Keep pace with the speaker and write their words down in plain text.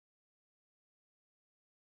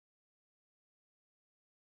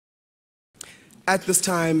At this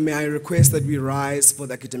time, may I request that we rise for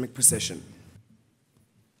the academic procession.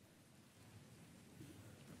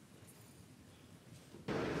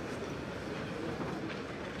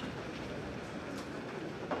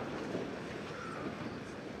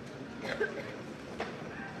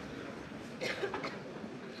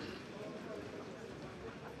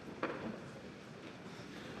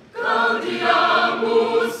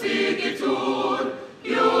 Gaudiamus igitur,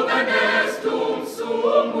 juvenestum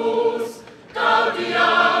sumus.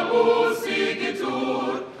 Gaudiamus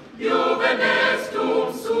igitur,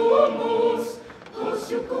 juvenestum sumus.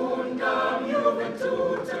 Post jucundam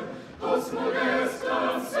juventutem, post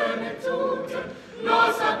molestam senectutem,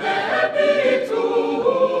 nos habebitumus,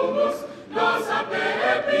 nos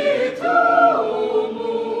habebitumus.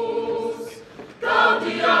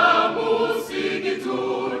 Gaudiamus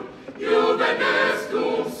igitur,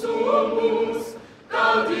 juvenestum sumus.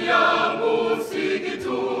 Gaudiamus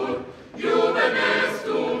igitur,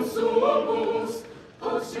 juvenestum sumus.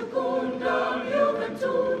 Post jucundam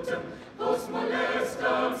juventutem, post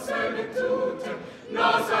molestam senectutem,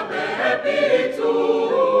 nos habebitumus,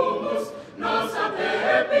 nos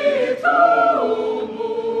habebitumus.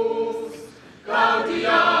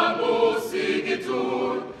 Gaudiamus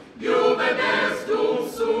igitur, juvenestum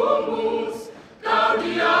sumus.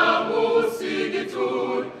 Gaudiamus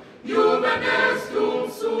igitur, juvenestum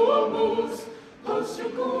sumus. Post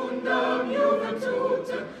jucundam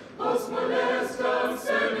juventutem, post molestam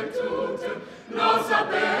senectutem, nos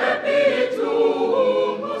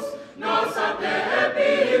habebitumus, nos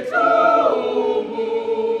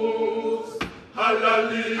habebitumus.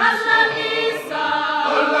 Hallalisa, hallalisa,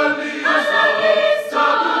 hallalisa, hallalisa.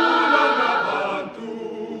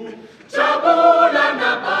 Jabula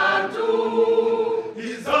nabantu,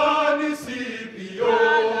 izani sipio,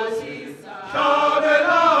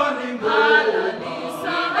 shabelani ngoma,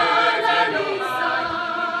 halalisa,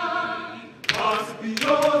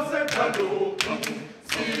 aspioze kaloka,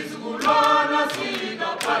 sizulana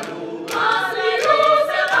sida kaloka,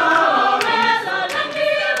 asiyuze kaweza,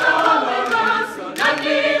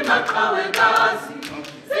 nangima kawegasi,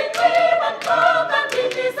 zikwiba mkoka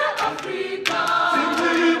ndimize Afrika.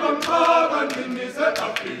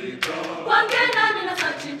 Africa. Wangena nina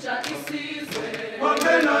sachicha isizwe.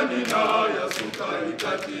 Wangena nina yasuka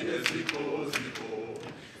ikati eziko ziko.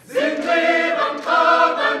 Zingiba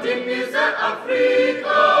mkaba ndimize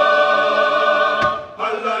Afrika.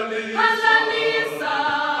 Halalisa, halalisa,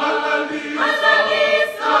 halalisa,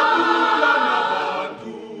 halalisa.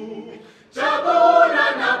 Jabula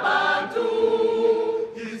na bantu,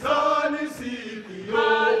 izani sipio,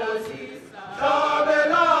 halalisa,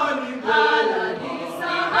 jabelani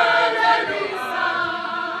halalisa, halalisa.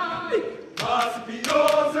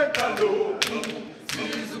 Aspioze kaloku,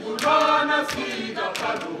 sizulana sida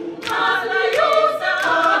kaloku, halayuza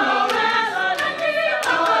halaweza,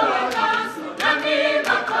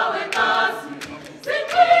 nangima kawekasi,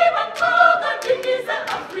 zingiba mkoga ndimize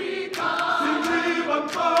Afrika. Zingiba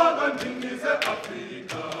mkoga ndimize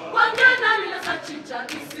Afrika. Wangena nina sachicha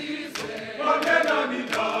isizwe. Wangena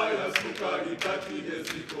nina yasuka ikati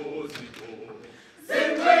eziko ziko.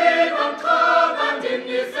 Zingiba mkoga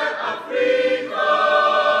ndimize Afrika.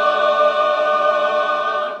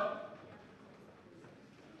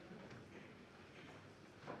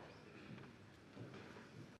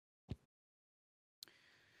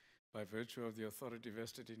 By virtue of the authority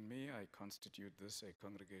vested in me, I constitute this a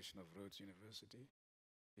congregation of Rhodes University.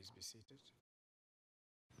 Please be seated.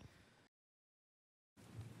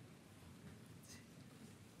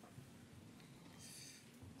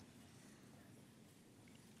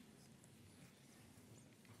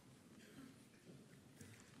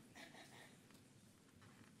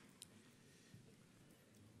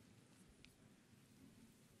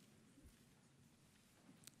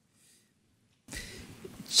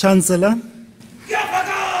 Chancellor.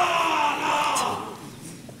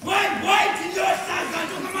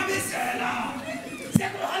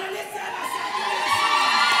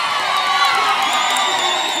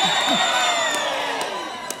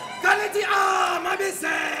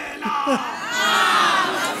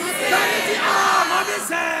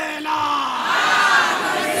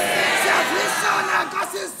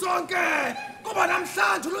 Kuba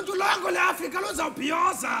namhlanje uluntu lonke leAfrika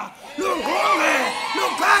luzawubhiyoza, lungume,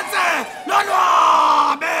 lugqatse,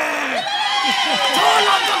 lonwabe.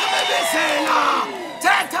 Thola ntokumebisela,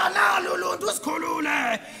 thetha nalo uluntu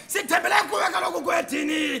usikhulule. Sithembele kuwe kaloku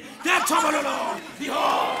kwedini, ngethobololo. Yho.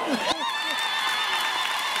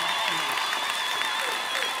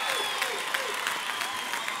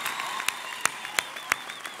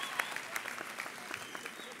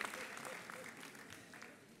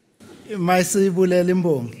 Masibulele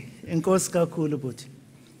Mbongi, enkosi kakhulu bhuti.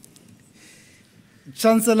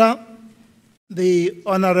 Chancellor, the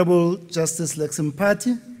Honorable Justice Lexham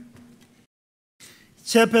Party,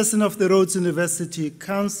 Chairperson of the Rhodes University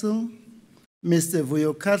Council, Mr.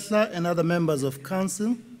 Vuyo Katla, and other members of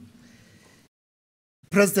Council,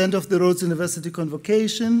 President of the Rhodes University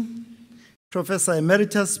Convocation, Professor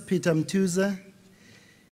Emeritus Peter Mtuza,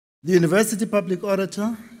 the University Public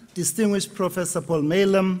Auditor, Distinguished Professor Paul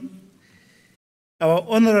Malam, our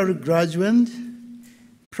honorary graduate,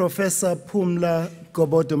 Professor Pumla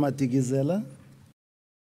Gobodo Matigizela,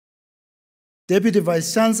 Deputy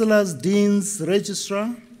Vice Chancellors, Deans,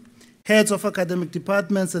 Registrar, Heads of academic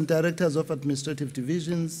departments and Directors of administrative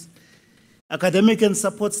divisions, academic and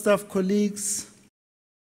support staff colleagues,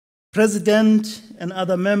 President and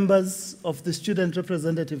other members of the Student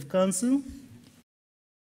Representative Council,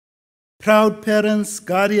 proud parents,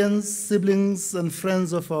 guardians, siblings, and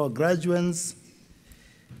friends of our graduates,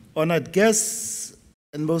 honored guests,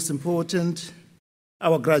 and most important,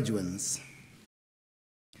 our graduates.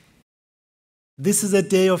 This is a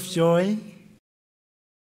day of joy.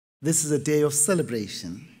 This is a day of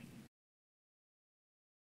celebration.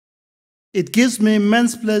 It gives me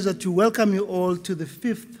immense pleasure to welcome you all to the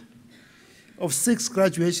fifth of 6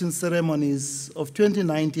 graduation ceremonies of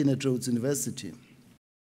 2019 at Rhodes University.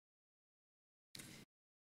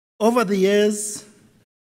 Over the years,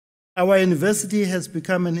 our university has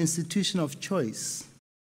become an institution of choice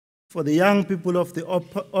for the young people of the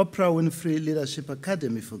Oprah Winfrey Leadership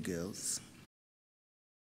Academy for Girls.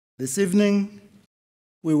 This evening,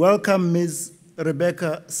 we welcome Ms.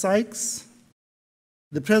 Rebecca Sykes,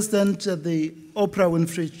 the president of the Oprah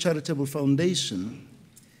Winfrey Charitable Foundation,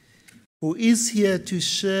 who is here to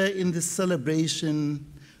share in the celebration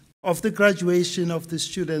of the graduation of the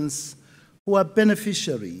students who are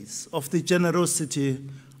beneficiaries of the generosity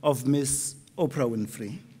of Ms. Oprah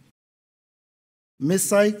Winfrey. Ms.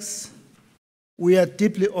 Sykes, we are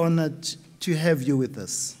deeply honored to have you with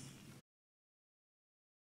us.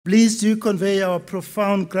 Please do convey our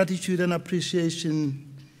profound gratitude and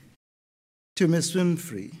appreciation to Ms.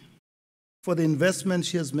 Winfrey for the investment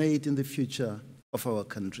she has made in the future of our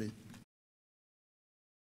country.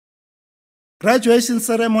 Graduation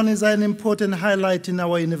ceremonies are an important highlight in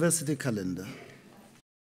our university calendar.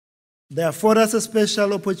 They afford us a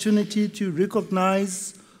special opportunity to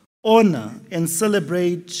recognize, honor, and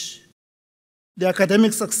celebrate the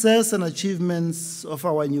academic success and achievements of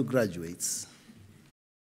our new graduates.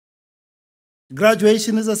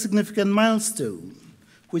 Graduation is a significant milestone,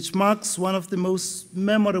 which marks one of the most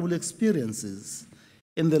memorable experiences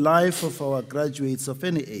in the life of our graduates of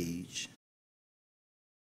any age.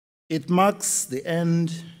 It marks the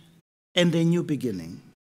end and a new beginning.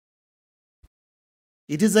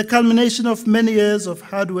 It is a culmination of many years of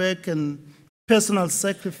hard work and personal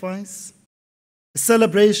sacrifice, a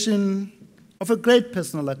celebration of a great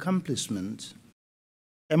personal accomplishment,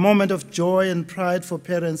 a moment of joy and pride for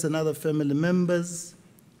parents and other family members,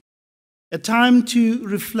 a time to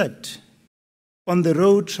reflect on the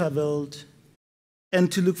road traveled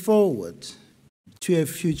and to look forward to a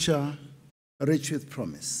future rich with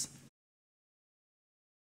promise.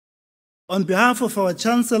 On behalf of our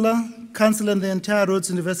Chancellor, Council, and the entire Rhodes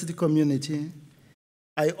University community,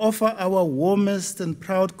 I offer our warmest and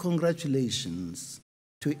proud congratulations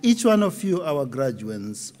to each one of you, our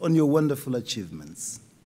graduates, on your wonderful achievements.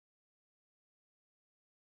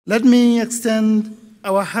 Let me extend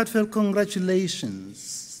our heartfelt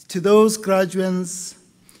congratulations to those graduates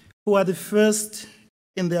who are the first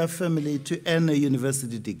in their family to earn a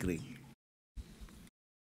university degree.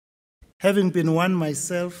 Having been one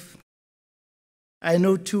myself, I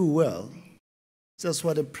know too well just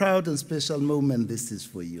what a proud and special moment this is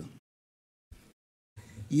for you.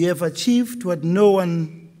 You have achieved what no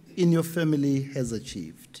one in your family has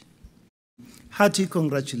achieved. Hearty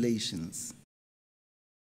congratulations.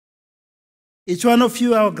 Each one of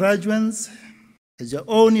you, our graduates, has your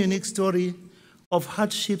own unique story of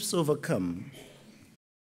hardships overcome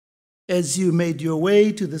as you made your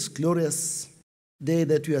way to this glorious day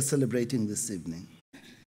that we are celebrating this evening.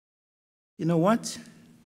 You know what?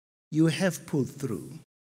 You have pulled through.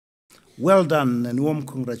 Well done and warm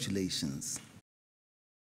congratulations.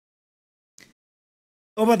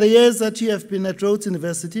 Over the years that you have been at Rhodes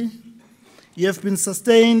University, you have been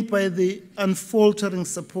sustained by the unfaltering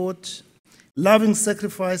support, loving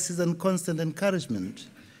sacrifices, and constant encouragement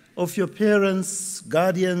of your parents,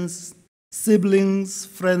 guardians, siblings,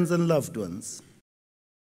 friends, and loved ones.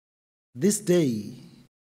 This day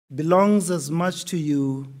belongs as much to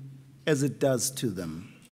you as it does to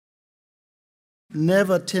them.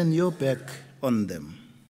 Never turn your back on them.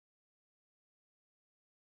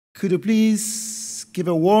 Could you please give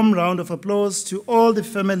a warm round of applause to all the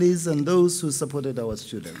families and those who supported our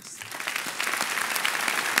students?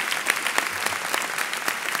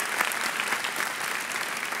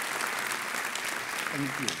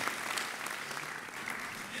 Thank you.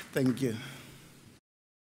 Thank you.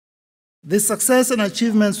 The success and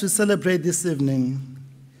achievements we celebrate this evening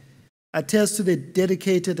attest to the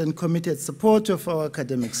dedicated and committed support of our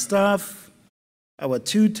academic staff, our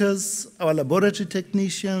tutors, our laboratory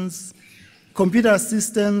technicians, computer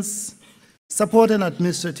assistants, support and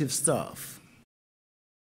administrative staff.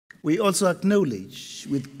 We also acknowledge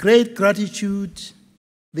with great gratitude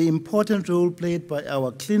the important role played by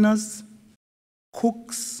our cleaners,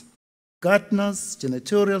 cooks, gardeners,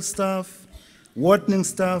 janitorial staff, wardening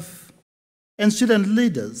staff, and student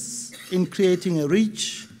leaders in creating a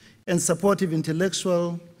rich and supportive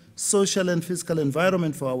intellectual, social, and physical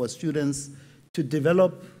environment for our students to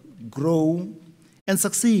develop, grow, and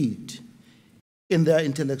succeed in their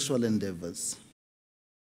intellectual endeavors.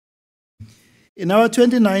 In our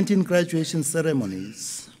 2019 graduation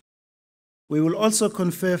ceremonies, we will also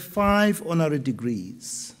confer 5 honorary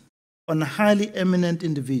degrees on highly eminent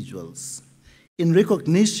individuals in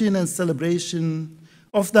recognition and celebration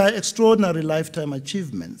of their extraordinary lifetime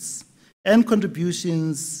achievements and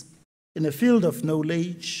contributions in a field of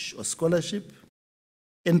knowledge or scholarship,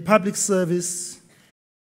 in public service,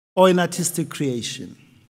 or in artistic creation.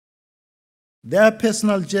 Their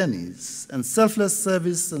personal journeys and selfless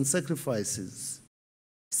service and sacrifices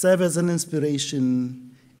serve as an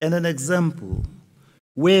inspiration and an example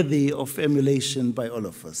worthy of emulation by all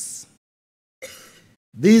of us.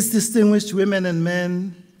 These distinguished women and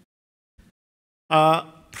men are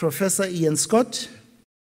Professor Ian Scott,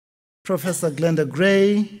 Professor Glenda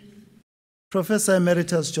Gray, Professor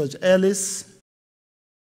Emeritus George Ellis,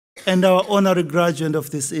 and our honorary graduate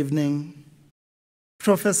of this evening,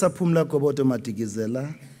 Professor Pumla Gobodo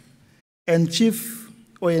Matigizela, and Chief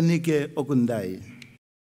Oyenike Ogundai.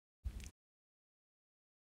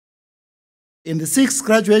 In the 6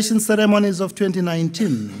 graduation ceremonies of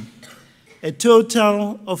 2019, a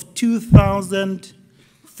total of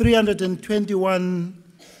 2,321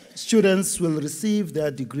 students will receive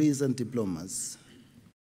their degrees and diplomas.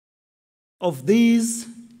 Of these,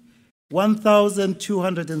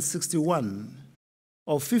 1,261,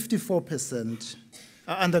 or 54%,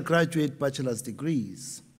 are undergraduate bachelor's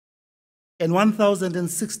degrees, and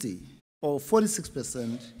 1,060, or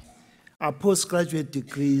 46%, are postgraduate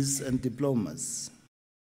degrees and diplomas.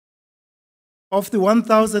 Of the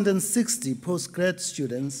 1,060 postgrad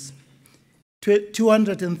students,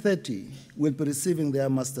 230 will be receiving their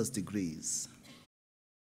master's degrees.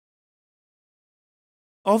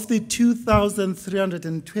 Of the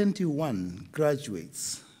 2,321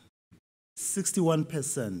 graduates,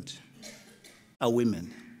 61% are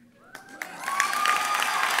women.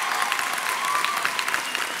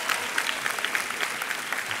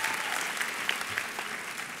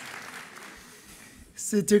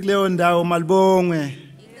 Sithi kuleyo ndawo malibongwe.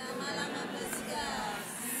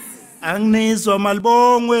 Anginizwa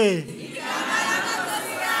malibongwe.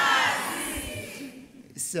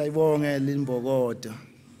 Siyayibonga Limbokodo.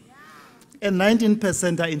 And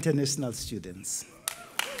 19% are international students.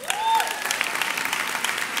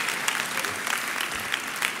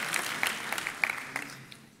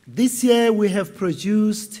 This year we have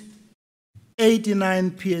produced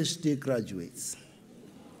 89 PhD graduates.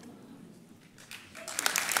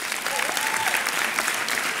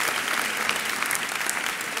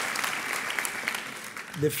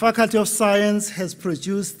 The Faculty of Science has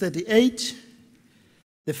produced 38,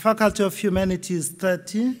 the Faculty of Humanities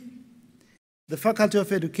 30, the Faculty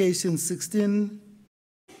of Education 16,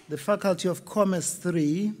 the Faculty of Commerce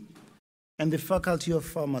 3, and the Faculty of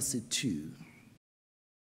Pharmacy 2.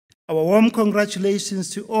 Our warm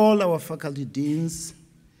congratulations to all our faculty deans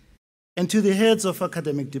and to the heads of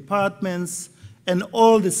academic departments and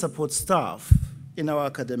all the support staff in our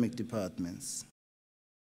academic departments.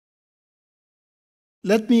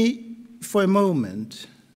 Let me, for a moment,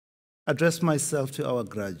 address myself to our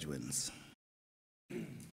graduates.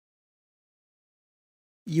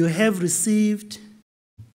 You have received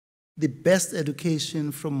the best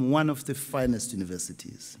education from one of the finest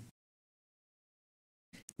universities.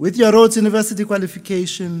 With your Rhodes University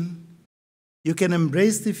qualification, you can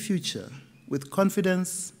embrace the future with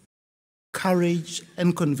confidence, courage,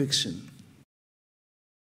 and conviction.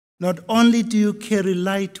 Not only do you carry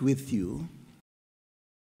light with you,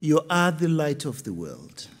 you are the light of the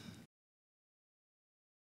world.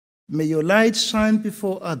 May your light shine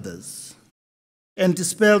before others and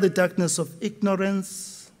dispel the darkness of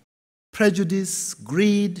ignorance, prejudice,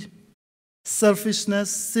 greed, selfishness,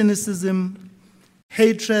 cynicism,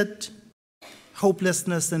 hatred,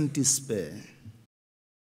 hopelessness, and despair.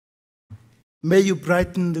 May you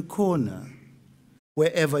brighten the corner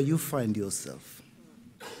wherever you find yourself.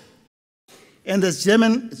 And as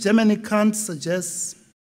Germany Kant suggests,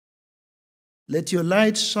 let your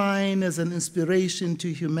light shine as an inspiration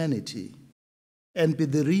to humanity and be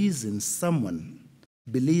the reason someone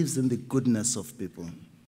believes in the goodness of people.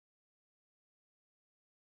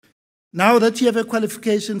 Now that you have a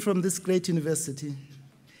qualification from this great university,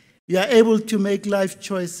 you are able to make life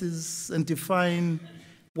choices and define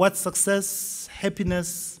what success,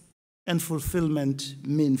 happiness, and fulfillment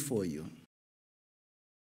mean for you.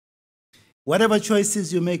 Whatever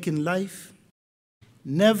choices you make in life,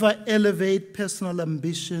 never elevate personal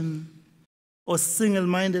ambition or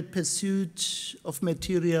single-minded pursuit of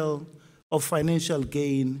material or financial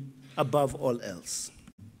gain above all else.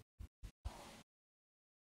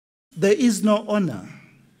 There is no honor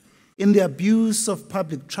in the abuse of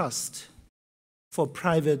public trust for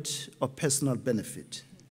private or personal benefit.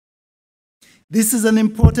 This is an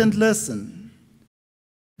important lesson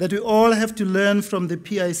that we all have to learn from the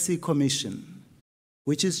PIC Commission,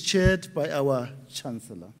 which is chaired by our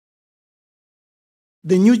Chancellor.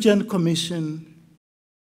 The New Gen Commission,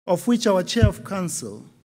 of which our Chair of Council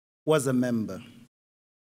was a member,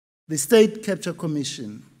 the State Capture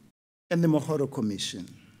Commission, and the Mohoro Commission.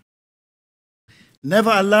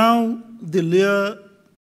 Never allow the lure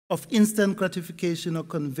of instant gratification or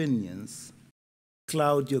convenience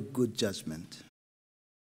cloud your good judgment.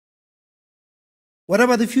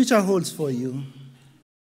 Whatever the future holds for you,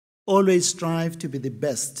 always strive to be the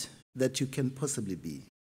best that you can possibly be.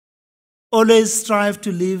 Always strive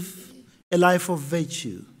to live a life of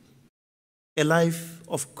virtue, a life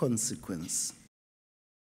of consequence.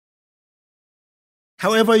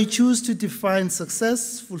 However you choose to define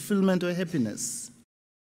success, fulfillment, or happiness,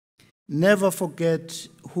 never forget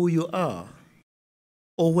who you are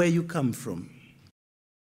or where you come from.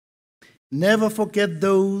 Never forget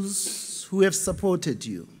those who have supported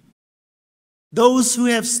you, those who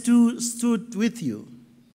have stood with you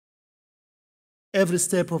every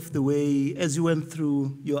step of the way as you went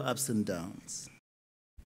through your ups and downs.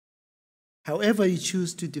 However you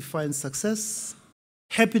choose to define success,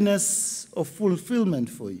 happiness, or fulfillment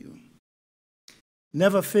for you,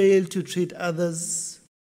 never fail to treat others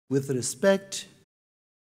with respect,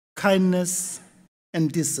 kindness,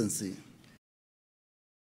 and decency.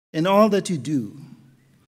 In all that you do,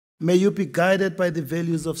 may you be guided by the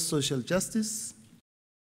values of social justice,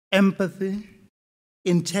 empathy,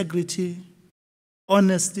 integrity,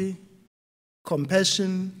 honesty,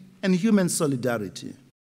 compassion, and human solidarity,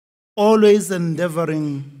 always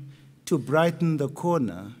endeavoring to brighten the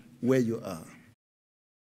corner where you are.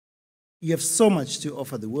 You have so much to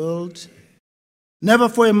offer the world. Never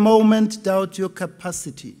for a moment doubt your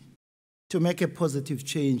capacity to make a positive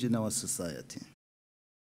change in our society.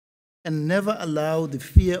 And never allow the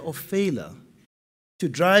fear of failure to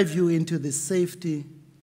drive you into the safety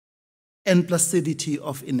and placidity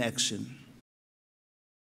of inaction.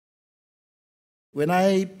 When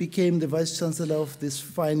I became the Vice Chancellor of this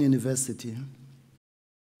fine university,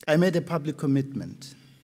 I made a public commitment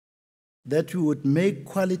that we would make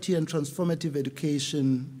quality and transformative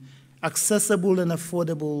education accessible and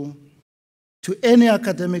affordable to any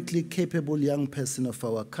academically capable young person of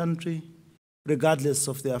our country, regardless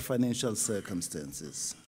of their financial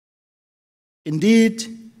circumstances. Indeed,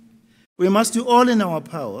 we must do all in our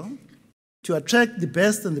power to attract the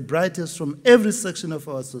best and the brightest from every section of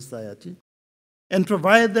our society and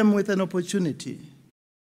provide them with an opportunity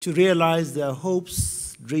to realize their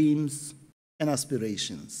hopes, dreams, and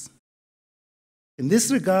aspirations. In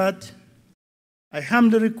this regard, I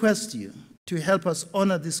humbly request you to help us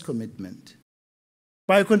honor this commitment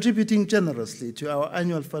by contributing generously to our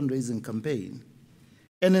annual fundraising campaign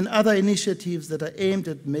and in other initiatives that are aimed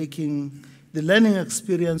at making the learning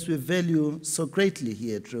experience we value so greatly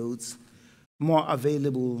here at Rhodes more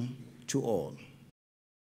available to all.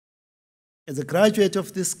 As a graduate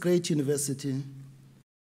of this great university,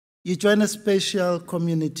 you join a special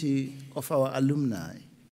community of our alumni,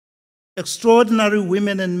 extraordinary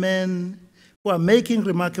women and men who are making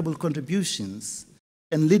remarkable contributions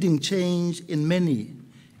and leading change in many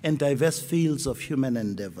and diverse fields of human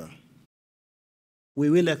endeavor. We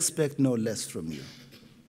will expect no less from you.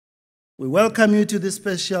 We welcome you to this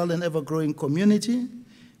special and ever-growing community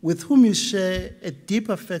with whom you share a deep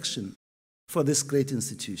affection for this great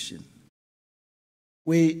institution.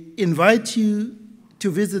 We invite you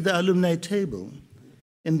to visit the alumni table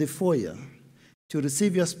in the foyer to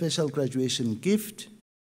receive your special graduation gift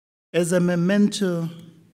as a memento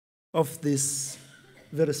of this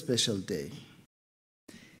very special day.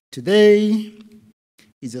 Today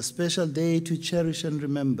is a special day to cherish and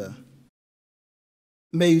remember.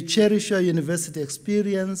 May you cherish your university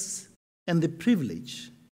experience and the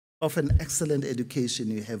privilege of an excellent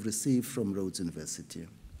education you have received from Rhodes University.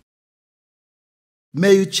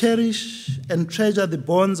 May you cherish and treasure the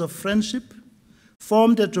bonds of friendship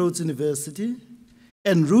formed at Rhodes University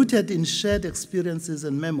and rooted in shared experiences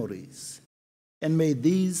and memories. And may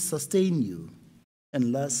these sustain you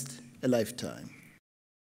and last a lifetime.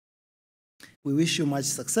 We wish you much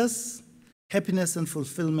success, happiness, and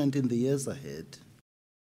fulfillment in the years ahead.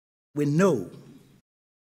 We know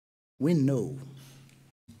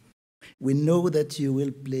that you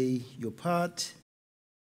will play your part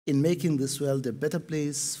in making this world a better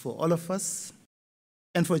place for all of us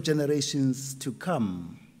and for generations to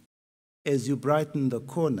come as you brighten the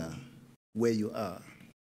corner where you are.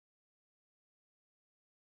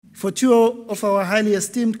 For two of our highly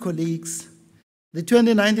esteemed colleagues, the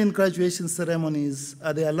 2019 graduation ceremonies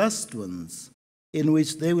are their last ones in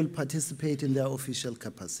which they will participate in their official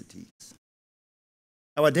capacities.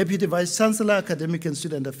 Our Deputy Vice Chancellor, Academic and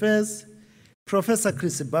Student Affairs, Professor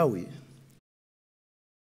Chris Bowie,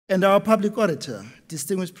 and our Public Orator,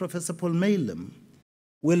 Distinguished Professor Paul Malem,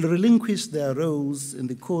 will relinquish their roles in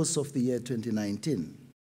the course of the year 2019.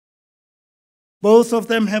 Both of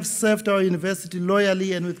them have served our university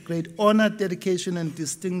loyally and with great honor, dedication, and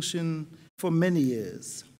distinction for many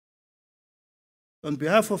years. On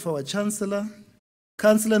behalf of our Chancellor,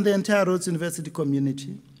 Council, and the entire Rhodes University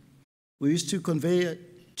community, we wish to convey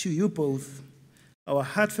to you both our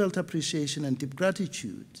heartfelt appreciation and deep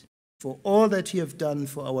gratitude for all that you have done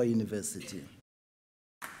for our university.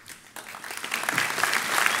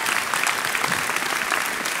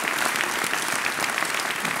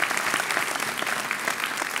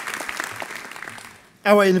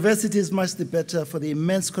 Our university is much the better for the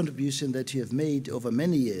immense contribution that you have made over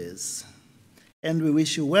many years, and we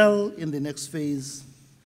wish you well in the next phase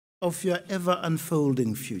of your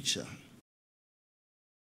ever-unfolding future.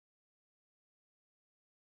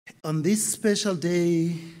 On this special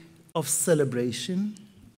day of celebration,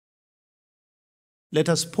 let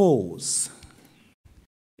us pause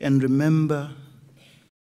and remember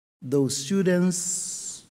those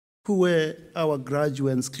students who were our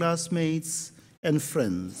graduates, classmates, and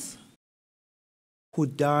friends who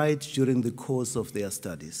died during the course of their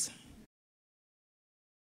studies.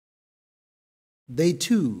 They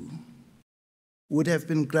too would have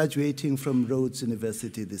been graduating from Rhodes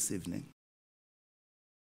University this evening.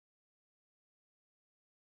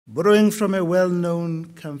 Borrowing from a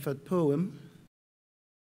well-known comfort poem,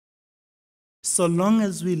 so long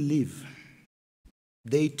as we live,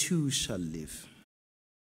 they too shall live,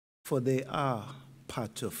 for they are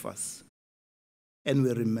part of us, and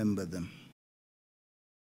we remember them.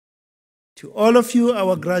 To all of you,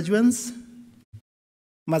 our graduates,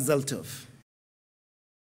 Mazal Tov.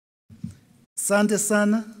 Sante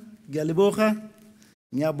sana, Gyalibocha,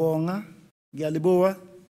 Nyabonga, Gyaliboa,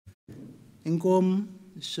 Inkom,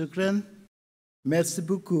 Shukran, merci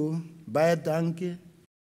beaucoup, bye danke,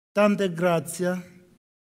 tante grazie,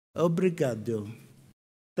 obrigado.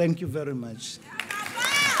 Thank you very much.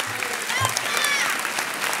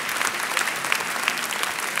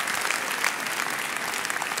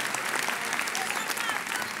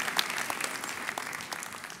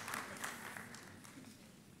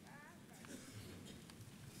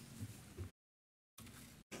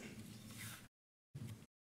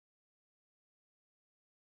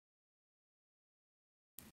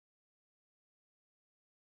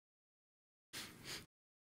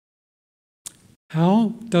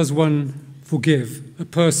 How does one forgive a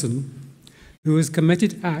person who has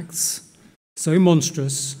committed acts so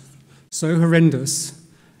monstrous, so horrendous,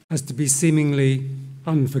 as to be seemingly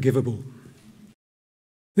unforgivable?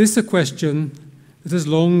 This is a question that has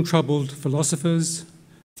long troubled philosophers,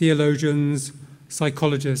 theologians,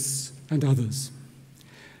 psychologists, and others,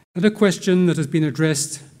 and a question that has been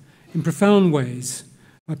addressed in profound ways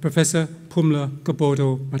by Professor Phumla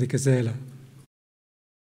Gobodo-Madikizela.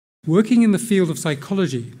 Working in the field of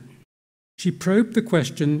psychology, she probed the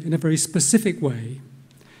question in a very specific way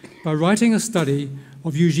by writing a study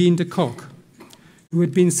of Eugene de Kock, who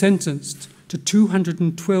had been sentenced to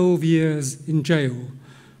 212 years in jail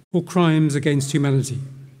for crimes against humanity,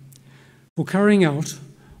 for carrying out,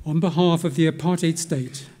 on behalf of the apartheid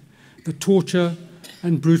state, the torture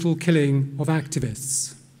and brutal killing of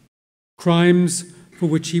activists, crimes for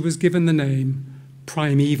which he was given the name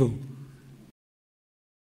primeval.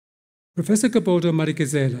 Professor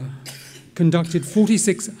Gobodo-Madikizela conducted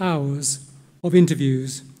 46 hours of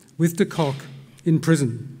interviews with de Kock in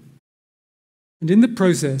prison and in the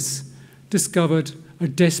process discovered a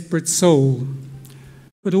desperate soul,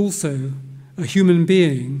 but also a human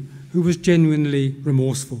being who was genuinely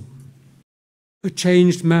remorseful, a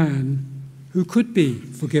changed man who could be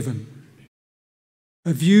forgiven,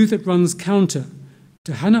 a view that runs counter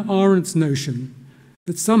to Hannah Arendt's notion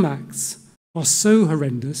that some acts are so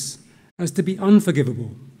horrendous as to be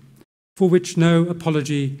unforgivable, for which no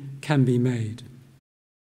apology can be made.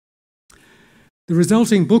 The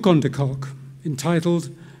resulting book on de Kock, entitled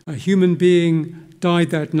A Human Being Died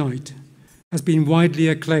That Night, has been widely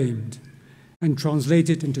acclaimed and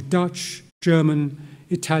translated into Dutch, German,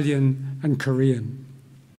 Italian, and Korean.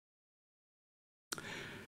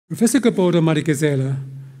 Professor Gebodo Madikizela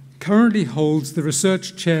currently holds the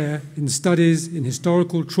research chair in studies in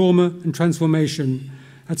historical trauma and transformation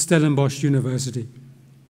at Stellenbosch University.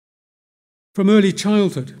 From early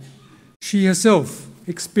childhood, she herself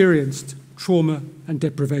experienced trauma and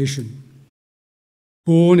deprivation.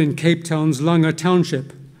 Born in Cape Town's Langa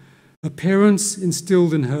Township, her parents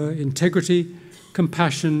instilled in her integrity,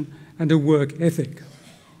 compassion, and a work ethic.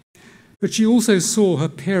 But she also saw her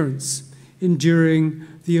parents enduring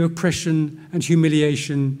the oppression and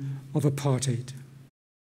humiliation of apartheid.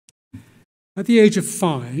 At the age of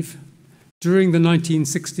 5, during the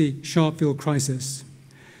 1960 Sharpeville crisis,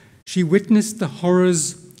 she witnessed the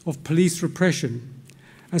horrors of police repression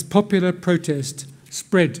as popular protest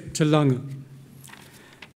spread to Langa.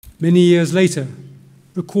 Many years later,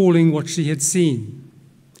 recalling what she had seen,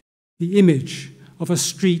 the image of a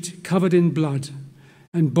street covered in blood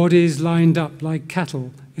and bodies lined up like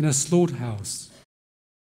cattle in a slaughterhouse,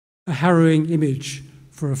 a harrowing image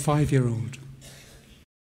for a 5-year-old.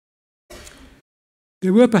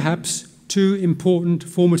 There were perhaps 2 important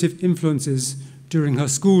formative influences during her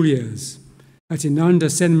school years at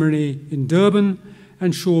Inanda Seminary in Durban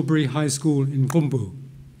and Shawbury High School in Qumbu.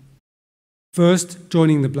 First,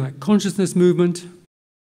 joining the Black Consciousness movement,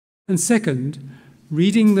 and second,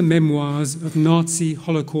 reading the memoirs of Nazi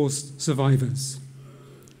Holocaust survivors.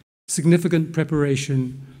 Significant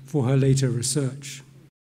preparation for her later research.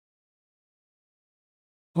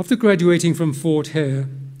 After graduating from Fort Hare,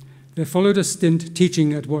 there followed a stint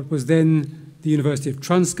teaching at what was then the University of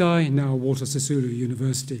Transkei, now Walter Sisulu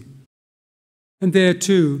University. And there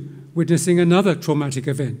too, witnessing another traumatic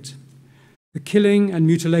event, the killing and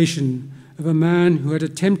mutilation of a man who had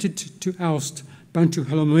attempted to oust Bantu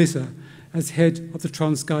Holomisa as head of the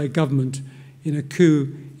Transkei government in a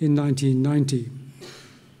coup in 1990.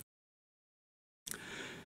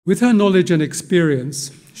 With her knowledge and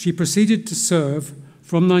experience, she proceeded to serve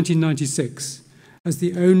from 1996 as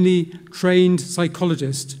the only trained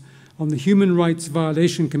psychologist on the Human Rights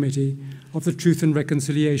Violation Committee of the Truth and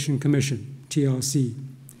Reconciliation Commission, TRC,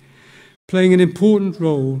 playing an important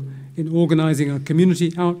role in organising a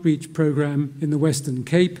community outreach programme in the Western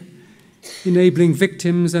Cape, enabling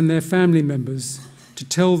victims and their family members to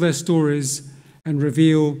tell their stories and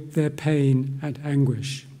reveal their pain and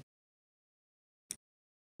anguish.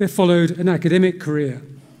 There followed an academic career,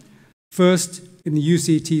 first in the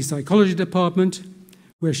UCT Psychology Department,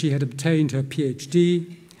 where she had obtained her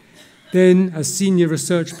PhD, then as Senior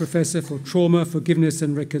Research Professor for Trauma, Forgiveness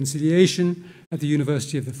and Reconciliation at the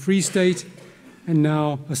University of the Free State, and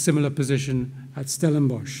now a similar position at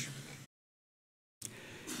Stellenbosch.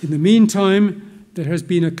 In the meantime, there has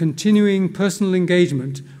been a continuing personal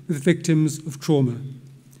engagement with victims of trauma.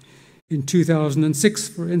 In 2006,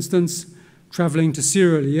 for instance, travelling to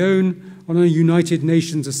Sierra Leone on a United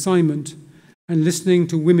Nations assignment and listening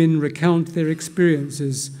to women recount their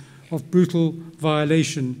experiences of brutal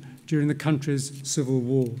violation during the country's civil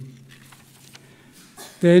war.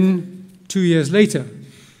 Then, 2 years later,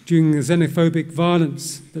 during the xenophobic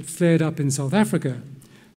violence that flared up in South Africa,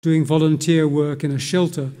 doing volunteer work in a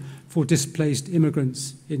shelter for displaced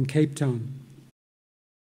immigrants in Cape Town.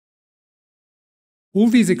 All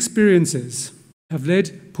these experiences have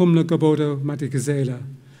led Phumla Gebodo Madikizela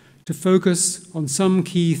to focus on some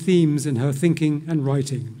key themes in her thinking and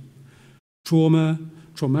writing: trauma,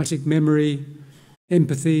 traumatic memory,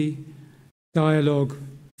 empathy, dialogue,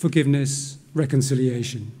 forgiveness,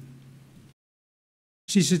 reconciliation.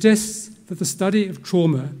 She suggests that the study of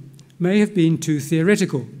trauma may have been too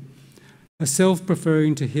theoretical, herself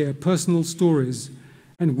preferring to hear personal stories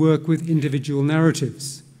and work with individual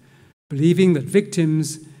narratives, believing that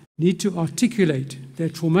victims need to articulate their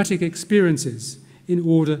traumatic experiences in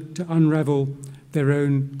order to unravel their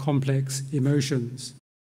own complex emotions.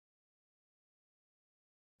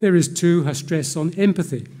 There is too her stress on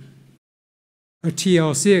empathy. Her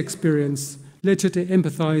TRC experience led her to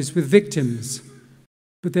empathize with victims,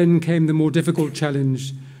 but then came the more difficult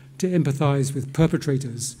challenge to empathize with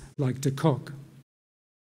perpetrators like de Kock.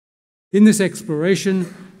 In this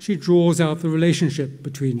exploration, she draws out the relationship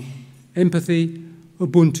between empathy,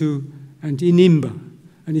 Ubuntu, and Inimba,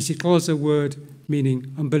 an isiXhosa word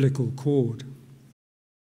meaning umbilical cord.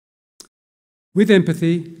 With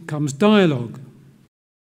empathy comes dialogue.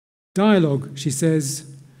 Dialogue, she says,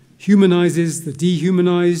 humanizes the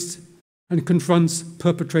dehumanized and confronts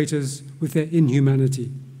perpetrators with their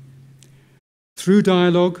inhumanity. Through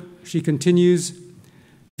dialogue, she continues,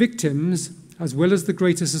 victims, as well as the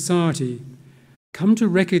greater society, come to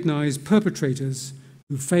recognize perpetrators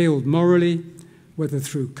who failed morally, whether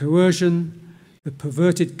through coercion, the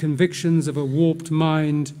perverted convictions of a warped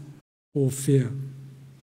mind, or fear.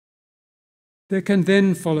 There can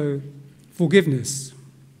then follow forgiveness.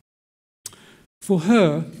 For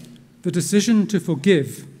her, the decision to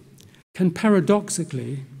forgive can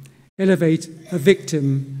paradoxically elevate a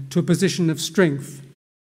victim to a position of strength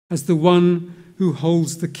as the one who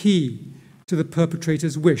holds the key to the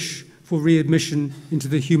perpetrator's wish for readmission into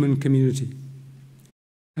the human community.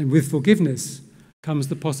 And with forgiveness comes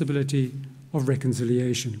the possibility of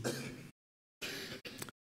reconciliation.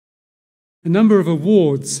 A number of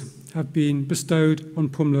awards have been bestowed on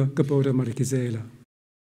Phumla Gobodo-Madikizela.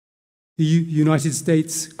 The United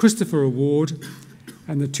States Christopher Award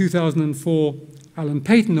and the 2004 Alan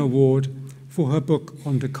Paton Award for her book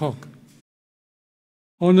On de Kock.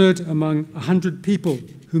 Honored among 100 people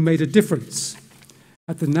who made a difference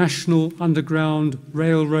at the National Underground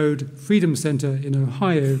Railroad Freedom Center in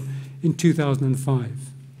Ohio in 2005.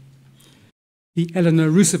 The Eleanor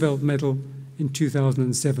Roosevelt Medal in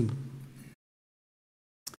 2007.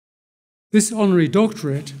 This honorary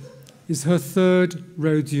doctorate is her third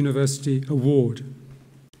Rhodes University Award,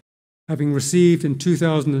 having received in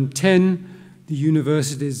 2010 the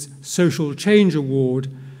university's Social Change Award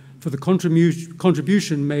for the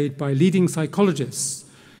contribution made by leading psychologists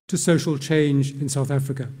to social change in South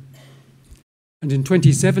Africa. And in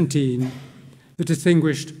 2017, the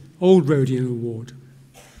distinguished Old Rhodian Award.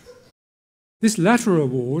 This latter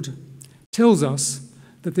award tells us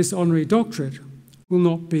that this honorary doctorate will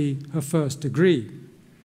not be her first degree.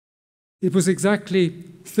 It was exactly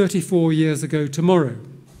 34 years ago tomorrow,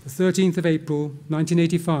 the 13th of April,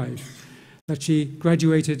 1985, that she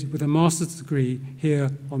graduated with a master's degree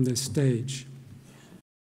here on this stage.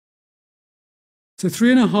 So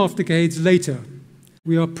 3.5 decades later,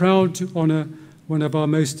 we are proud to honor one of our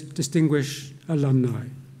most distinguished alumni,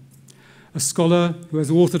 a scholar who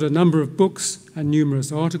has authored a number of books and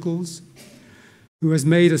numerous articles, who has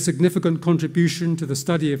made a significant contribution to the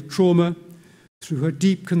study of trauma through her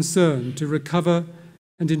deep concern to recover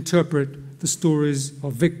and interpret the stories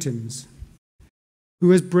of victims,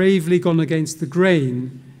 who has bravely gone against the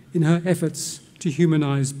grain in her efforts to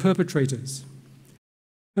humanize perpetrators,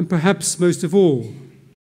 and perhaps most of all,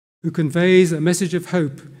 who conveys a message of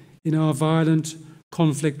hope in our violent,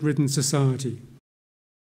 conflict-ridden society.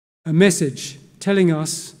 A message telling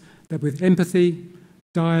us that with empathy,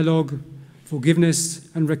 dialogue, forgiveness,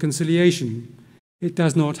 and reconciliation, it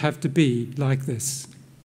does not have to be like this.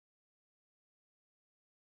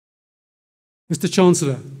 Mr.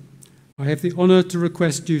 Chancellor, I have the honor to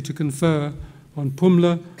request you to confer on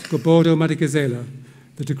Phumla Gobodo-Madikizela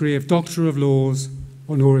the degree of Doctor of Laws,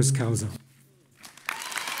 honoris causa.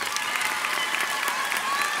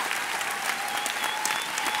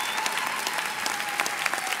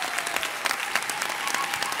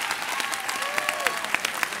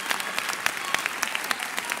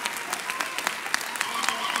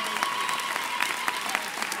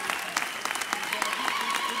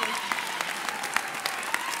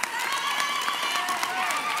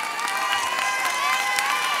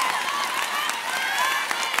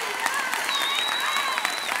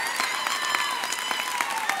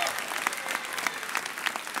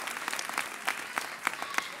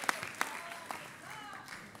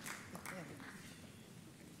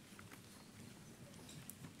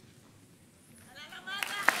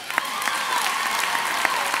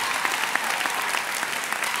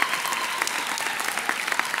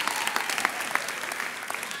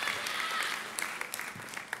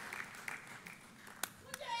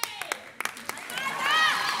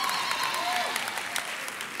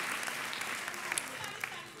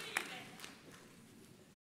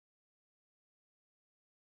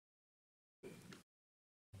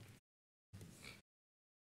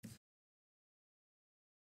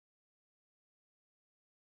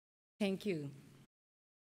 Thank you.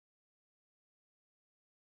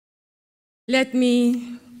 Let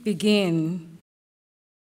me begin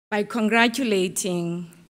by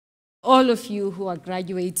congratulating all of you who are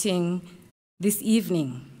graduating this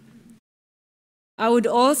evening. I would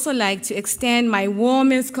also like to extend my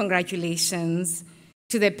warmest congratulations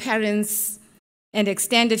to the parents and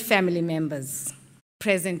extended family members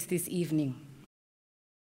present this evening.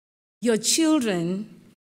 Your children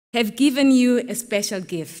have given you a special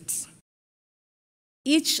gift.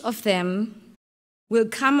 Each of them will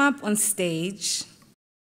come up on stage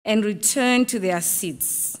and return to their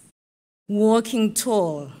seats, walking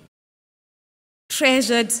tall,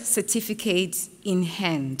 treasured certificate in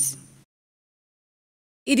hand.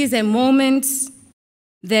 It is a moment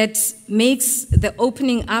that makes the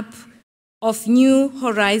opening up of new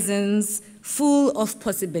horizons full of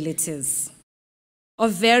possibilities,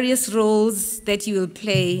 of various roles that you will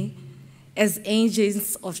play as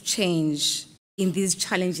agents of change in these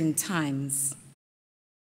challenging times.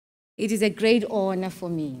 It is a great honor for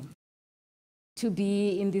me to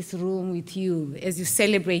be in this room with you as you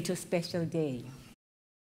celebrate your special day.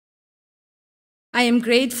 I am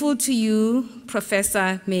grateful to you,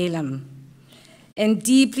 Professor Melam, and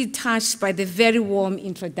deeply touched by the very warm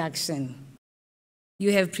introduction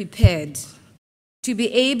you have prepared to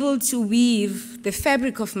be able to weave the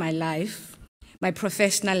fabric of my life, my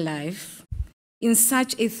professional life, in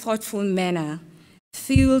such a thoughtful manner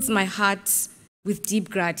fills my heart with deep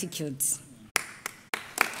gratitude.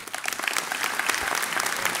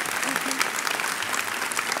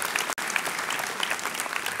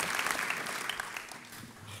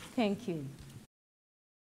 Thank you.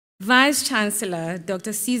 Vice-Chancellor,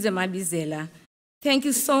 Dr. Caesar Mabizela, thank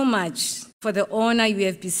you so much for the honor you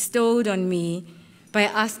have bestowed on me by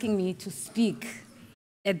asking me to speak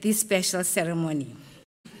at this special ceremony.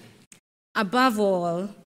 Above all,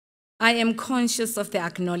 I am conscious of the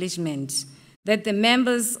acknowledgement that the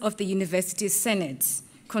members of the University Senate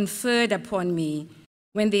conferred upon me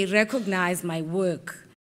when they recognized my work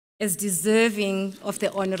as deserving of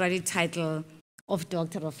the honorary title of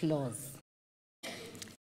Doctor of Laws.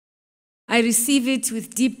 I receive it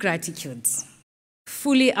with deep gratitude,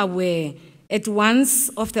 fully aware at once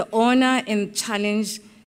of the honor and challenge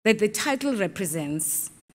that the title represents,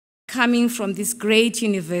 coming from this great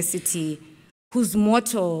university whose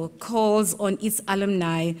motto calls on its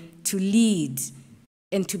alumni to lead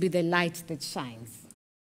and to be the light that shines.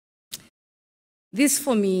 This,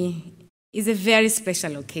 for me, is a very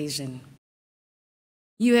special occasion.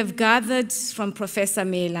 You have gathered from Professor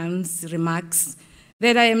Melam's remarks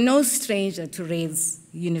that I am no stranger to Rhodes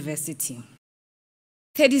University.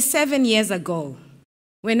 37 years ago,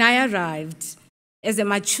 when I arrived as a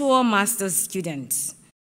mature master's student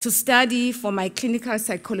to study for my clinical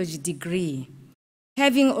psychology degree,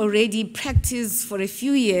 having already practiced for a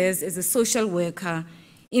few years as a social worker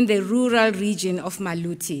in the rural region of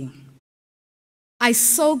Maluti, I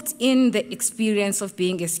soaked in the experience of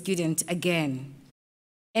being a student again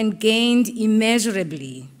and gained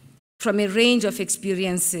immeasurably from a range of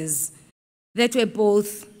experiences that were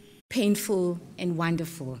both painful and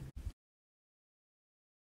wonderful.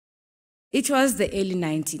 It was the early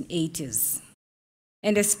 1980s,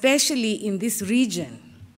 and especially in this region,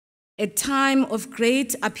 a time of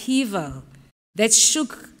great upheaval that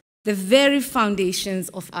shook the very foundations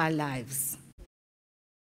of our lives.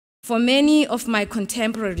 For many of my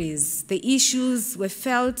contemporaries, the issues were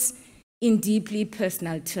felt in deeply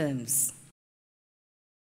personal terms.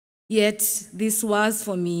 Yet, this was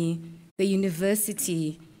for me the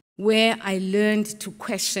university where I learned to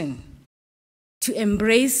question, to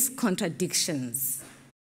embrace contradictions,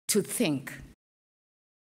 to think.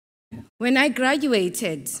 When I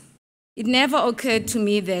graduated, it never occurred to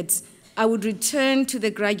me that I would return to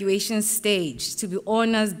the graduation stage to be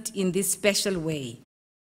honored in this special way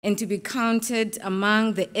and to be counted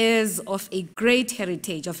among the heirs of a great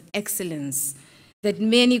heritage of excellence that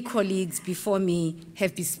many colleagues before me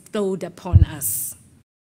have bestowed upon us.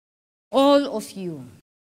 All of you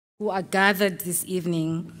who are gathered this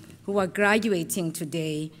evening, who are graduating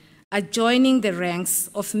today, are joining the ranks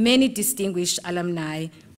of many distinguished alumni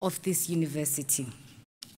of this university.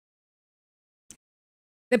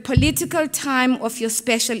 The political time of your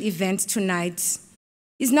special event tonight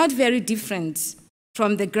is not very different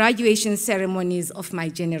from the graduation ceremonies of my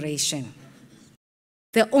generation.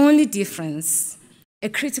 The only difference, a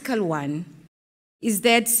critical one, is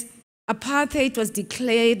that apartheid was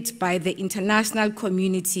declared by the international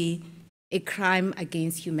community a crime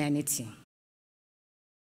against humanity.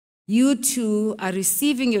 You too are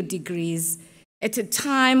receiving your degrees at a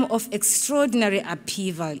time of extraordinary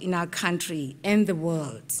upheaval in our country and the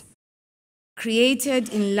world, created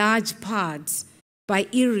in large part by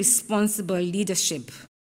irresponsible leadership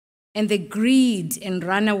and the greed and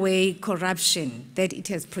runaway corruption that it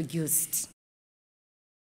has produced.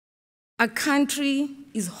 Our country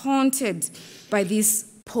is haunted by this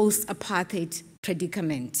post-apartheid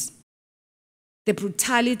predicament. the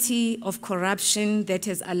brutality of corruption that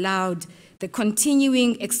has allowed the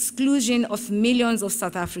continuing exclusion of millions of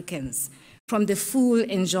South Africans from the full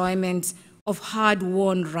enjoyment of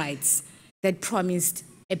hard-won rights that promised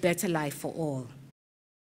a better life for all.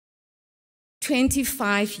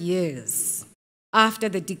 25 years after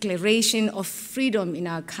the declaration of freedom in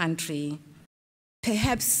our country,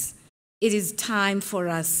 perhaps it is time for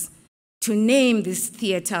us to name this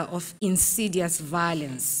theater of insidious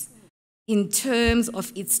violence in terms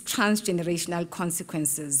of its transgenerational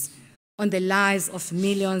consequences on the lives of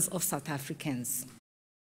millions of South Africans,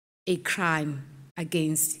 a crime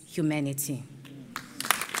against humanity.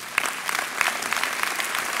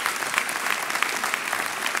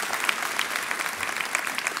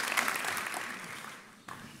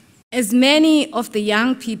 As many of the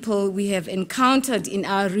young people we have encountered in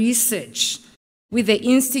our research with the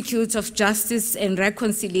Institute of Justice and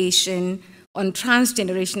Reconciliation on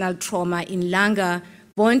Transgenerational Trauma in Langa,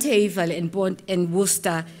 Bonteheuwel, and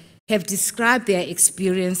Worcester have described their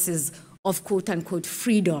experiences of quote-unquote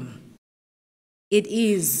freedom. It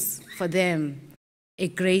is, for them, a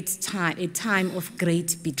time of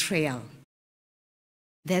great betrayal.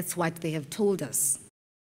 That's what they have told us.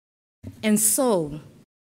 And so,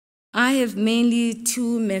 I have mainly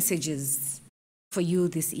two messages for you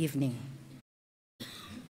this evening.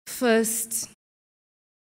 First,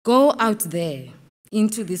 go out there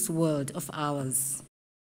into this world of ours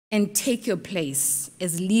and take your place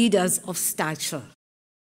as leaders of stature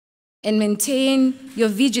and maintain your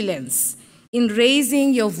vigilance in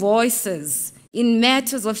raising your voices in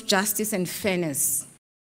matters of justice and fairness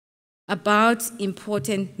about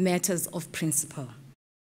important matters of principle.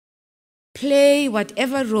 Play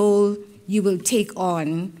whatever role you will take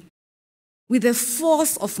on with a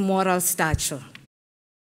force of moral stature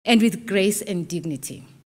and with grace and dignity.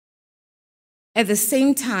 At the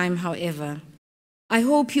same time, however, I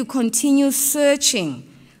hope you continue searching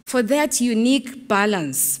for that unique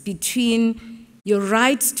balance between your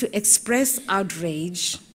right to express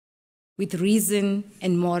outrage with reason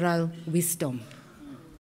and moral wisdom.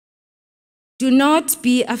 Do not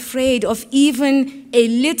be afraid of even a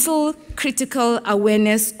little critical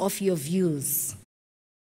awareness of your views,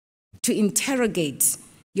 to interrogate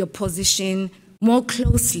your position more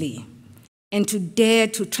closely and to dare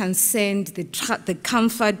to transcend the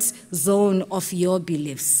comfort zone of your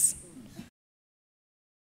beliefs.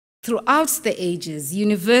 Throughout the ages,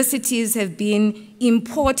 universities have been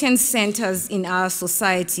important centers in our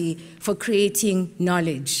society for creating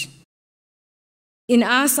knowledge. In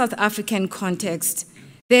our South African context,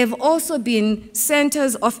 they have also been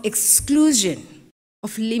centers of exclusion,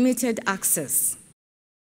 of limited access.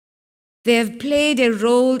 They have played a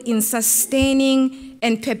role in sustaining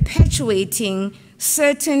and perpetuating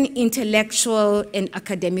certain intellectual and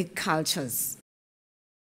academic cultures.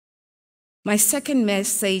 My second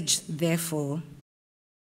message, therefore,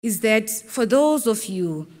 is that for those of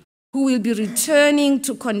you who will be returning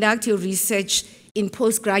to conduct your research in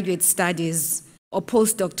postgraduate studies or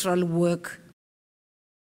postdoctoral work,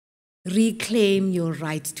 reclaim your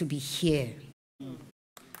right to be here.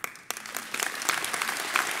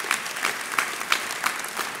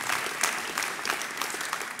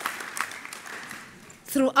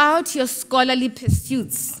 Throughout your scholarly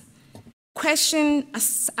pursuits, question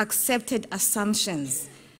accepted assumptions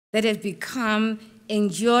that have become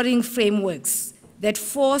enduring frameworks that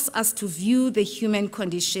force us to view the human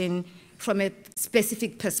condition from a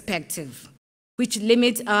specific perspective, which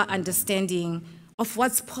limit our understanding of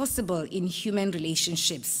what's possible in human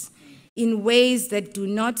relationships in ways that do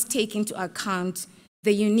not take into account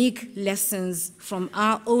the unique lessons from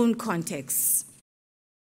our own contexts.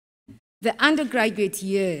 The undergraduate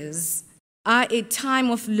years are a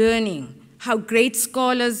time of learning how great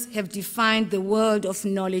scholars have defined the world of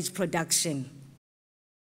knowledge production.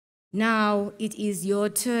 Now it is your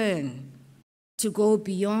turn to go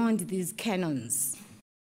beyond these canons,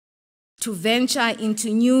 to venture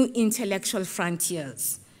into new intellectual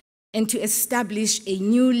frontiers, and to establish a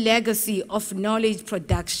new legacy of knowledge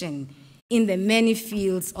production in the many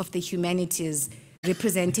fields of the humanities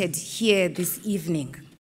represented here this evening.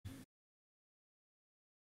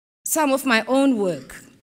 Some of my own work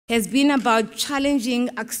has been about challenging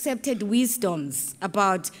accepted wisdoms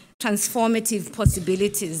about transformative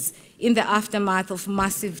possibilities in the aftermath of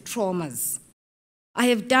massive traumas. I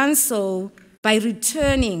have done so by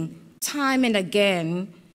returning time and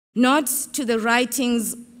again, not to the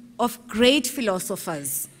writings of great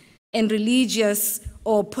philosophers and religious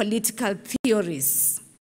or political theorists,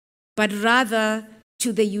 but rather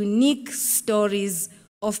to the unique stories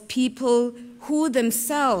of people who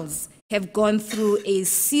themselves have gone through a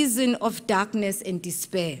season of darkness and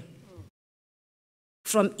despair,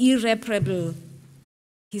 from irreparable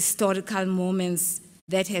historical moments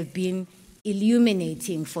that have been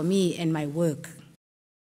illuminating for me and my work.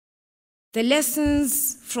 The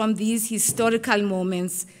lessons from these historical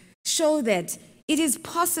moments show that it is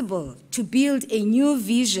possible to build a new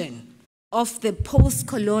vision of the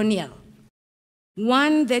post-colonial,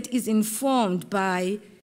 one that is informed by,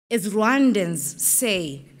 as Rwandans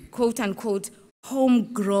say, quote unquote,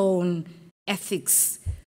 homegrown ethics,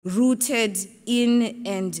 rooted in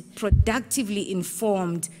and productively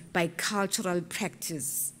informed by cultural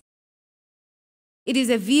practice. It is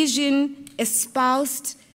a vision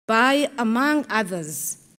espoused by, among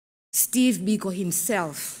others, Steve Biko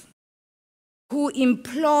himself, who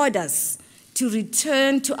implored us to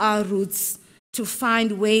return to our roots to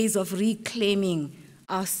find ways of reclaiming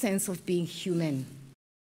our sense of being human.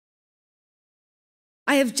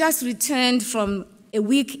 I have just returned from a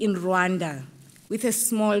week in Rwanda with a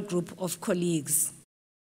small group of colleagues,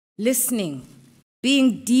 listening,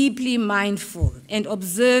 being deeply mindful and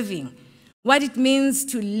observing what it means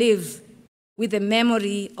to live with the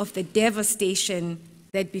memory of the devastation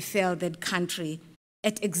that befell that country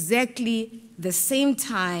at exactly the same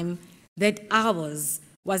time that ours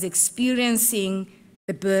was experiencing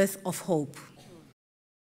the birth of hope.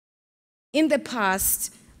 In the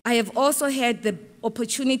past, I have also had the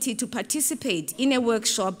opportunity to participate in a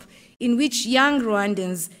workshop in which young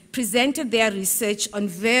Rwandans presented their research on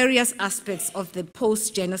various aspects of the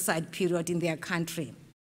post-genocide period in their country.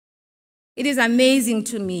 It is amazing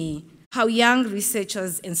to me how young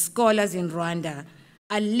researchers and scholars in Rwanda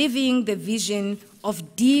are living the vision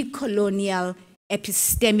of decolonial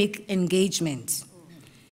epistemic engagement,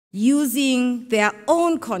 using their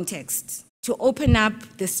own context to open up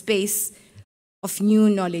the space of new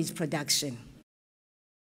knowledge production.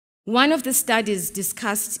 One of the studies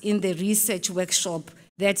discussed in the research workshop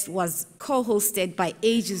that was co-hosted by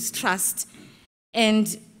Aegis Trust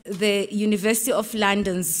and the University of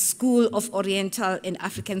London's School of Oriental and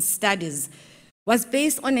African Studies was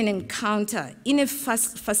based on an encounter in a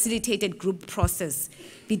facilitated group process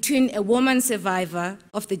between a woman survivor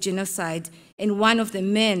of the genocide and one of the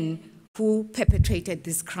men who perpetrated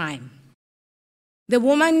this crime. The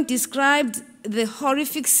woman described the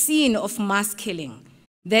horrific scene of mass killing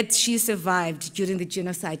that she survived during the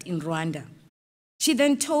genocide in Rwanda. She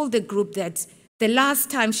then told the group that the last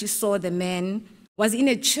time she saw the man was in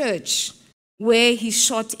a church where he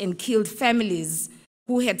shot and killed families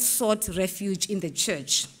who had sought refuge in the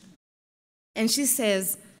church. And she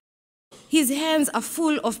says, his hands are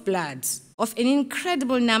full of blood of an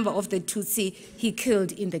incredible number of the Tutsi he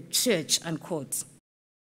killed in the church, unquote.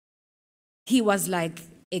 He was like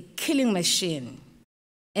a killing machine,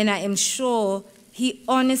 and I am sure he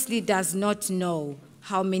honestly does not know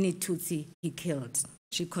how many Tutsi he killed,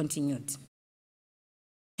 she continued.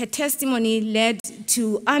 Her testimony led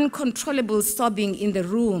to uncontrollable sobbing in the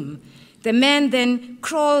room. The man then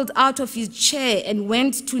crawled out of his chair and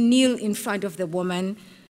went to kneel in front of the woman,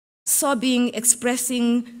 sobbing,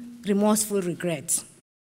 expressing remorseful regret.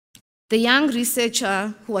 The young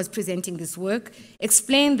researcher who was presenting this work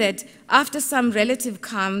explained that after some relative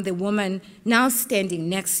calm, the woman, now standing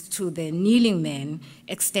next to the kneeling man,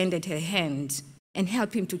 extended her hand and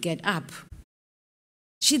helped him to get up.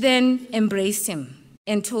 She then embraced him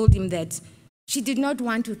and told him that she did not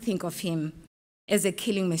want to think of him as a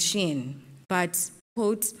killing machine, but,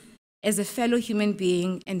 quote, as a fellow human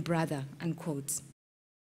being and brother, unquote.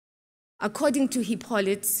 According to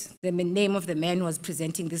Hippolyte, the name of the man who was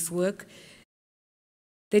presenting this work,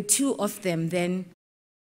 the two of them then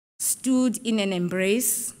stood in an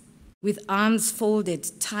embrace with arms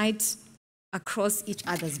folded tight across each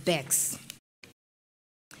other's backs.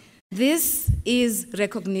 This is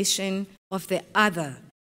recognition of the other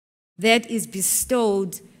that is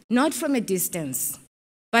bestowed not from a distance,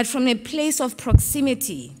 but from a place of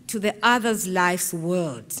proximity to the other's life's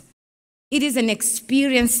world. It is an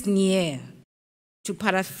experience near, to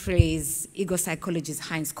paraphrase ego psychologist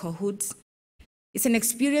Heinz Kohut. It's an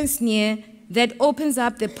experience near that opens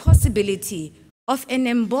up the possibility of an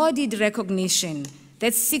embodied recognition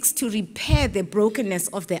that seeks to repair the brokenness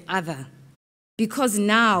of the other, because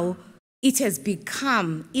now it has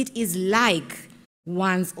become, it is like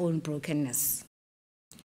one's own brokenness.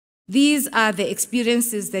 These are the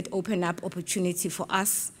experiences that open up opportunity for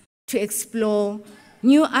us to explore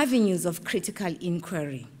new avenues of critical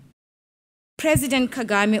inquiry. President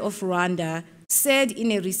Kagame of Rwanda said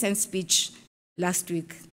in a recent speech last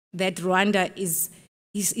week that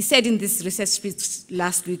he said in this recent speech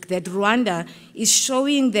last week that Rwanda is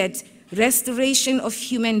showing that restoration of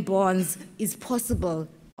human bonds is possible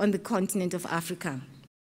on the continent of Africa.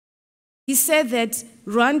 He said that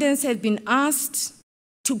Rwandans have been asked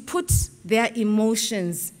to put their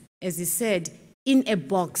emotions, as he said, in a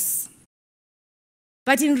box.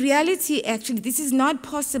 But in reality, actually, this is not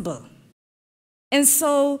possible. And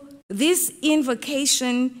so this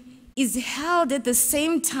invocation is held at the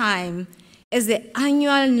same time as the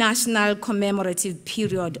annual national commemorative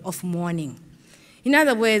period of mourning. In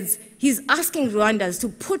other words, he's asking Rwandans to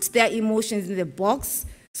put their emotions in the box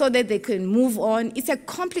so that they can move on. It's a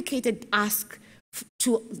complicated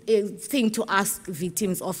thing to ask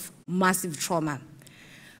victims of massive trauma.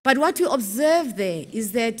 But what we observe there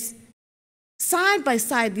is that side by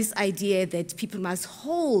side, this idea that people must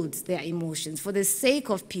hold their emotions for the sake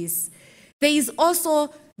of peace, there is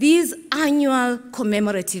also these annual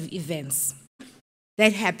commemorative events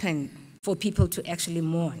that happen for people to actually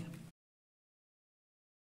mourn.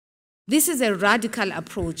 This is a radical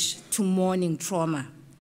approach to mourning trauma,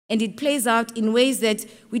 and it plays out in ways that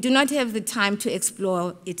we do not have the time to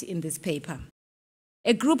explore it in this paper.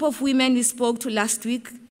 A group of women we spoke to last week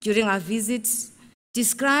during our visit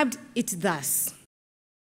described it thus: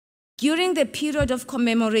 during the period of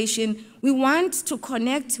commemoration, we want to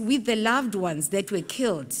connect with the loved ones that were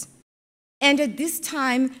killed. And at this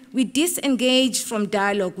time, we disengage from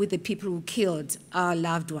dialogue with the people who killed our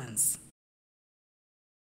loved ones.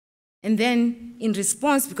 And then in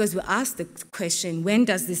response, because we asked the question, when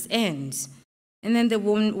does this end? And then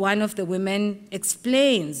one of the women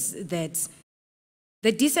explains that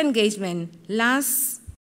the disengagement lasts,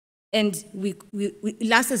 and we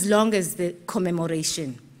last as long as the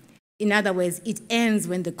commemoration. In other words, it ends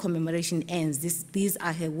when the commemoration ends. These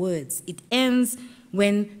are her words. It ends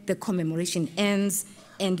when the commemoration ends,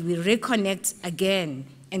 and we reconnect again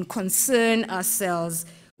and concern ourselves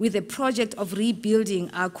with the project of rebuilding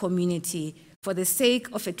our community for the sake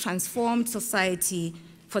of a transformed society,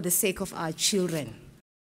 for the sake of our children.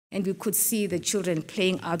 And we could see the children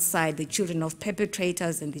playing outside, the children of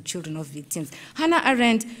perpetrators and the children of victims. Hannah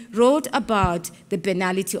Arendt wrote about the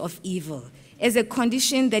banality of evil as a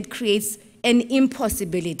condition that creates an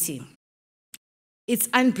impossibility. It's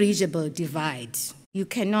unbridgeable divide. You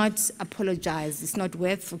cannot apologize. It's not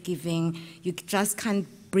worth forgiving. You just can't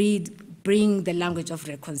bring the language of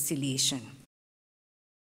reconciliation.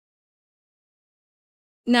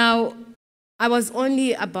 Now, I wasn't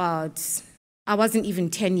even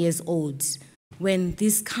 10 years old when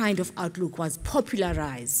this kind of outlook was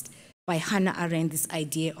popularized by Hannah Arendt, this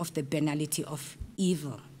idea of the banality of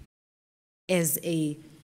evil as a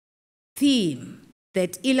theme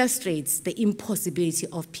that illustrates the impossibility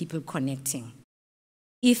of people connecting.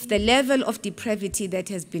 If the level of depravity that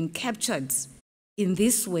has been captured in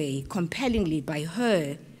this way, compellingly by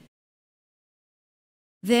her,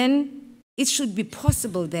 then it should be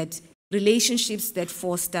possible that relationships that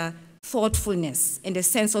foster thoughtfulness and a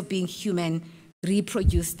sense of being human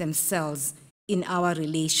reproduce themselves in our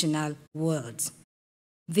relational world.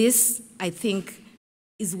 This, I think,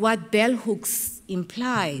 is what Bell Hooks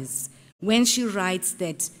implies when she writes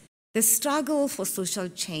that the struggle for social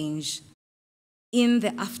change in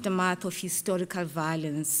the aftermath of historical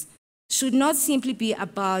violence should not simply be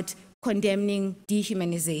about condemning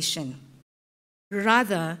dehumanization.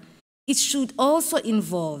 Rather, it should also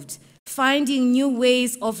involve finding new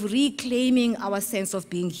ways of reclaiming our sense of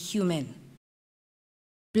being human.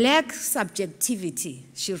 Black subjectivity,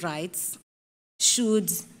 she writes,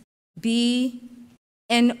 should be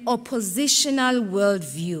an oppositional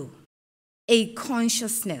worldview, a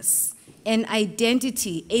consciousness, an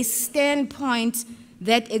identity, a standpoint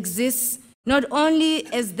that exists not only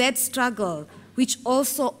as that struggle which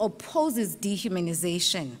also opposes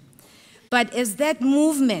dehumanization, but as that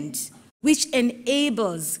movement which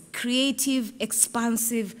enables creative,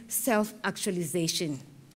 expansive self-actualization,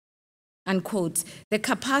 unquote, the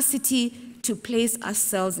capacity to place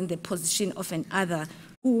ourselves in the position of another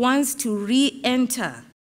who wants to re-enter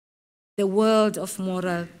the world of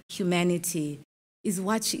moral humanity is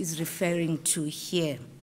what she is referring to here.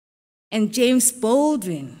 And James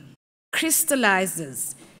Baldwin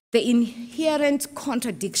crystallizes the inherent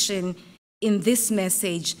contradiction in this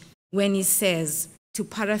message when he says, to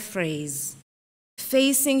paraphrase,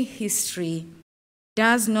 facing history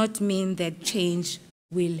does not mean that change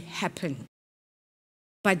will happen,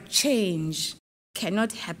 but change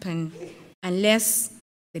cannot happen unless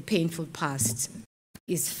the painful past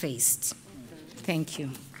is faced. Thank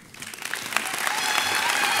you.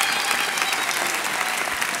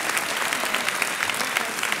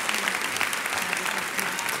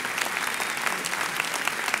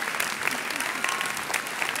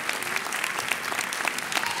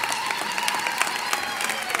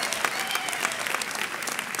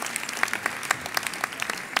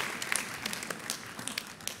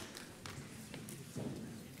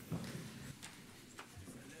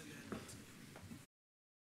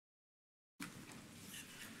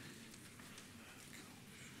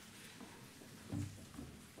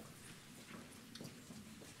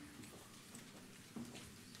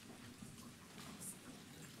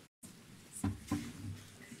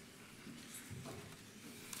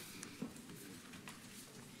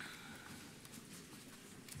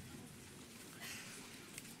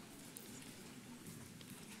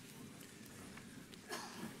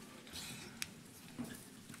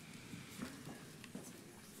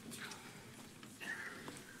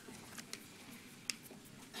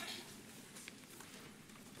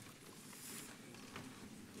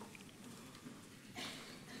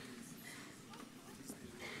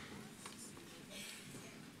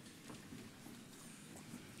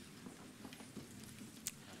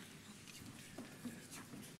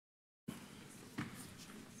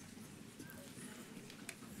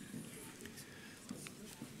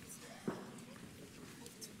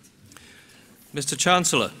 Mr.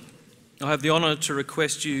 Chancellor, I have the honour to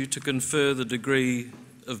request you to confer the degree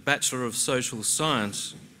of Bachelor of Social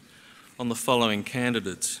Science on the following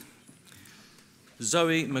candidates.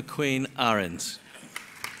 Zoe McQueen Arends.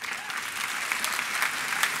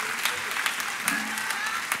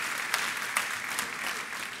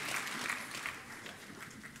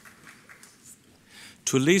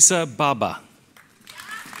 Tulisa Baba.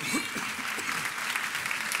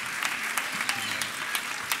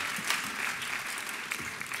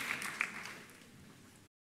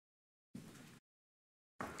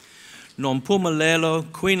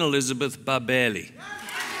 Nompumelelo Queen Elizabeth Barbeli.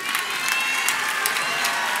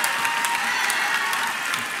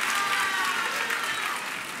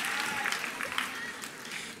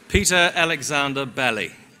 Peter Alexander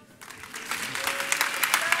Bally.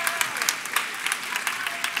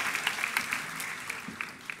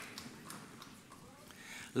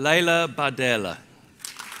 Leila Bardella.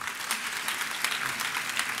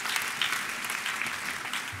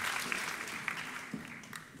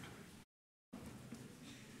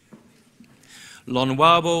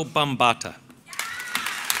 Lonwabo Bambata.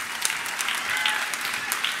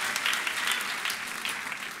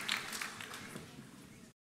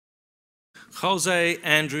 Jose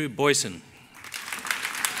Andrew Boyson.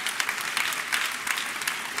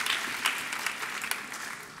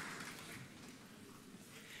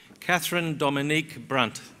 Catherine Dominique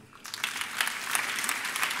Brunt.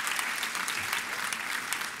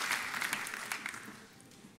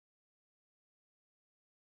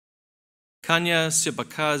 Kanya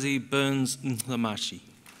Sibakazi Burns Nhlamashi.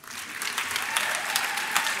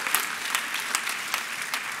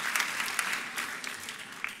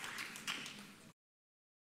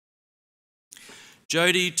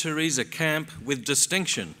 Jodie Teresa Camp with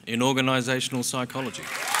distinction in organisational psychology.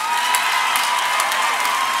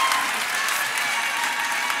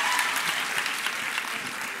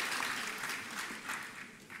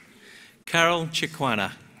 Carol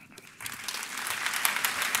Chikwana.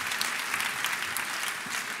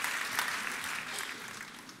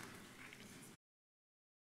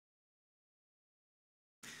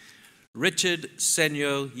 Richard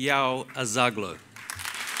Senyo Yao Azaglo.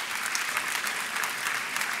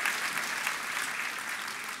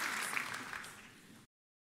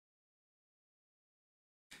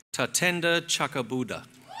 Tatenda Chakabuda.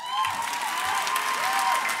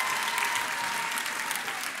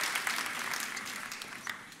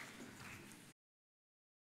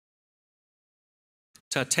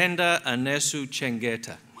 Tatenda Anesu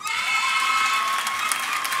Chengeta.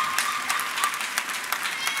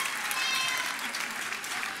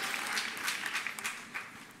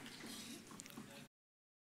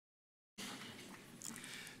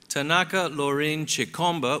 Tanaka Laureen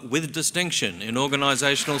Chikomba with distinction in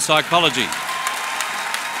organisational psychology.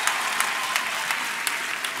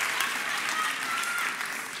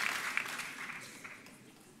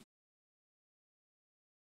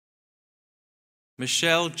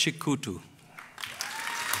 Michelle Chikutu.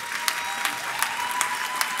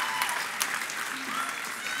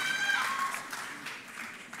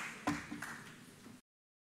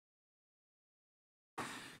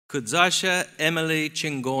 Kudzasha Emily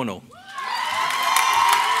Chingono.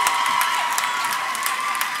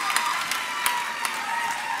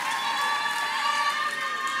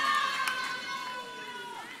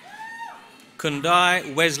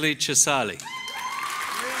 Kundai Wesley Chisali.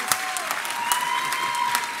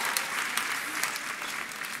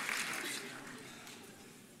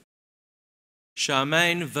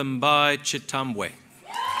 Charmaine Vimbai Chitambwe.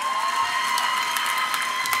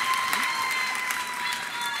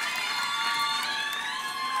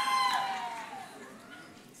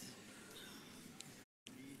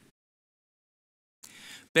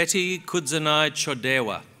 Betty Kudzanai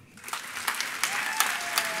Chodewa.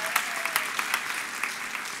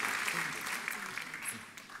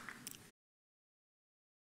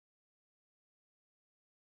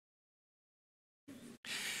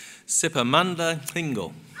 Sipamanda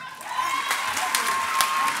Klingo.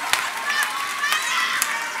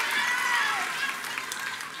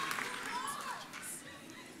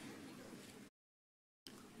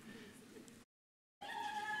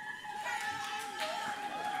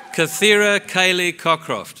 Kathira Kaylee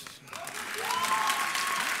Cockcroft.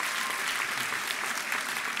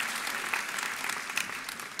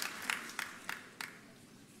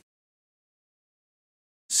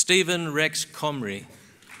 Stephen Rex Comrie.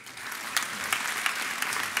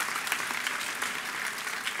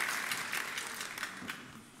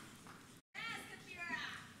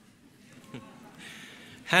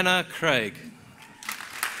 Hannah Craig.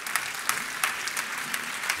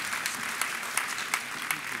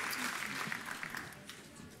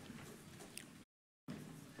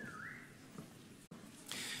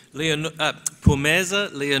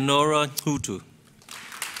 Pumeza Leonora Hutu.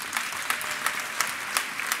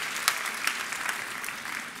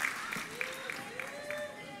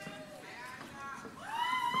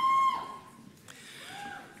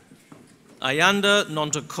 Ayanda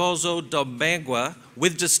Nontokozo Dobegwa,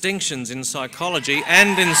 with distinctions in psychology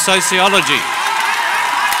and in sociology.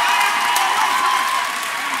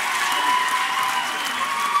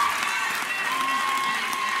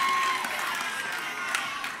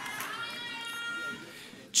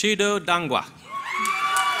 Chido Dangwa.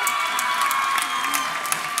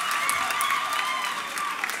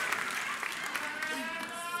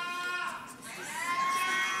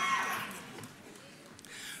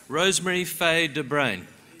 Rosemary Faye DeBrain.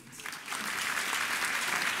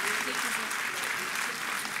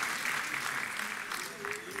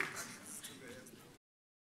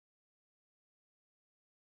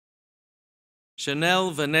 Chanel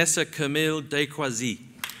Vanessa Camille Descroisy.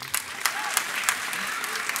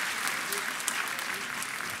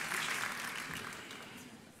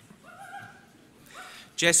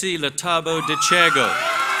 Jessie Latabo DeChergo.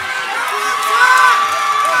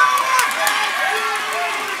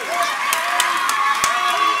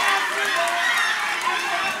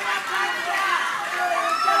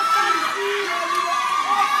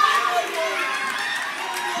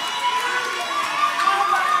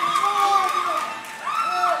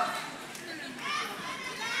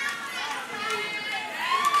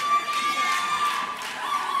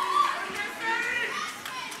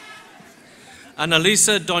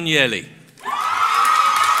 Annalisa Donielli.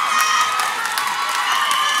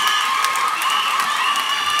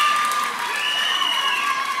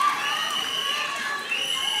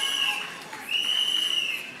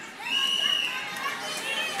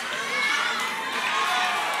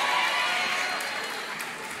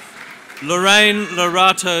 Lorraine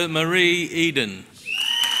Lorato Marie Eden.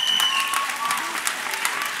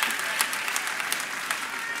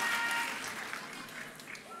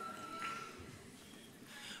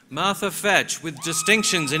 Martha Fatch, with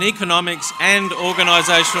distinctions in economics and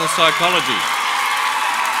organisational psychology.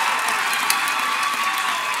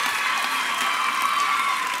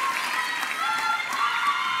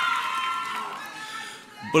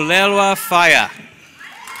 Bulelwa Faya.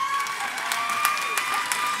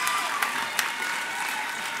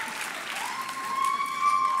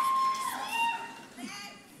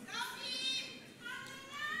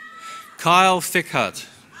 Kyle Fickhart.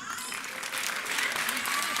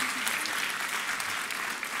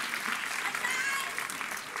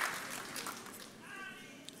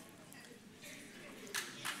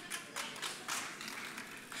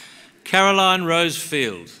 Caroline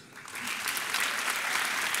Rosefield.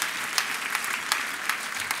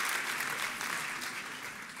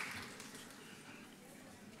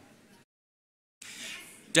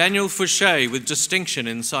 Daniel Fouché, with distinction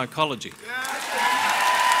in psychology.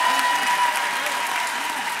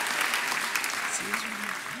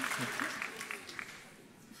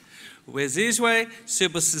 Wezizwe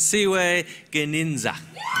Sibusisiwe Geninza.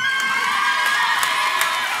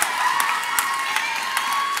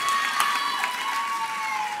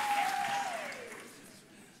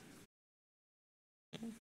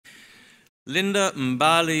 Linda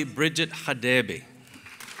Mbali Bridget Hadebi.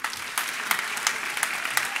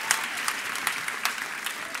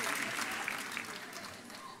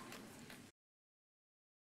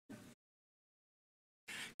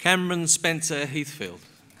 Cameron Spencer Heathfield.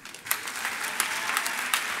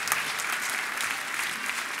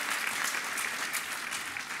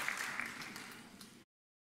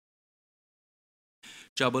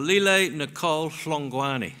 Jabalile Nicole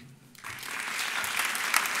Hlongwani.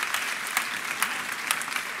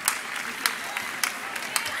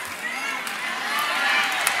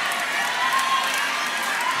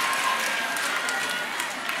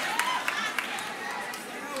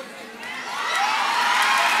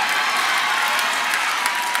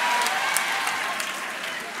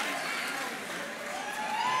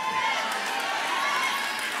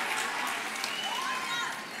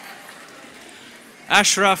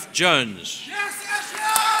 Ashraf Jones. Yes,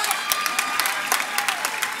 Ashraf!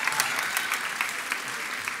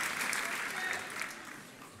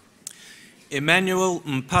 Emmanuel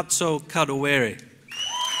Mpatso Kadowere.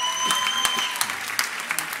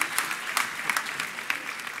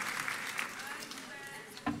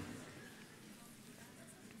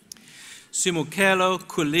 Simukelo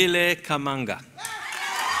Kulile Kamanga.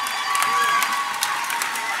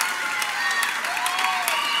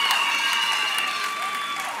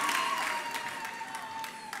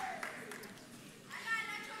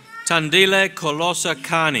 Tandile Kolosa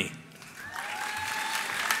Kani.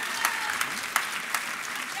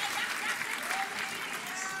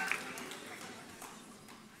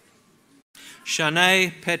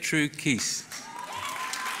 Shanae Petru-Keese.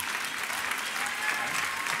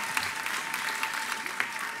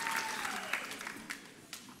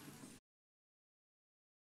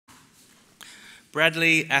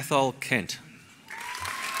 Bradley Athol Kent.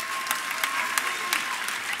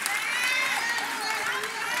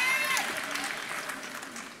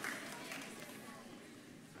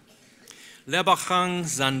 Lebachang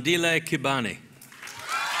Zandile Kibani.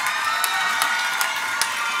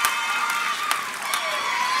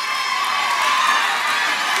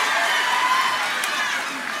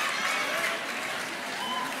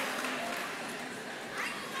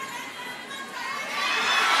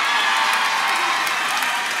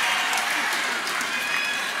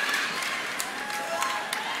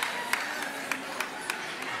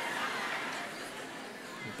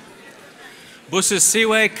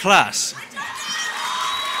 Busisiwe Klaas.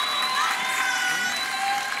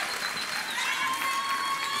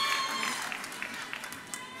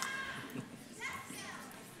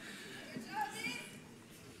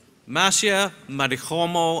 Masya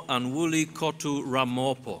Marihomo Anwuli Kotu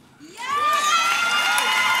Ramopo.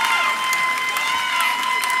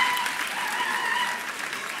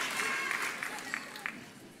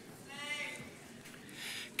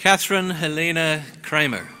 Catherine Helena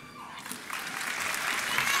Kramer.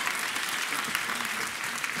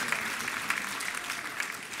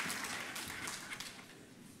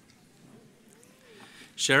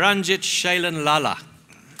 Sharanjit Shailen Lala.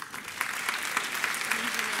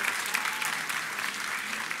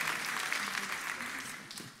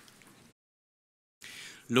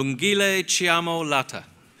 Lungile Chiamo Lata.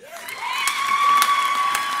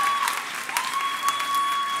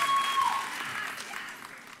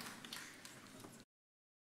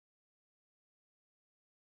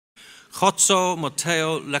 Khotso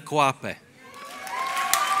Moteo Lekwape.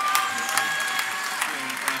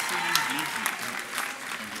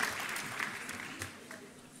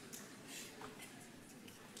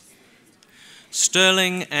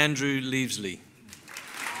 Sterling Andrew Leavesley.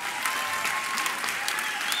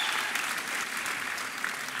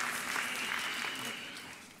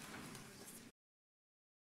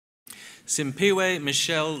 Simpiwe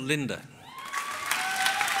Michelle Linda.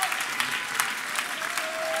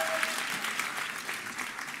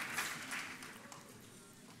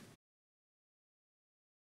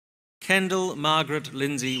 Kendall Margaret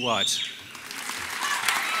Lindsay White.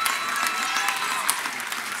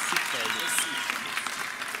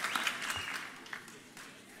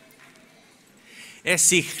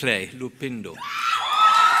 Esichle Lupindo.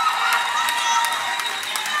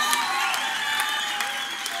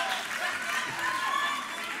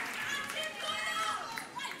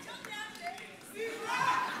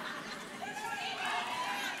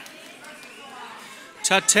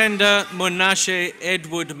 Tatenda Monashe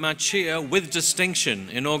Edward Machia with distinction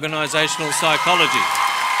in organisational psychology.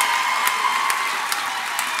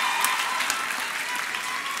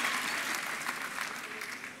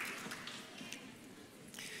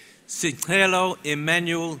 Sinclairo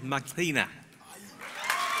Emmanuel Maclina.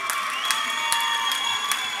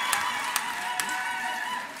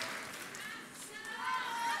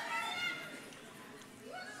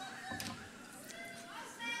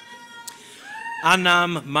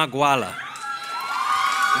 Anam Magwala,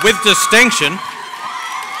 with distinction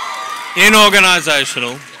in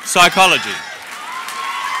organisational psychology.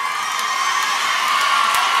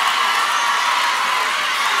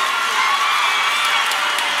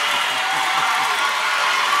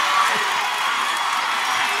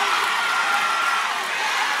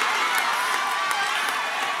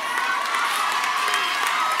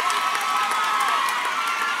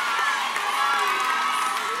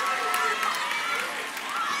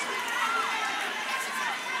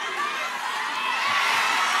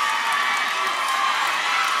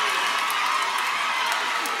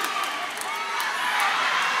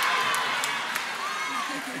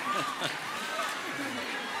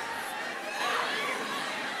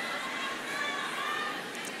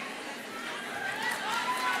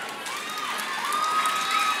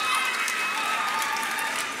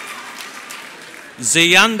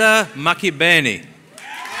 Ziyanda Makibeni.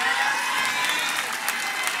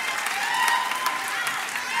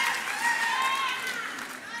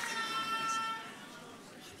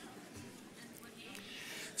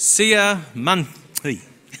 Sia Mantri.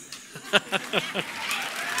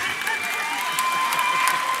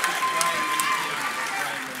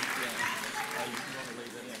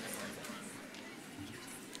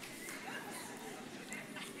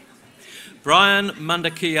 Brian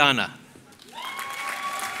Mandakiana.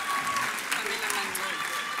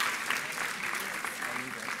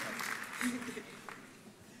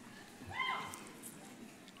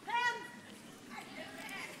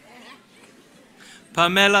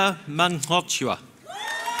 Pamela Manhochua.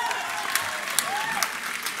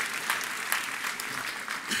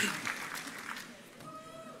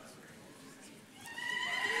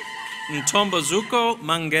 Ntombozuko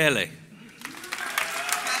Mangele.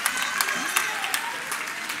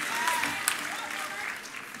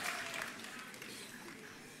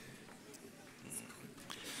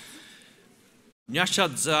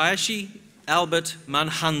 Nyashadzayashi Albert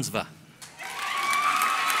Manhansva.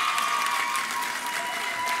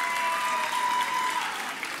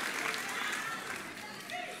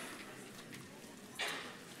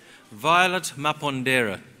 Violet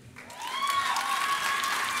Mapondera.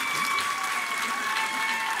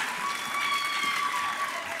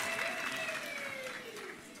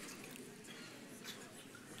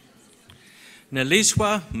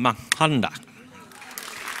 Neliswa Mahanda.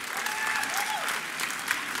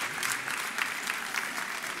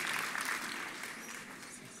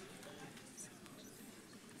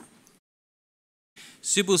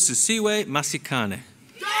 Sibusisiwe Masikane.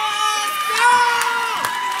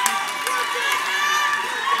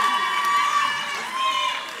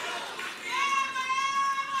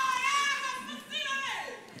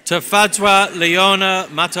 Tafadzwa Leona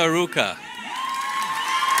Mataruka.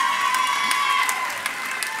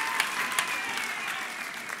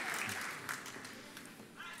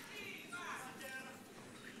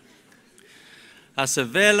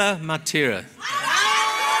 Asavela Matira.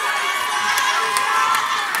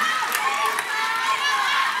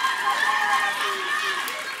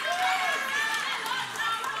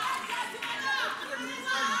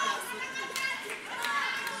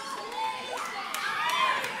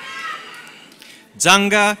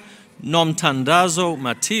 Zanga Nomtandazo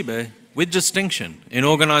Matibe with distinction in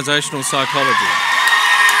organizational psychology.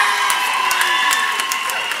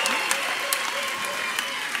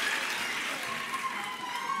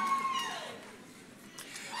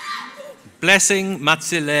 Blessing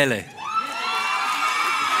Matsilele.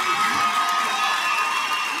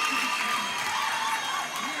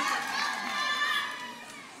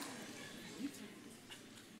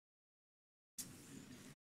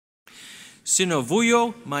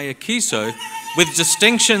 Sinovuyo Mayakiso with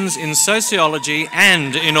distinctions in sociology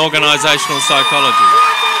and in organizational psychology.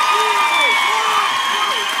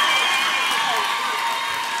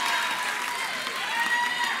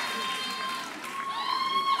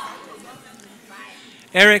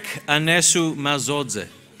 Eric Anesu Mazodze.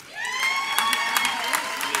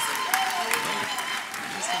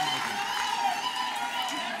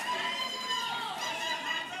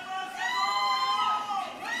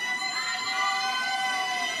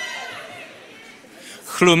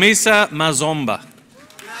 Klumisa Mazomba.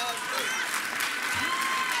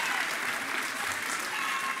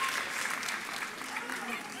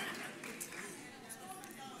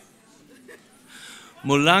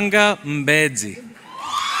 Mulanga Mbedzi.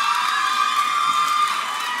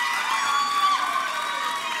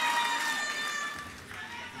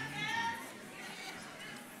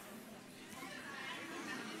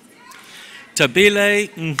 Tabile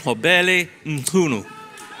Nhobele Mtunu.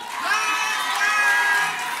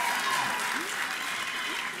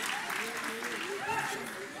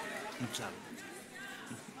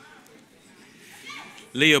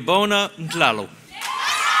 Leobona Ntlalo.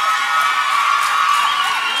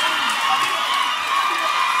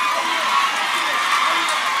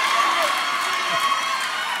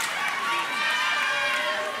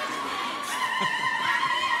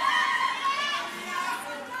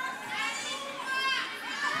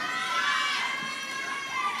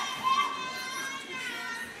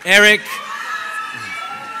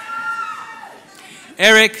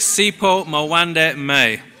 Eric Sipo Mawande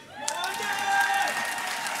May.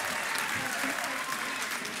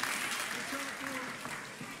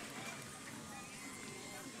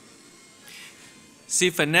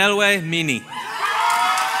 Sifanelwe Mini.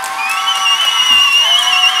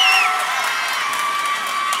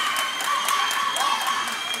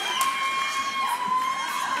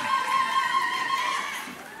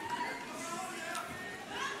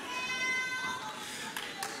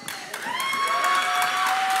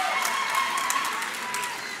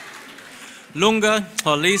 Lunga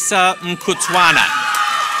Holisa Mkutwana.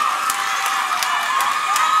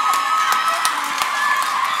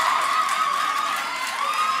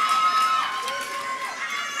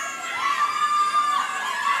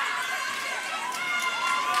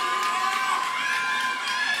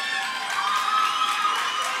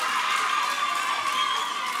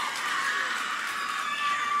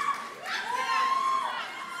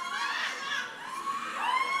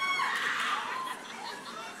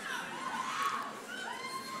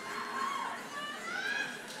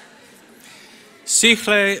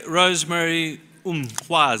 Sihle Rosemary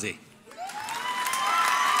Umhwazi.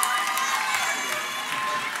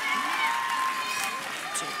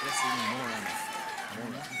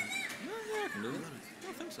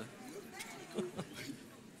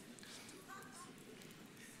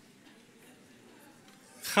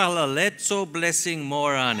 Chalaletso Blessing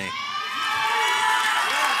Morane.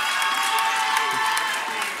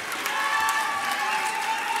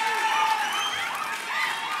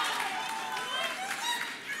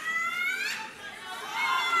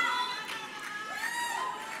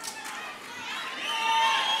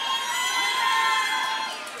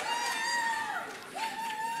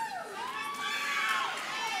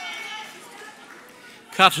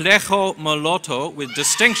 Katlejo Moloto with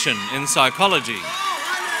distinction in psychology.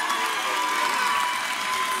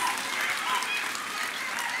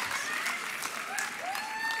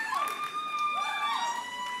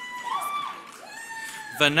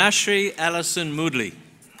 Vanashri Allison Moodley.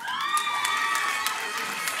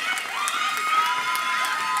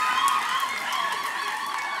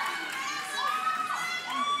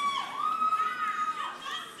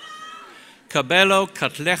 Cabello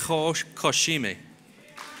Katlejo Koshime.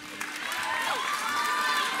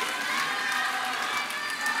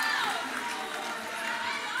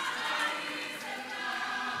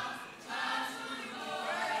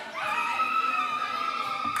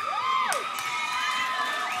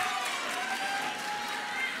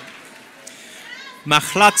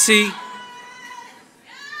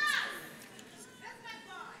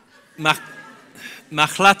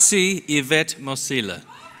 Machlatzi Yvette Mosila.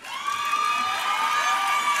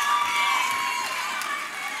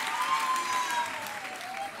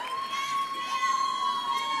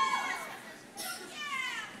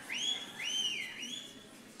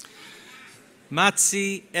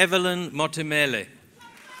 Matsi Evelyn Motemele.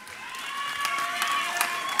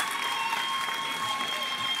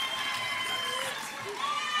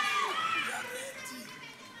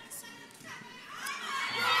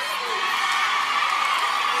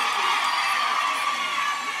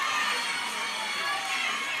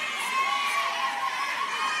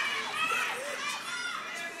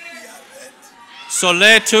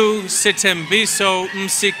 Soletu Sitembiso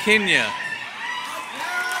Msikinya.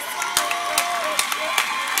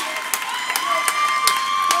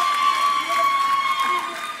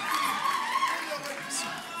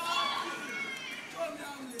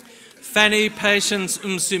 Fanny Patience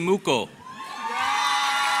Msimuko.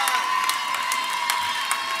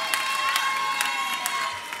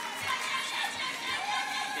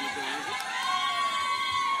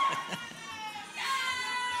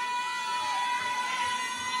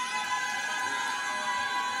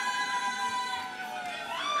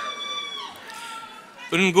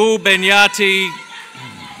 Ungu Benyati.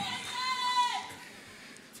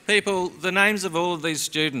 People, the names of all of these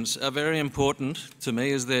students are very important to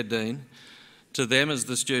me as their dean, to them as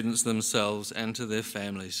the students themselves, and to their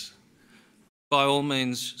families. By all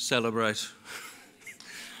means, celebrate.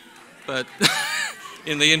 But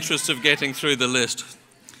in the interest of getting through the list.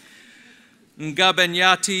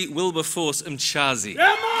 Ngabenyati Wilberforce Mchazi.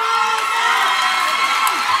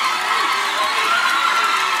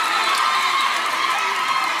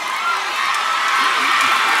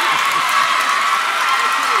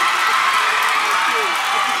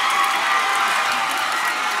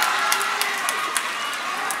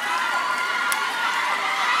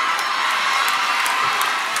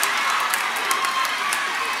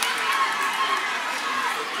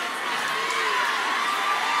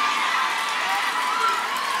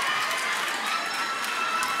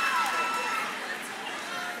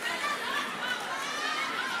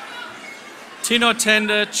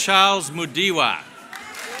 Tinotenda Charles Mudiwa.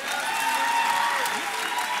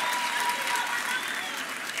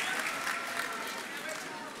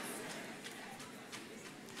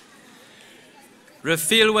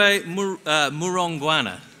 Refilwe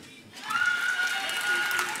Murongwana.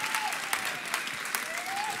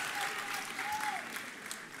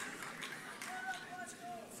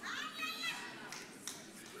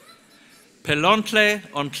 Pelontle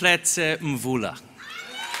Ontletse Mvula.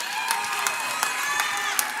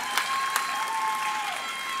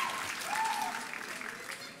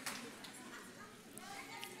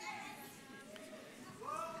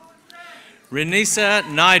 Renisa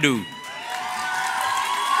Naidu.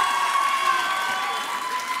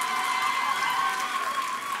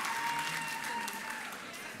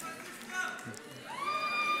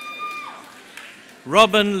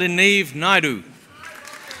 Robin Leneve Naidu.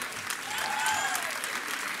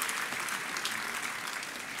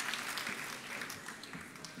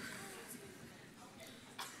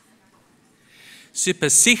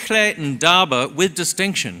 Sipasihle Ndaba with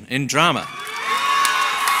distinction in drama.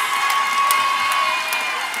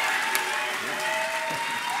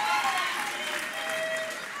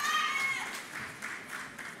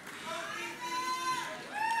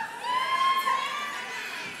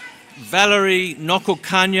 Valerie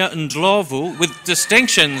Nokokanya Ndlovu with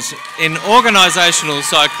distinctions in organisational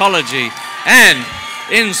psychology and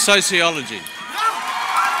in sociology.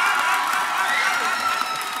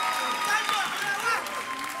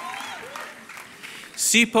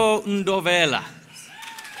 Sipho Ndovela.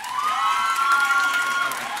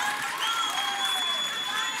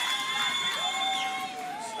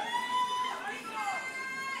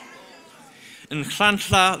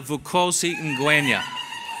 Nhlanhla Vukosi Ngwenya.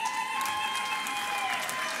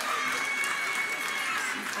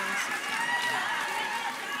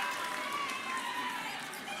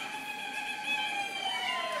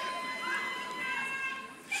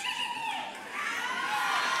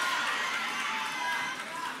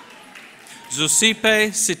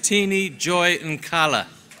 Zusipe Sitini Joy Nkala.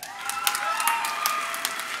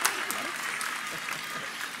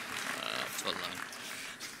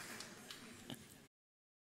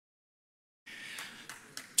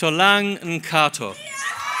 Tolang Nkato.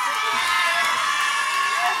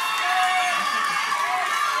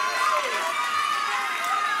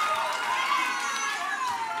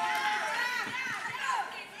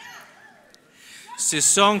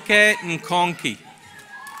 Sisonke Nkonki.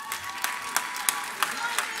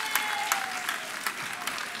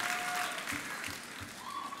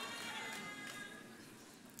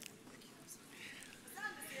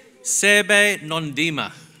 Sebe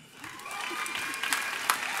Nondima.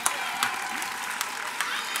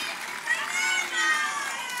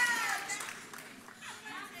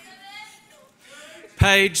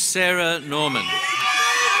 Paige Sarah Norman.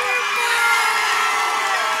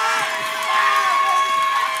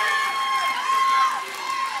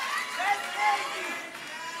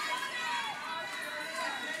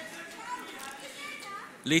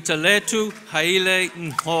 Litaletu Haile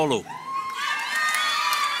Nholo.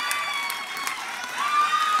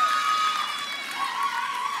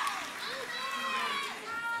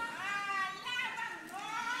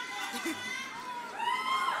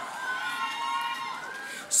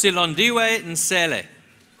 Silondiwe Nsele.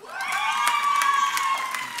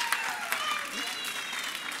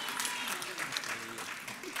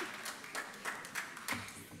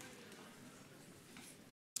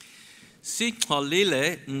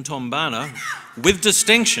 Sikholile Ntombana with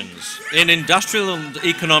distinctions in industrial and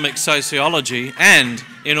economic sociology and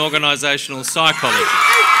in organisational psychology.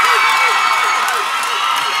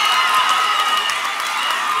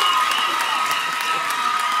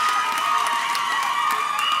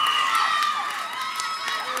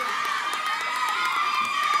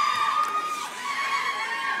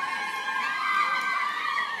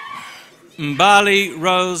 Mbali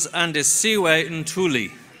Rose Andesiwe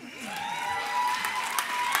Ntuli.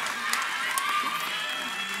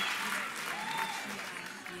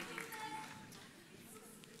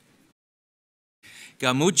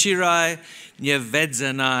 Gamuchirai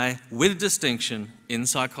Nyevedzenai with distinction in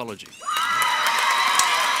psychology.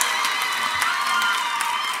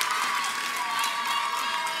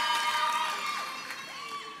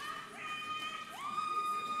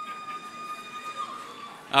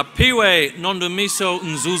 Apiwe Nondumiso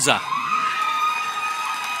Nzuza.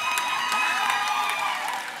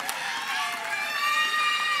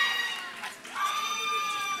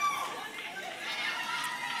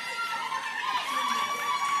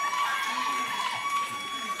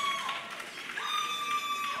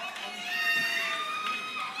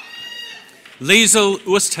 Liesel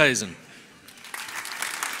Oosthuizen.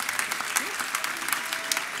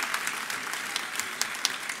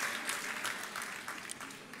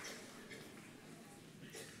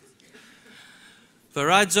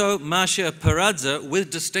 Varadzo Masha Paradza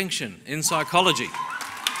with distinction in psychology.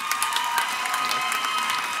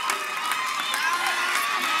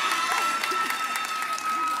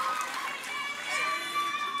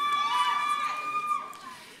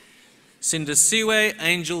 Sindasiwe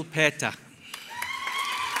Angel Peta.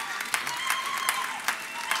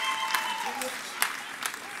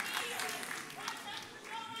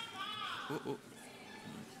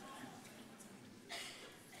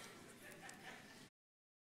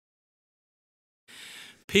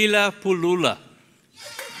 Pila Pulula.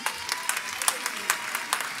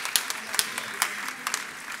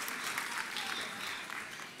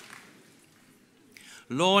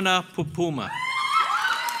 Lorna Pupuma.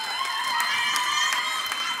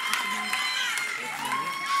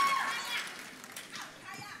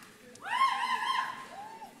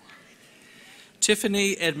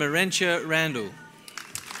 Tiffany Edmerentia Randall.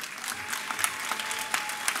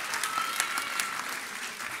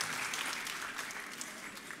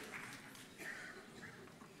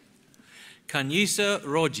 Kanyisa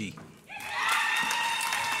Roji.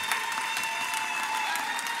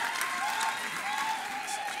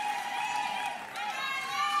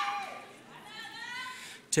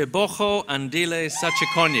 Teboho Andile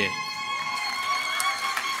Sachikonye.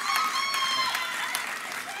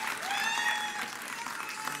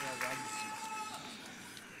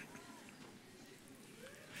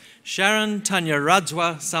 Sharon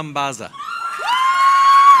Tanyaradzwa Sambaza.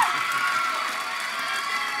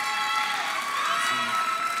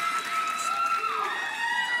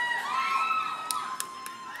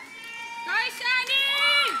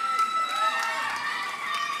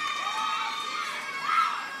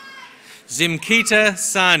 Zimkita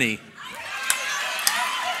Sani.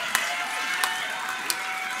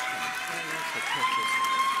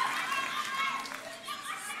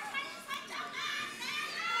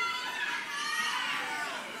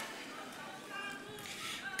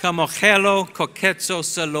 Kamochelo Koketso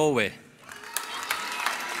Salowe.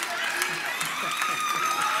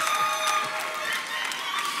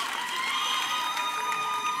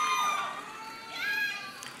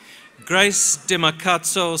 Grace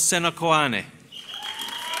Demakatso Senakoane.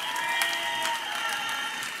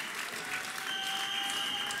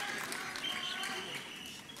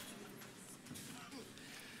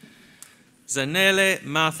 Zanele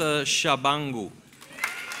Martha Shabangu.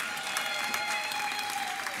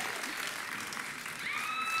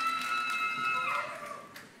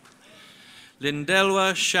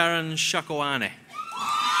 Lindelwa Sharon Shakoane.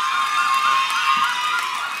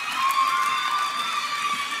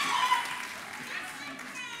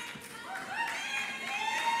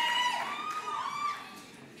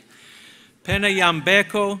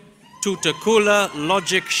 Penayambeko Tutakula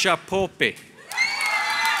Logic Shapope.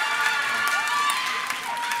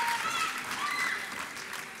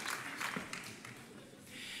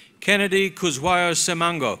 Kennedy Kuzwayo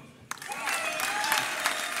Semango.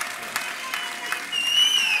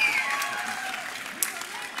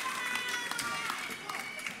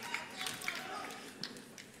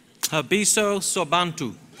 Habiso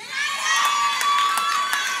Sobantu.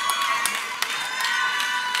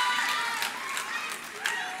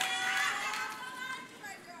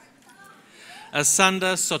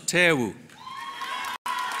 Asanda Sotewu.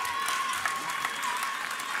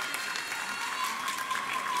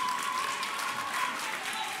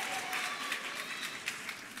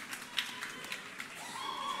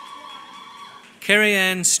 Kerry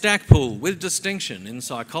Ann Stackpool with distinction in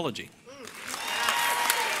psychology.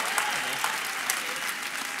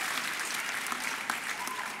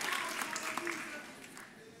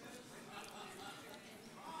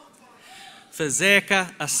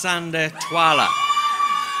 Fezeka Asande Twala.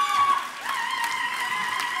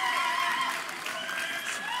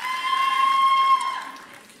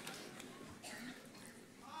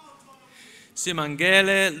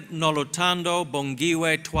 Simangele Nolotando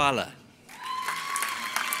Bongiwe Twala.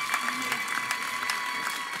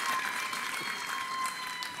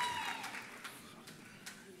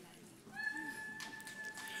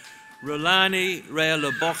 Rolani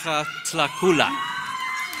Realobocha Tlakula.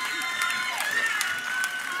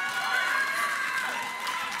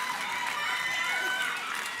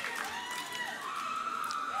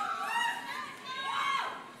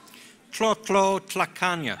 Tlotlo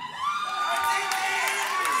Tlakanya.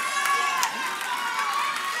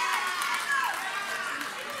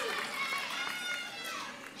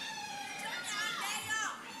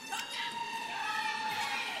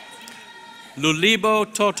 Lulibo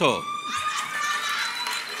Toto.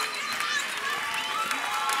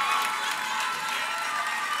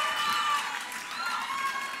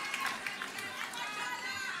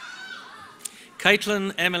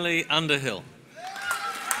 Caitlin Emily Underhill.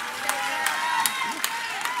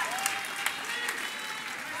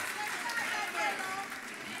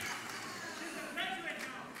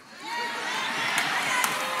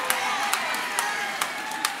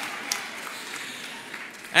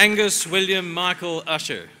 Angus William Michael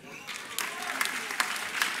Usher.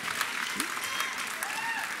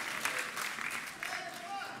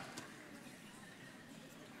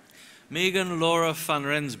 Megan Laura van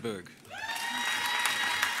Rensburg.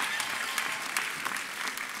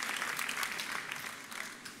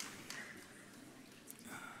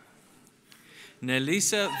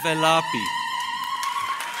 Nelisa Velapi.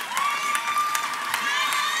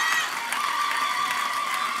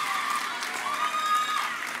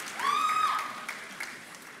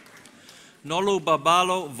 Nolu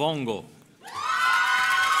Babalo Vongo.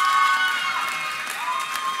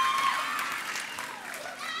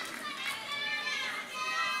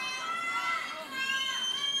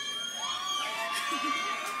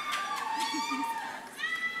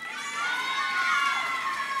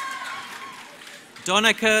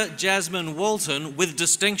 Donica Jasmine Walton with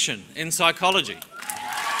distinction in psychology.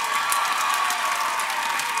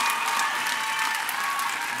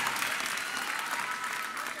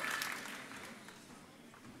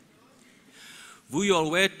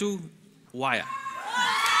 Vuyolwetu Waya.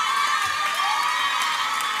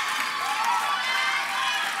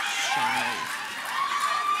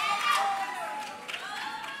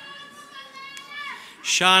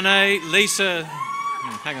 Shanae Lisa,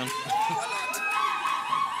 hang on.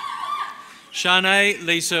 Shanae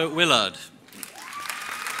Lisa Willard.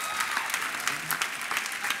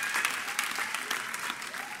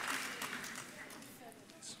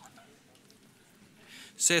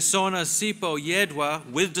 Sesona Sipo Yedwa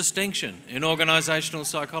with distinction in organisational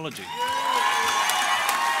psychology.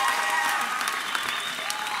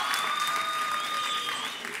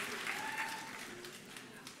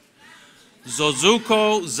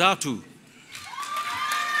 Zozuko Zatu.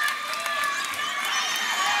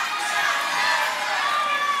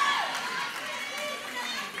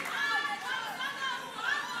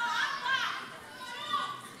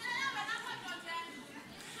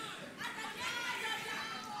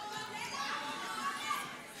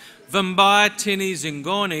 Vambai Tini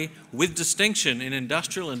Zingoni with distinction in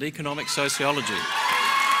industrial and economic sociology.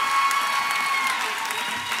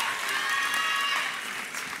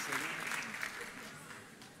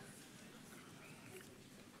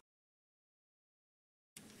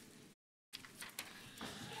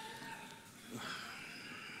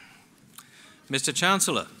 Mr.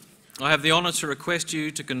 Chancellor, I have the honour to request you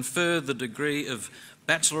to confer the degree of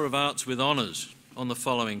Bachelor of Arts with Honours on the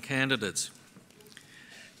following candidates.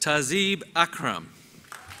 Tazib Akram.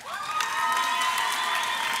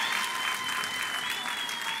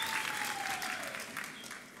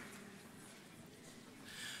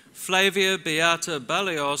 Flavia Beata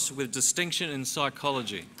Balios with distinction in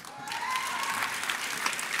psychology.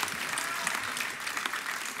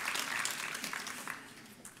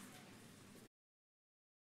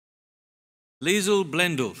 Liesel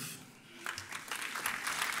Blendorf.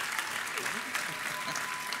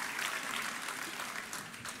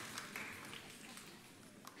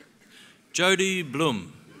 Jody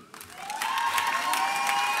Blum.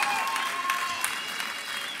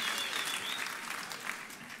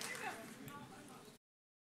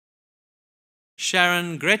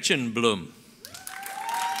 Sharon Gretchen Blum.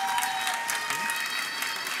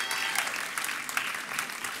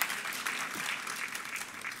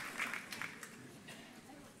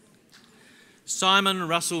 Simon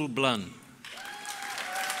Russell Blunn.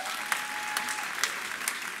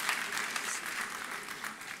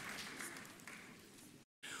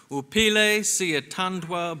 Upile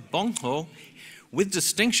Siatandwa Bongho with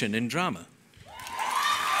distinction in drama.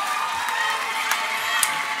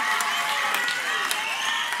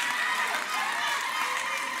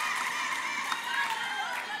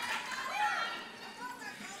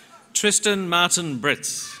 Tristan Martin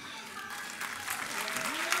Britz.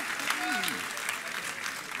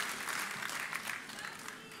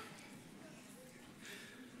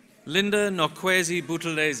 Linda Nokwezi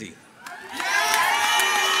Buthelezi.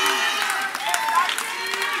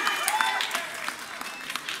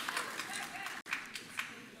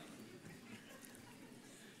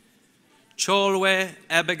 Cholwe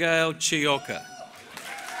Abigail Chioka.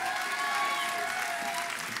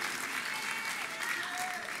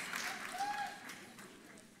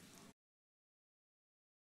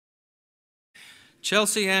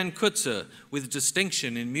 Chelsea Ann Kutzer with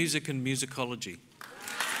distinction in music and musicology.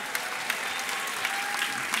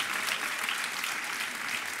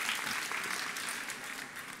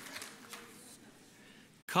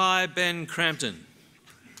 Kai Ben Crampton.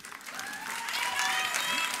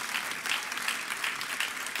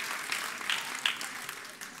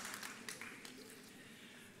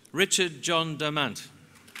 Richard John Damant.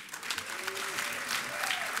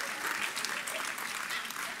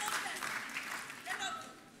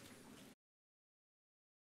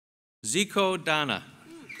 Zico Dana.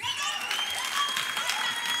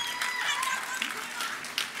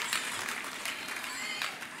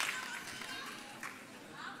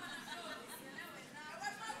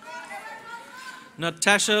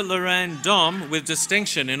 Natasha Lorraine Dom with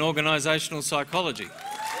distinction in organisational psychology.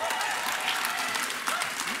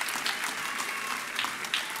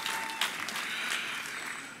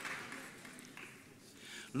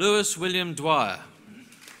 Lewis William Dwyer.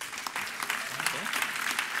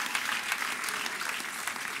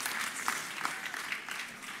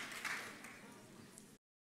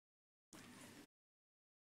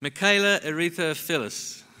 Michaela Aretha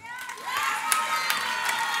Phyllis.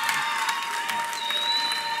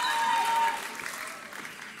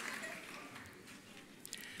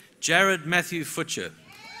 Jared Matthew Futcher.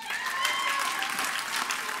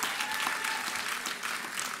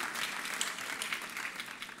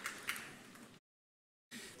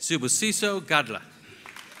 Subusiso Gadla.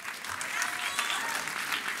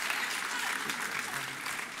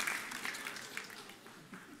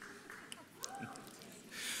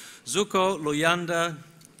 Zuko Luyanda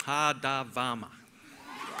Hadavama.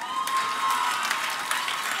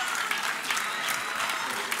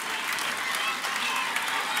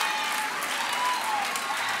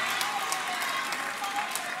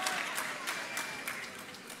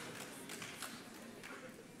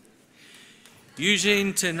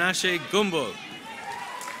 Eugene Tinashe Gumbo.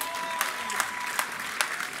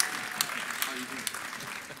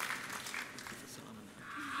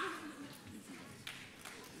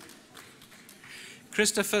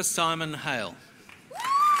 Christopher Simon Hale.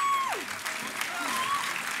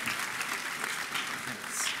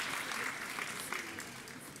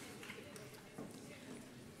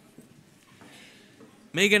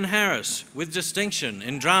 Megan Harris, with distinction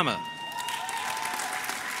in drama.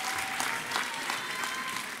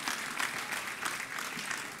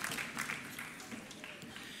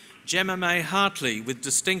 Gemma May Hartley, with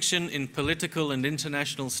distinction in political and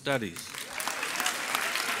international studies.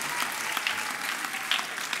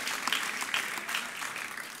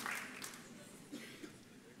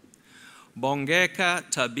 Bongeka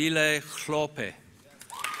Tabile Chlope.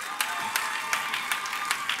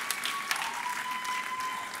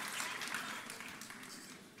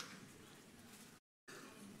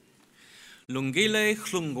 Lungile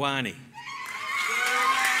Chlungwani.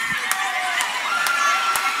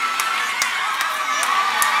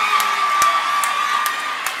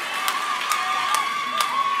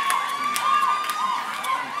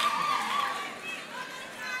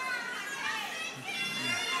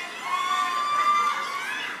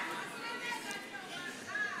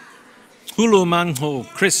 Hulu Mangho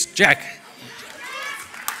Chris Jack.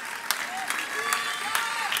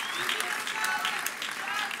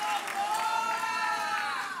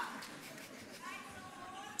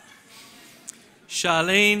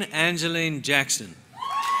 Charlene Angeline Jackson.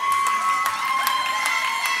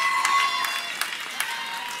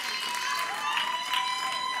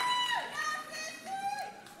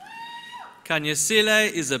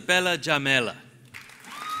 Kanyasile Isabella Jamela.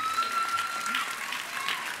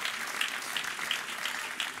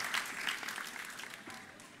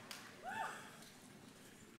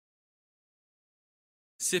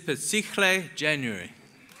 Sipetsikle January.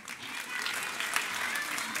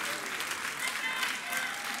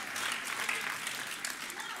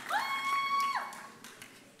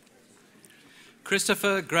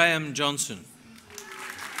 Christopher Graham Johnson.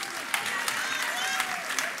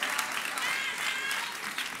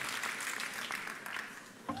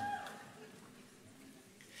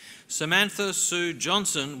 Samantha Sue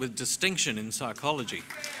Johnson, with distinction in psychology.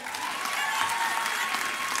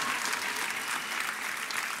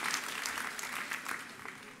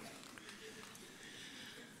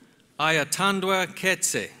 Ayatandwa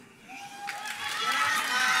Ketse.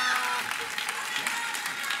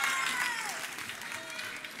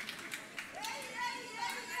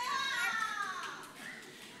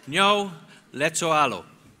 Nyo Letsoalo.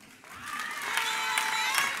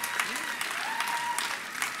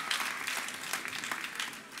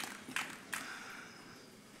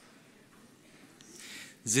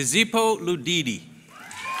 Zizipo Ludidi.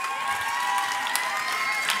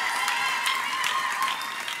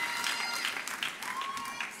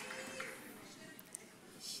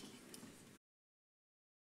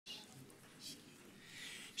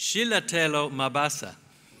 Shilatelo Mabasa.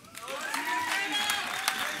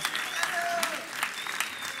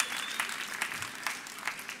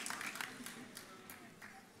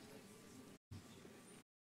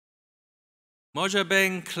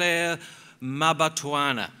 Mojabeng Claire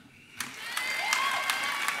Mabatuana.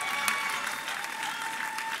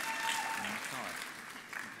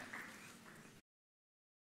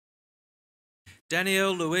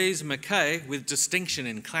 Danielle Louise McKay, with distinction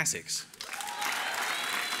in classics.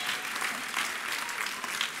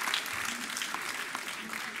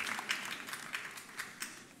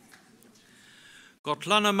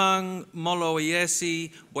 Gotlanamang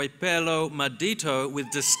Moloyesi Waipelo Madito, with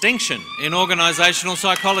distinction in organisational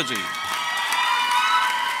psychology.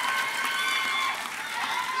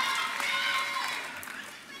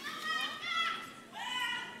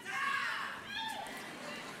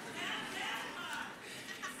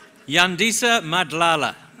 Yandisa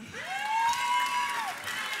Madlala.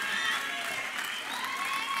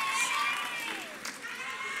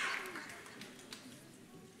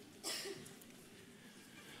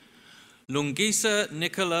 Lungisa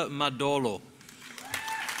Nicola Madolo.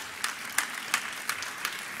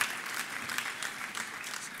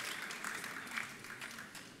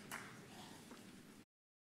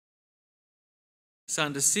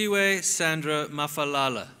 Sandasiwe Sandra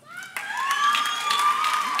Mafalala.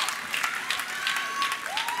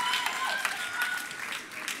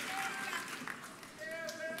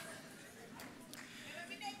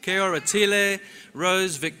 Keoratile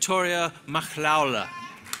Rose Victoria Machlaula.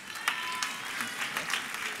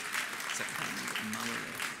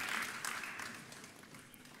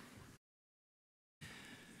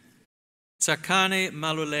 Tsakane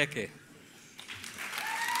Maluleke.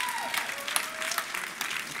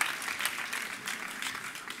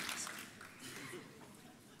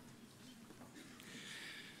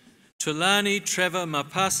 Tulani Trevor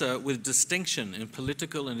Mapasa with distinction in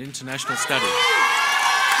political and international studies.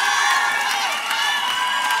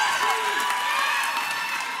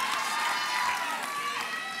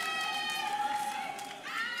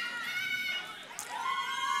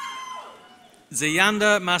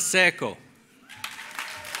 Zayanda Maseko.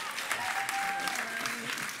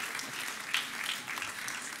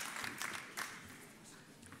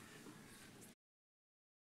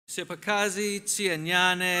 Sepakazi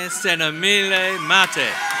Tsianyane Senamile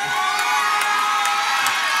Mate.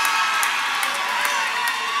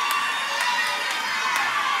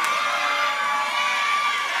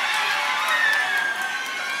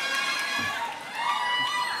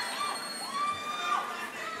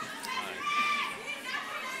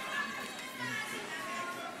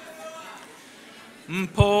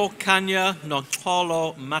 Mpo Kanya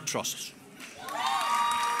Notolo Matros.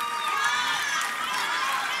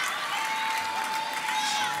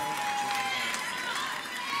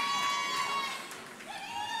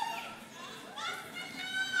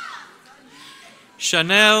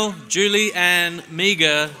 Chanel Julie Ann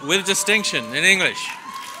Meager with distinction in English.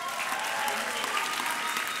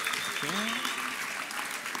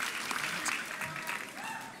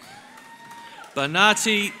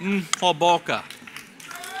 Banati Mhoboka.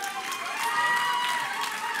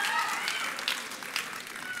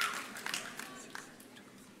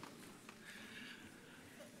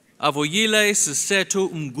 Avoyile Sisetu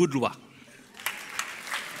Mgudwa.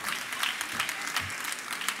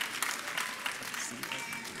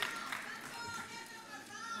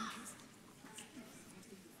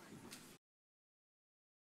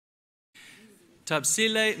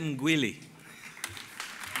 Tabsile Ngwili.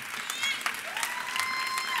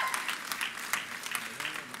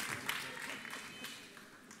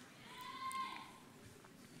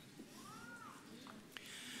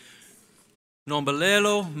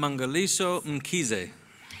 Nombalelo Mangaliso Mkize.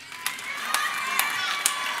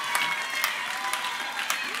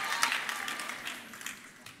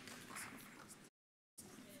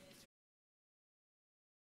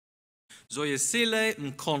 Zoyesile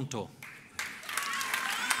Mkonto.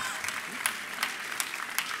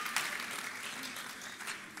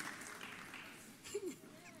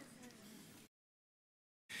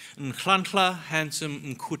 Nhlantla Handsome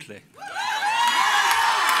Mkutle.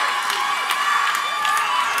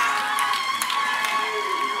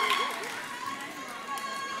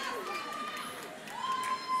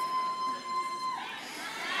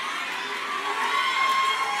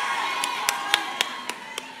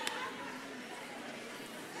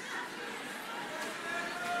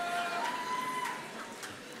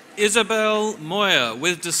 Isabel Moyer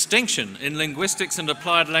with distinction in linguistics and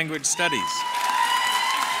applied language studies.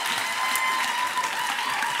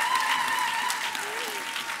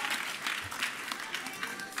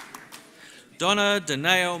 Donna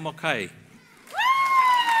Deneo Mokai.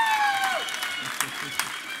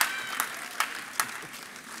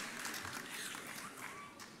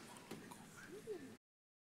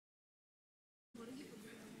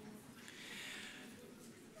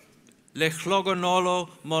 Lechlogonolo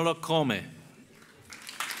Molokome.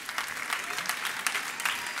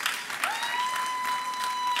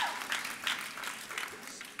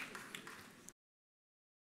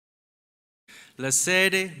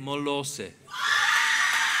 Lesede Molose.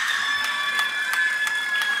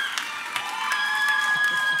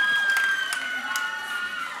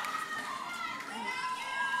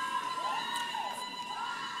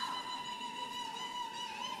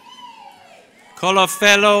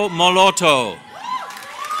 Colofelo Moloto.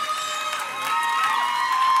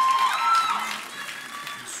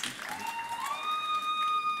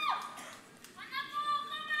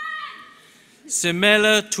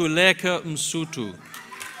 Semela Tuleka Msutu.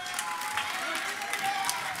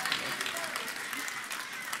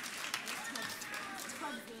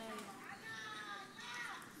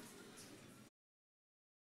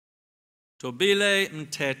 Tobile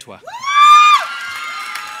Mtetwa.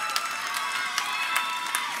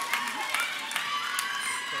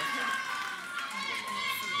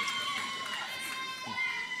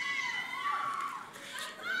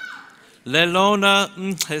 Lelona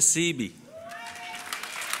Mhesibi.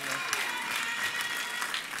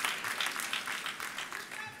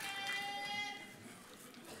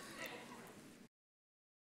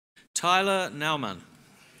 Tyler Naumann.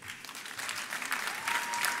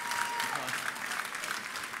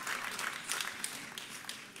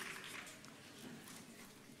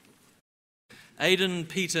 Aidan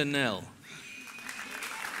Peter Nell.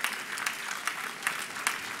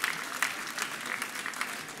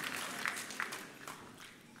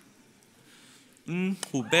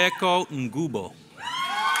 Hubeko Ngubo.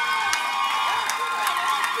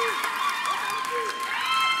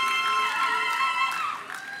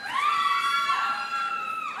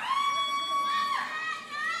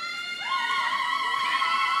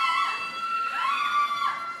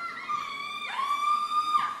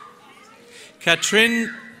 Katrin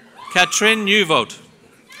Newvold.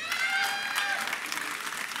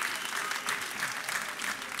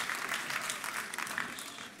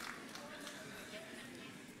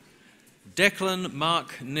 Declan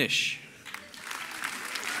Mark Nish.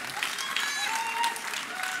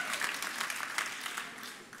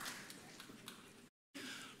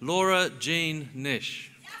 Laura Jean Nish.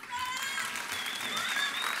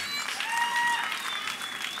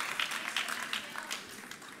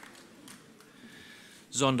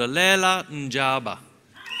 Zondalela Njaba.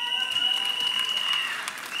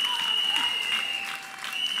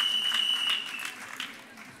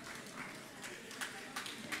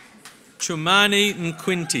 Chumani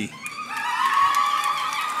Nkwinti.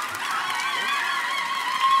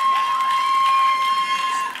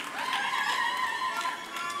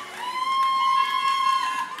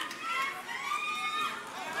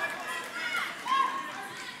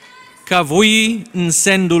 Kavui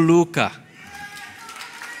Nsenduluka.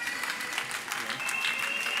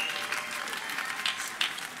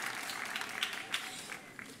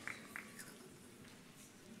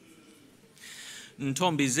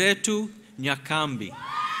 Ntombizetu Nyakambi.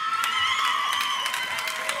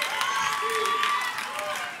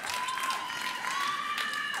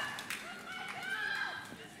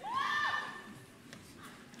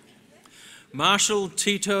 Marshal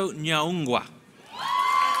Tito Nyaungwa.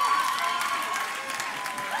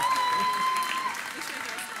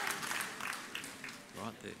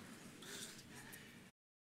 Right there.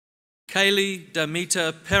 Kaylee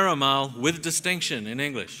Damita Peramal with distinction in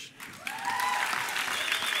English.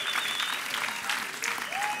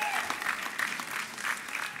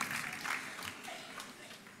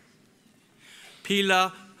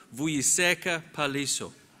 Pila Vuyiseka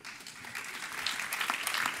Paliso.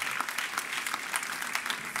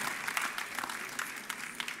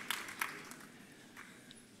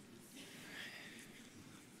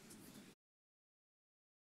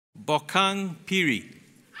 Bokang Piri.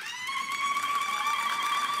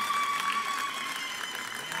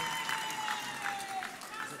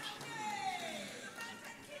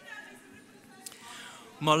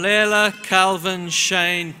 Molela Calvin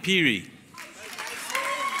Shane Piri.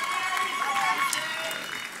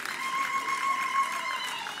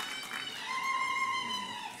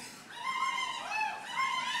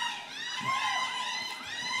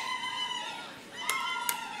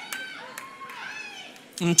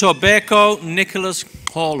 Ntobeko Nicholas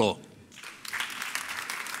Holo.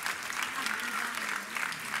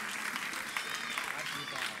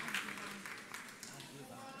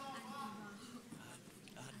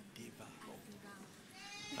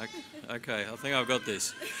 Okay, I think I've got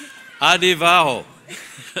this. Adivaho,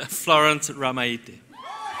 Florence Ramaite.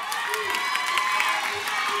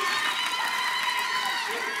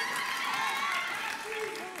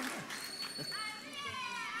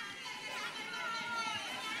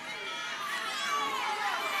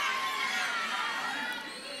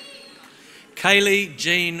 Kaylee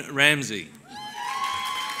Jean Ramsey.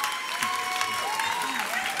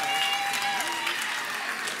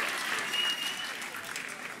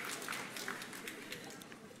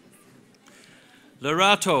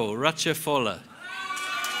 Lerato Ratchafola.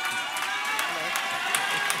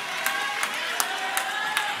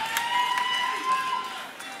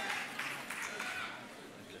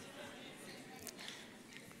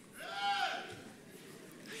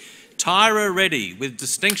 Tyra Reddy with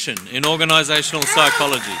distinction in organisational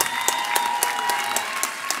psychology.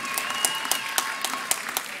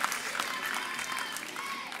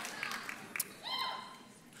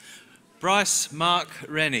 Bryce Mark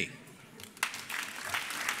Rennie.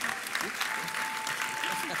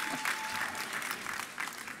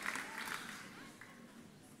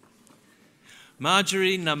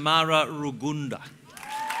 Marjorie Namara Rugunda.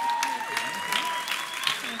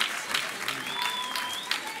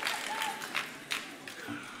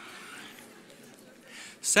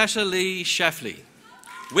 Sasha Lee Shafley,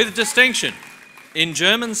 with distinction in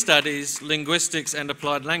German Studies, Linguistics and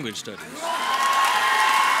Applied Language Studies.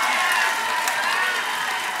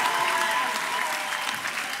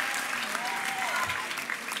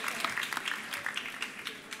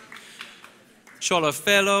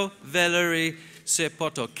 Cholofelo Valerie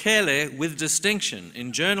Sepotokele, with distinction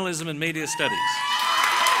in Journalism and Media Studies.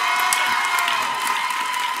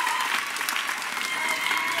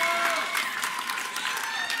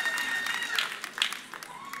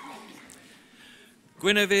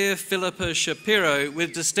 Guinevere Philippa Shapiro,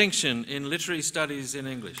 with distinction in Literary Studies in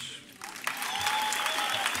English.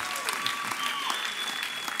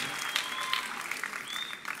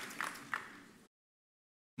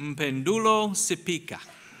 Mpendulo Sipika.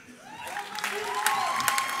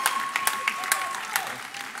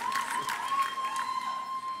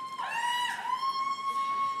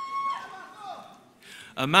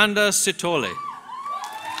 Amanda Sitole.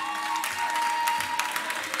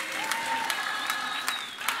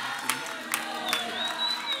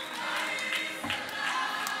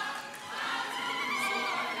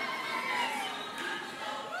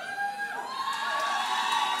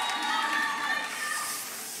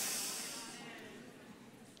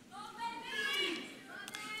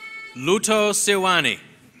 Luto Sewani.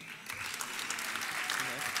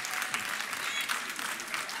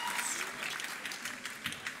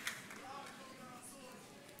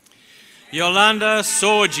 Yolanda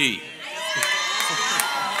Sorgi.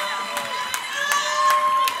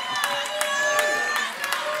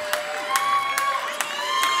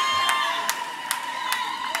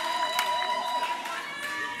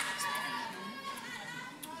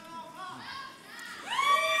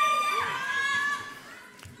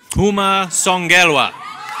 Huma Songelwa.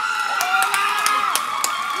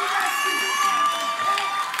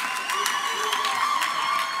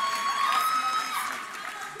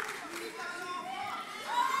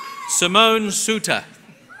 Simone Suter.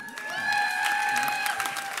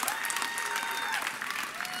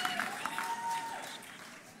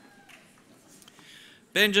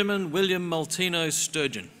 Benjamin William Maltino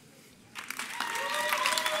Sturgeon.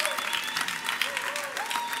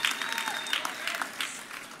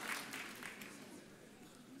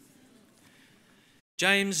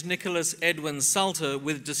 James Nicholas Edwin Salter,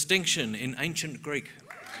 with distinction in Ancient Greek.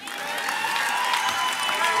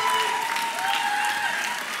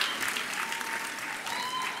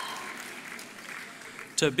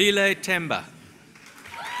 Tabile Temba.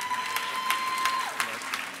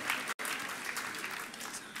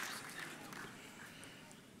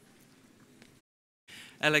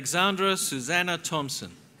 Alexandra Susanna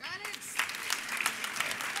Thompson.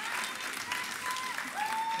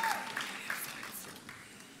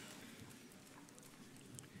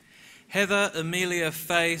 Heather Amelia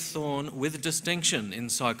Faye Thorne, with distinction in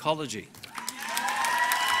psychology.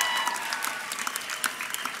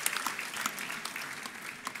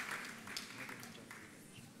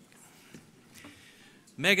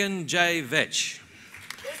 Megan J. Vetch.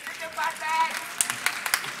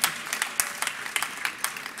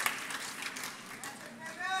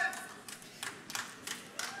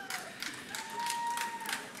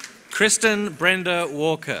 Kristen Brenda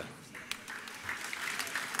Walker.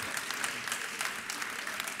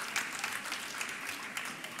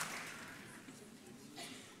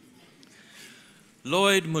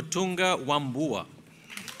 Lloyd Mutunga Wambua.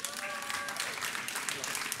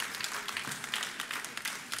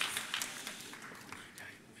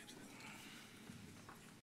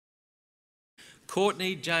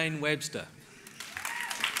 Courtney Jane Webster.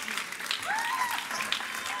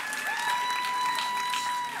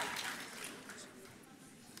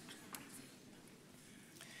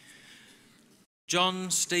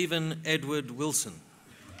 John Stephen Edward Wilson.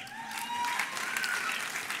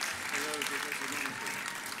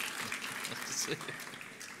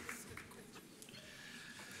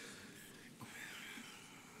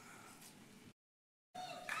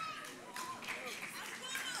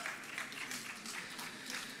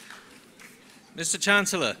 Mr.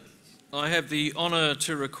 Chancellor, I have the honour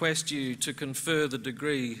to request you to confer the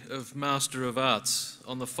degree of Master of Arts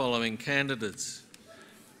on the following candidates.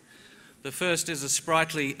 The first is a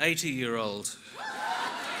sprightly 80-year-old.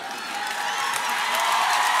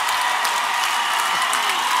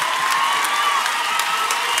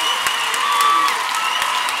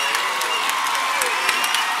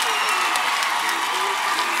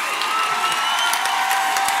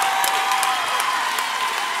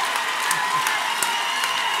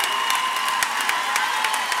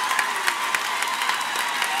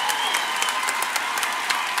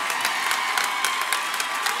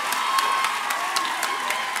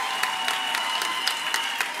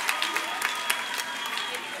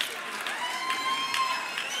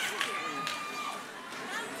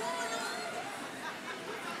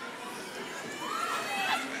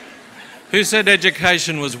 Who said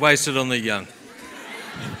education was wasted on the young?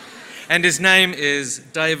 And his name is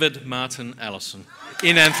David Martin Allison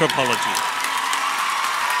in anthropology.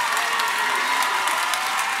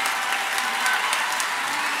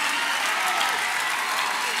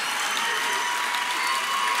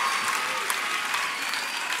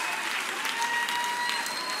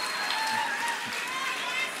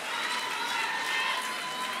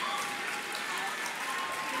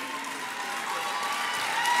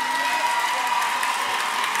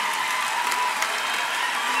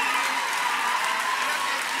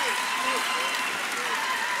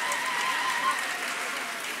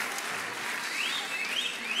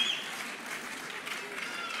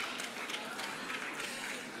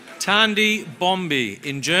 Tandi Bombi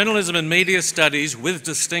in Journalism and Media Studies with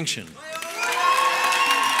distinction.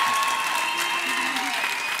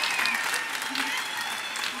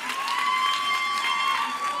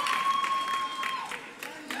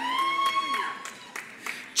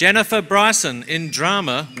 Jennifer Bryson in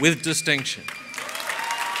Drama with distinction.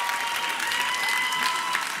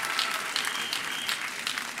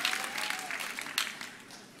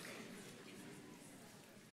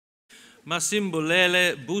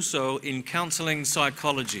 Masimbulele Buso in Counselling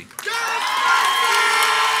Psychology.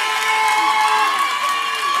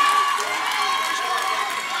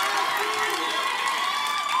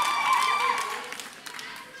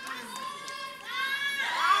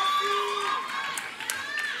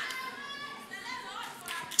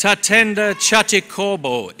 Tatenda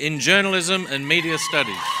Chatikobo in Journalism and Media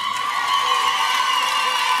Studies.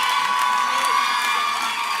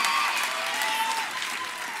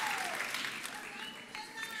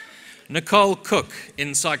 Nicole Cook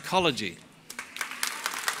in Psychology.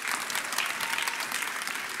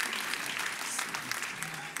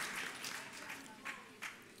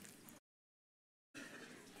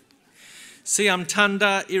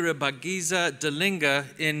 Siamtanda Irabagiza Delinga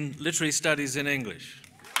in Literary Studies in English.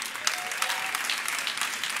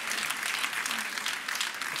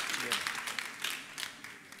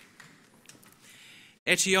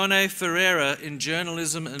 Etione Ferreira in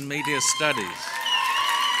Journalism and Media Studies.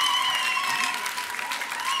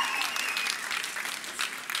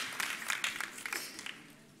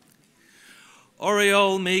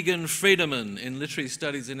 Oriole Megan Friedemann in Literary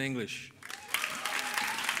Studies in English.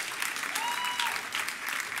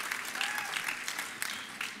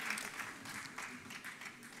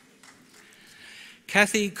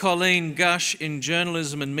 Kathy Colleen Gush in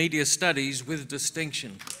Journalism and Media Studies with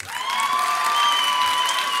distinction.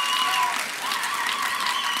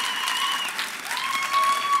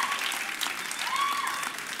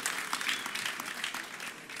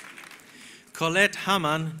 Colette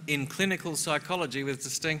Hamann in Clinical Psychology with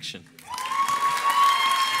distinction.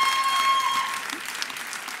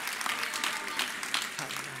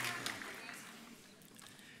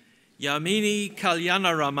 Yamini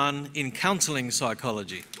Kalyanaraman in Counselling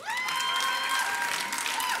Psychology.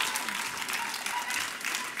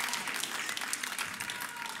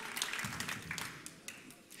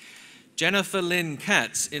 Jennifer Lynn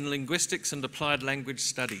Katz in Linguistics and Applied Language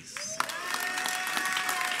Studies.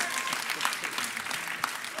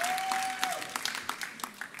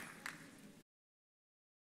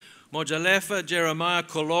 Mojalefa Jeremiah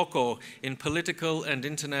Koloko in Political and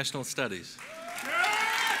International Studies.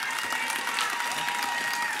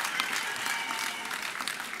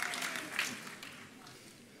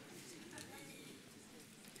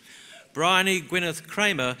 Bryony Gwyneth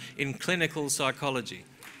Kramer in Clinical Psychology.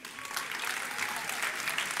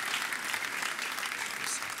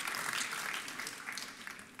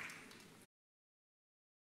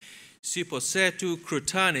 Siposetu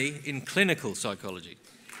Krutani in Clinical Psychology.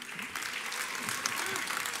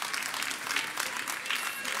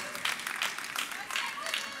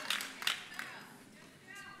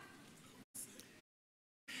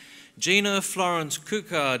 Gina Florence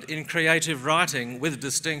Coukard in Creative Writing with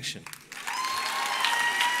distinction.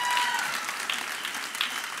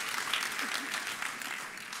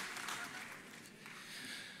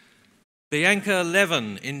 Bianca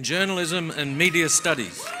Levin in Journalism and Media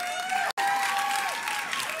Studies.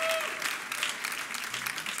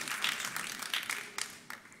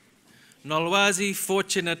 Nolwazi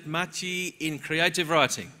Fortunate Machi in Creative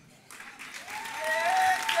Writing.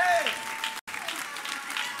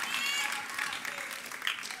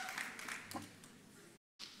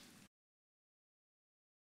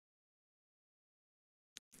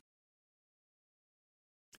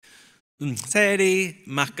 Seri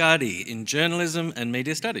Makadi in Journalism and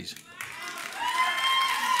Media Studies.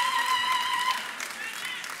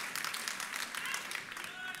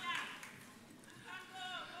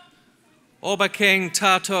 Obakeng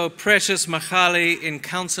Tato Precious Machali in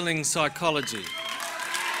counselling psychology.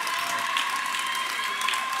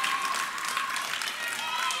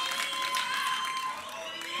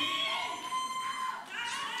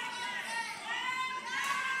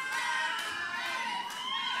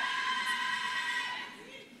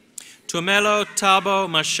 Tumelo Tabo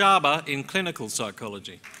Mashaba in clinical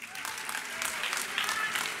psychology.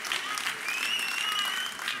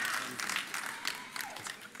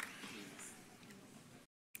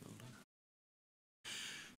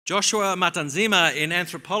 Joshua Matanzima in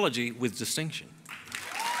anthropology with distinction.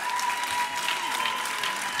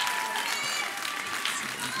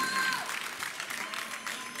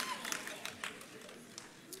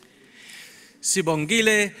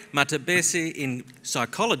 Sibongile Matabesi in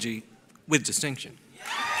psychology with distinction.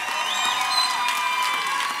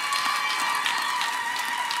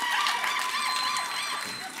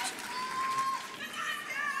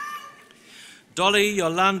 Dolly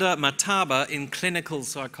Yolanda Mataba in clinical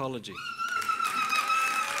psychology.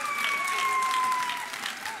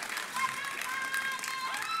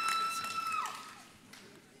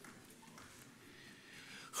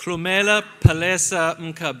 Chlumela Palesa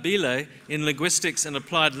Mkabile in linguistics and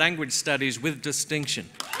applied language studies with distinction.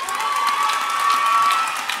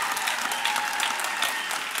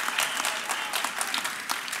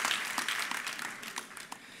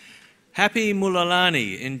 Happy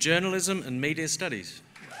Mulalani in journalism and media studies.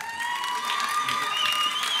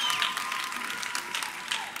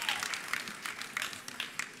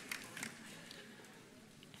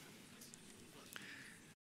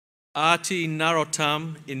 Arti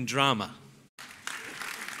Narottam in drama.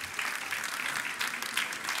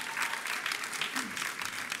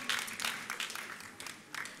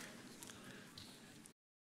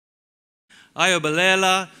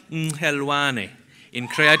 Ayobalela Mhelwane in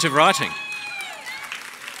creative writing.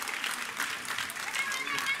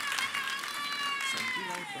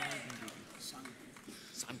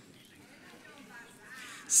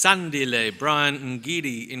 Sandile Brian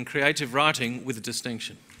Ngidi in creative writing with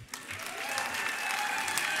distinction.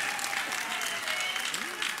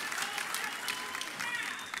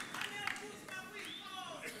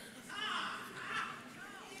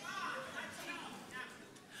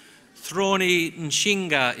 Throni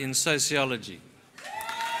Nshinga in sociology.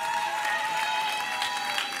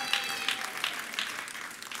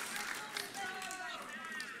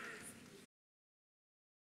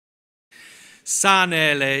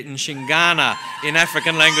 Sanele Nshingana in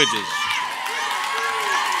African languages.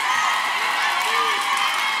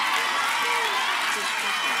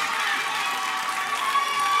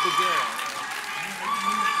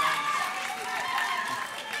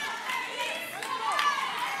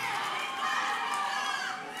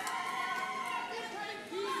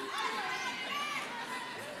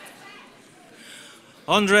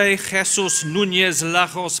 Andre Jesus Nunez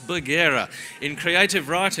Lajos Bergera in creative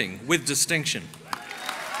writing with distinction.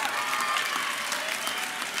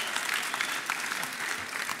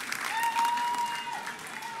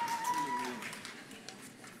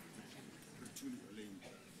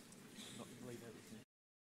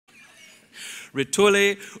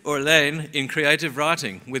 Rituli Orlane in creative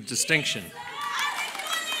writing with distinction.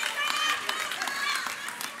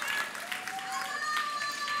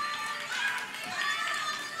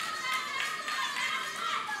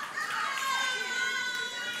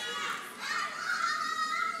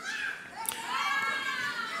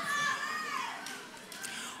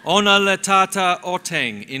 Ona Letata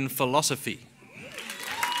Oteng in philosophy.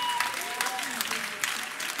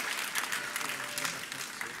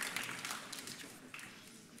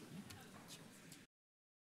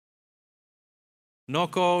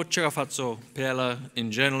 Noko Chirafatso Pela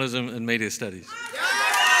in journalism and media studies.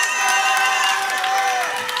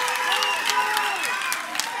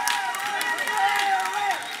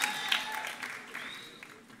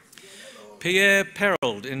 Pierre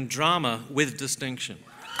Perold in drama with distinction.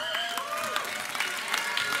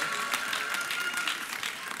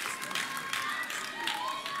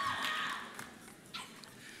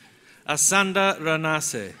 Asanda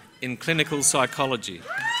Ranase in clinical psychology.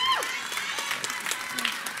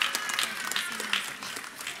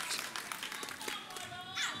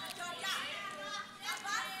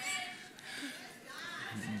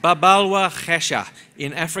 Babalwa Khesha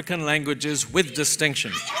in African languages with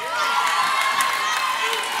distinction.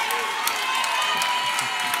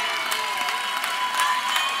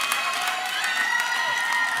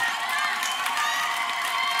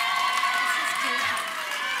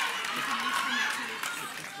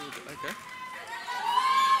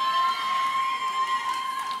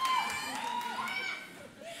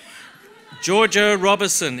 Georgia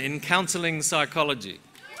Robertson in counselling psychology.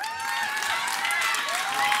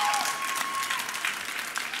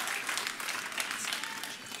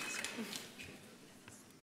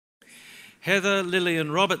 Heather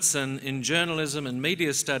Lillian Robertson in journalism and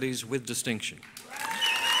media studies with distinction.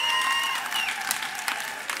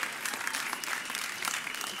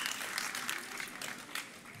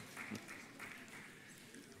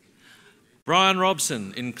 Brian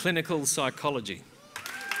Robson in clinical psychology.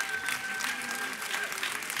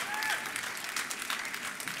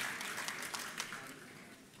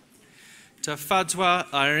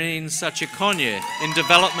 Tafadzwa Irene Sachikonye in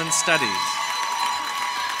development studies.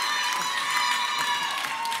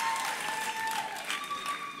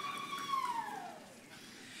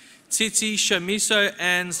 Tsitsi Shamiso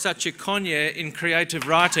Ann Sachikonye in creative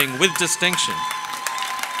writing with distinction.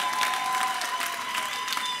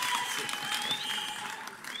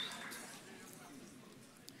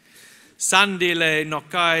 Sandile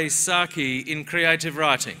Nokai Saki in creative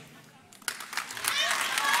writing.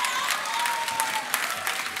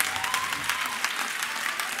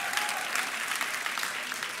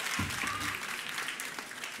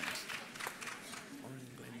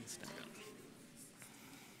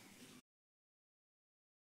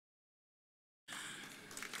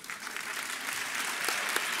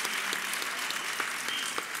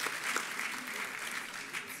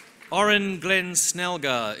 Oren Glenn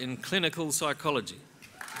Snelgar in clinical psychology.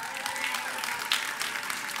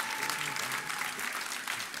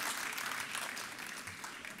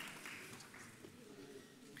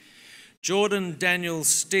 Jordan Daniel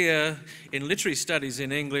Steer in literary studies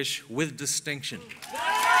in English with distinction.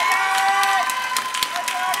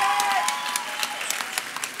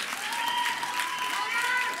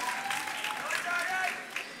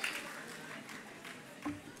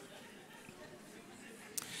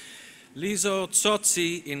 Lizo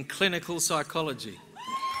Tsotsi in clinical psychology.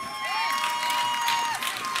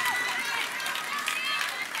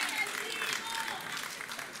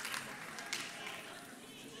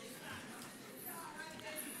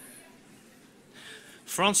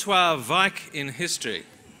 Francois Weich in history.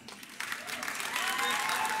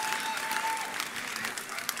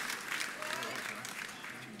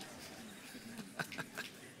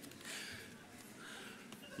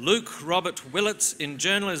 Luke Robert Willits in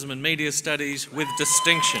journalism and media studies with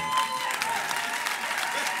distinction.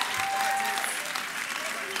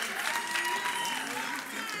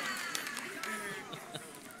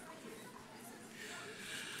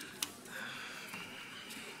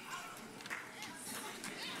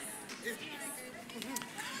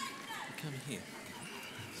 Come here.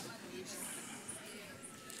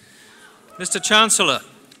 Mr. Chancellor,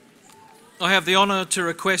 I have the honour to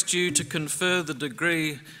request you to confer the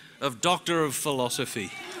degree of Doctor of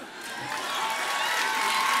Philosophy.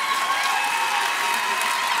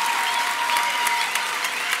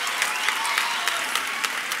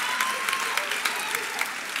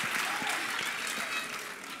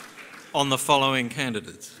 On the following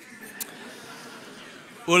candidates.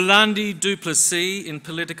 Orlandi Duplessis in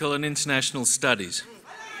Political and International Studies.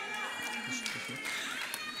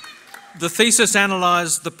 The thesis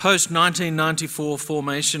analysed the post-1994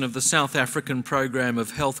 formation of the South African Programme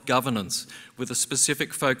of Health Governance with a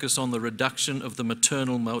specific focus on the reduction of the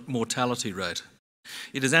maternal mortality rate.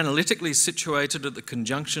 It is analytically situated at the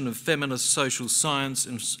conjunction of feminist social science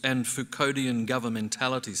and Foucauldian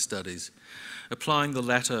governmentality studies, applying the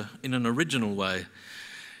latter in an original way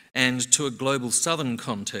and to a global southern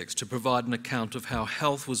context to provide an account of how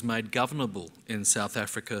health was made governable in South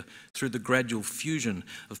Africa through the gradual fusion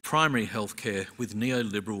of primary health care with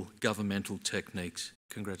neoliberal governmental techniques.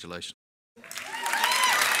 Congratulations.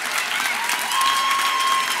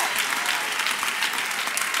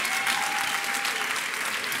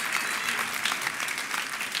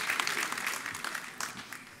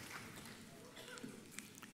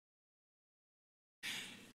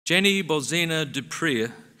 Jenny Bozina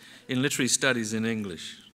Duprier in Literary Studies in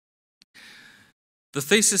English. The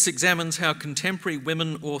thesis examines how contemporary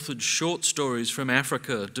women-authored short stories from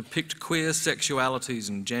Africa depict queer sexualities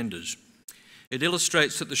and genders. It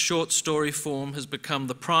illustrates that the short story form has become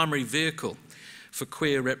the primary vehicle for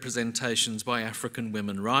queer representations by African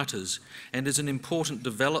women writers and is an important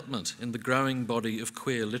development in the growing body of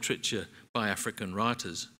queer literature by African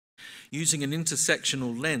writers. Using an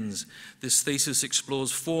intersectional lens, this thesis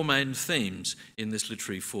explores four main themes in this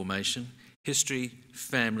literary formation: history,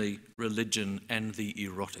 family, religion, and the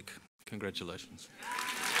erotic. Congratulations.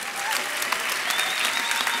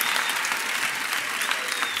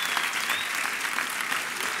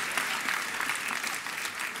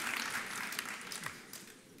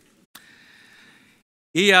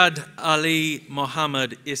 Iyad Ali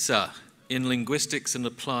Mohammed Issa in Linguistics and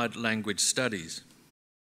Applied Language Studies.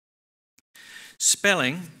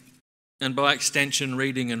 Spelling, and by extension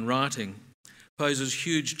reading and writing, poses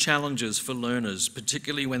huge challenges for learners,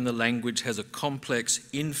 particularly when the language has a complex,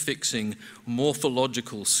 infixing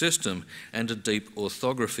morphological system and a deep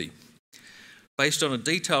orthography. Based on a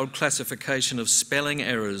detailed classification of spelling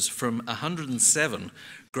errors from 107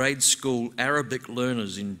 grade school Arabic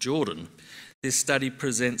learners in Jordan, this study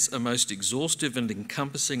presents a most exhaustive and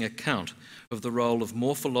encompassing account of the role of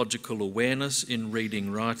morphological awareness in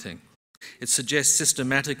reading-writing. It suggests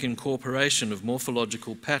systematic incorporation of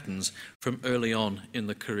morphological patterns from early on in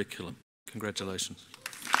the curriculum. Congratulations.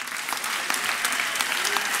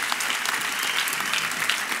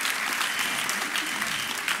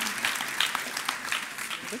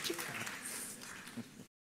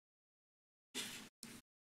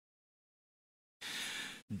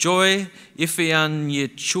 Joy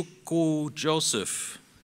Ifeanyechukwu Joseph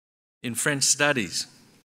in French Studies.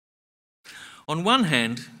 On one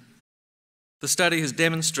hand, the study has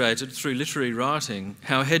demonstrated through literary writing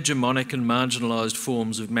how hegemonic and marginalised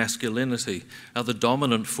forms of masculinity are the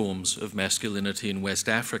dominant forms of masculinity in West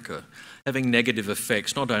Africa, having negative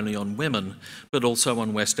effects not only on women but also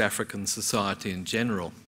on West African society in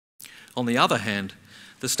general. On the other hand,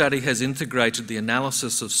 the study has integrated the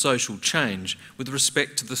analysis of social change with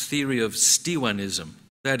respect to the theory of Stiwanism,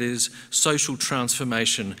 that is, social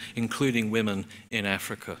transformation, including women in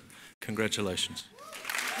Africa. Congratulations.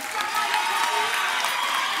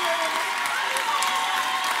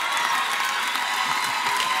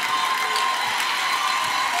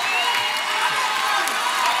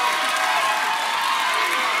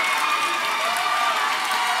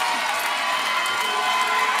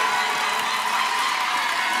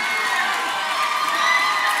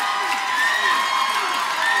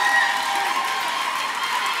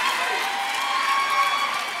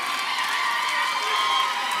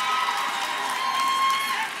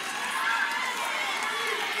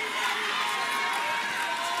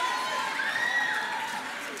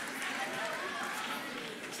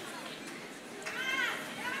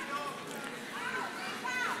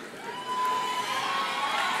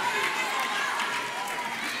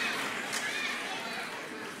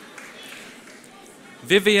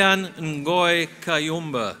 Viviane Ngoy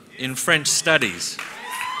Kayumba in French Studies.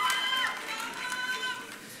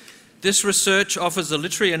 This research offers a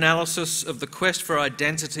literary analysis of the quest for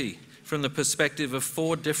identity from the perspective of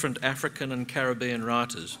 4 different African and Caribbean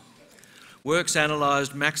writers. Works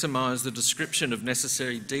analysed maximise the description of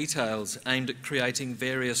necessary details aimed at creating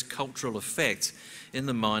various cultural effects in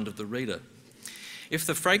the mind of the reader. If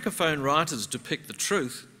the Francophone writers depict the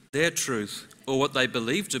truth, their truth, or what they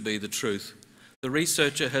believe to be the truth, the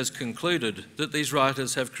researcher has concluded that these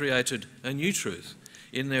writers have created a new truth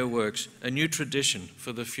in their works, a new tradition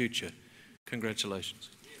for the future. Congratulations.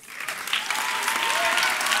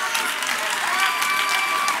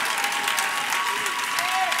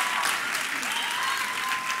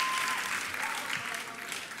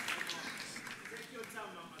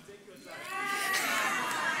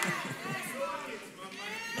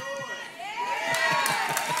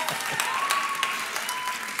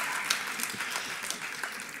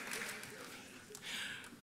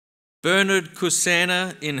 Bernard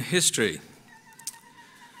Kusena in History.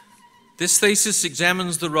 This thesis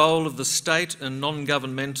examines the role of the state and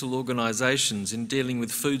non-governmental organisations in dealing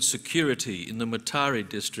with food security in the Mutare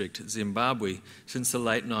district, Zimbabwe, since the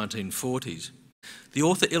late 1940s. The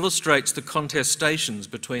author illustrates the contestations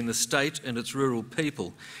between the state and its rural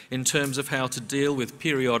people in terms of how to deal with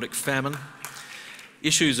periodic famine,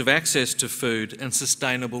 issues of access to food and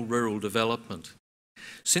sustainable rural development.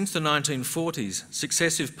 Since the 1940s,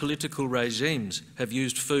 successive political regimes have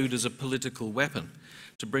used food as a political weapon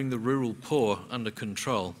to bring the rural poor under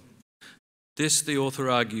control. This, the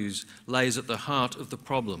author argues, lays at the heart of the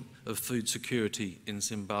problem of food security in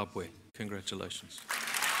Zimbabwe. Congratulations.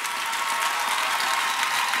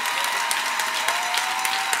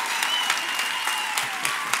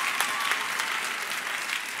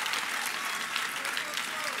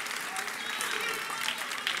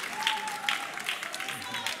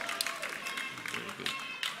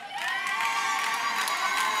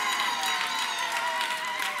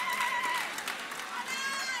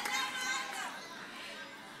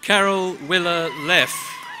 Carol Willer Leff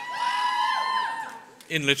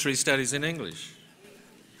in Literary Studies in English.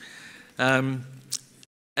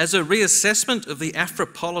 As a reassessment of the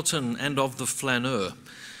Afropolitan and of the flaneur,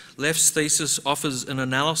 Left's thesis offers an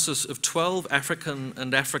analysis of 12 African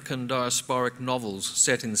and African diasporic novels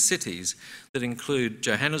set in cities that include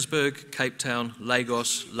Johannesburg, Cape Town,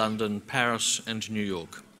 Lagos, London, Paris and New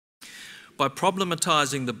York. By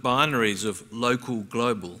problematising the binaries of local,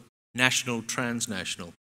 global, national,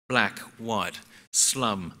 transnational, black, white,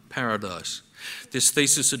 slum, paradise, this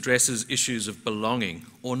thesis addresses issues of belonging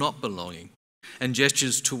or not belonging and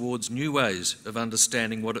gestures towards new ways of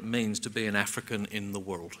understanding what it means to be an African in the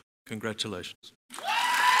world. Congratulations.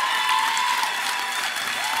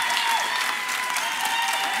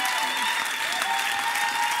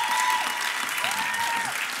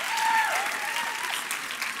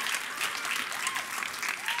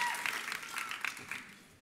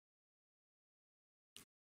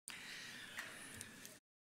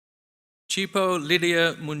 Chipo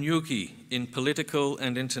Lydia Munyuki in Political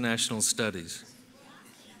and International Studies.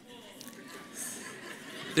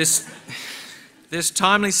 This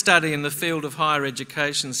timely study in the field of higher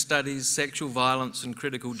education studies, sexual violence and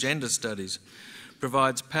critical gender studies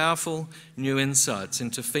provides powerful new insights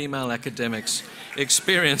into female academics'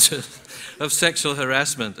 experiences of sexual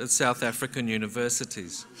harassment at South African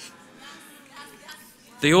universities.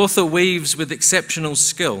 The author weaves with exceptional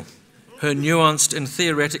skill her nuanced and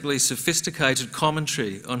theoretically sophisticated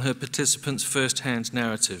commentary on her participants' first-hand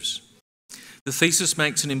narratives. The thesis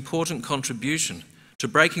makes an important contribution to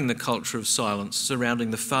breaking the culture of silence surrounding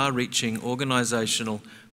the far-reaching organisational,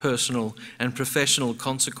 personal and professional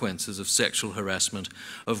consequences of sexual harassment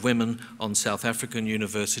of women on South African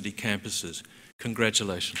university campuses.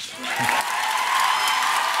 Congratulations.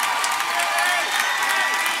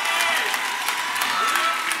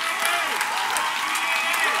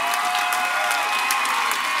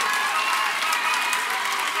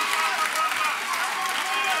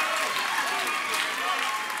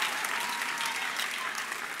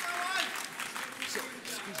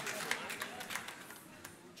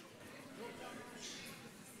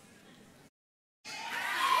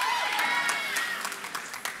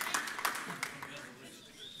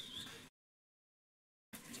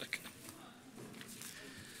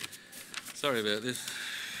 Sorry about this.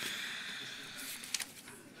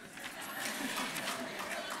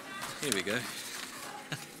 Here we go.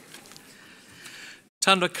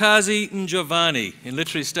 Thandakazi Njavani in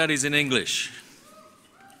Literary Studies in English.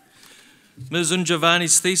 Ms.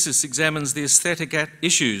 Njavani's thesis examines the aesthetic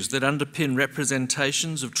issues that underpin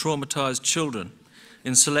representations of traumatised children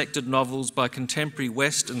in selected novels by contemporary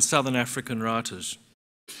West and Southern African writers.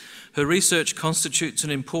 Her research constitutes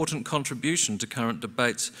an important contribution to current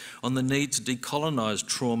debates on the need to decolonise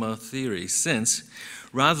trauma theory since,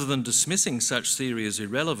 rather than dismissing such theory as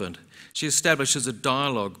irrelevant, she establishes a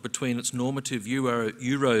dialogue between its normative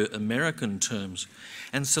Euro-American terms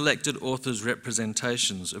and selected authors'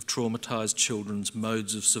 representations of traumatised children's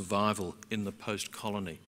modes of survival in the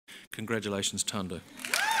post-colony. Congratulations, Thando.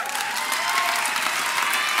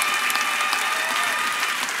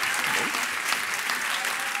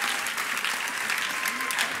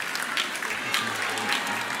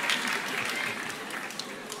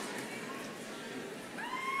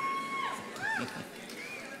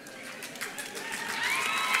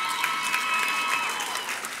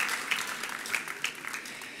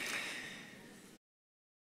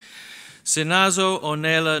 Sinazo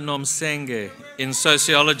Onela Nomsenge in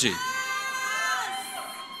Sociology.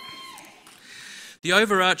 The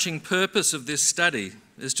overarching purpose of this study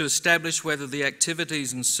is to establish whether the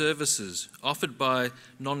activities and services offered by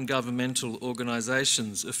non-governmental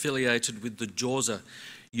organisations affiliated with the Joza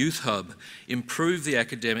Youth Hub improve the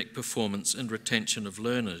academic performance and retention of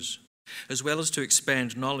learners, as well as to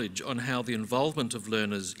expand knowledge on how the involvement of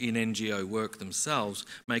learners in NGO work themselves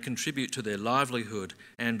may contribute to their livelihood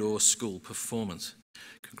and/or school performance.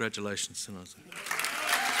 Congratulations, Sinazo.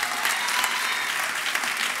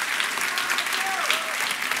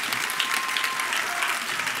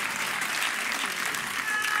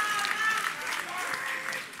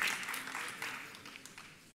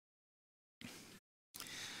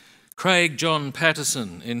 Craig John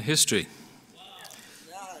Patterson in History.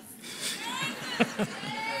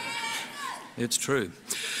 It's true.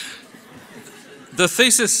 The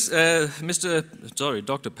thesis,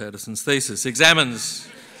 Dr. Patterson's thesis examines,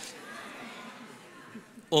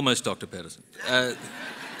 almost Dr. Patterson,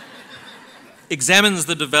 examines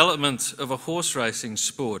the development of a horse racing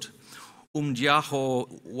sport, Umdiaho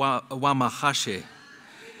Wamahashe,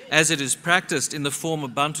 as it is practiced in the former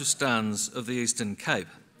Bantustans of the Eastern Cape.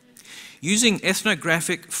 Using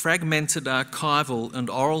ethnographic, fragmented archival and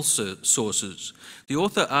oral sources, the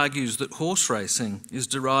author argues that horse racing is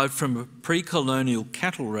derived from a pre-colonial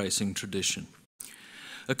cattle racing tradition.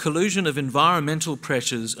 A collusion of environmental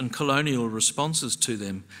pressures and colonial responses to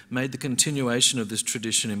them made the continuation of this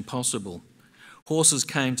tradition impossible. Horses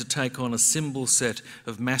came to take on a symbol set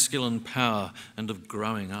of masculine power and of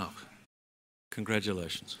growing up.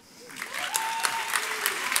 Congratulations.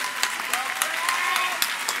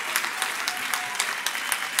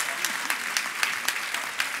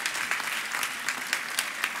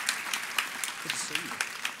 Good to see you.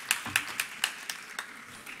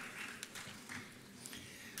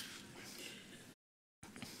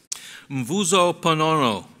 Mvuzo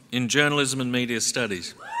Ponono in Journalism and Media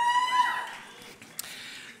Studies.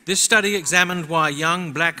 This study examined why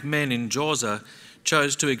young black men in Xhosa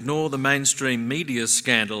chose to ignore the mainstream media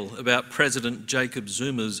scandal about President Jacob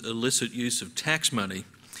Zuma's illicit use of tax money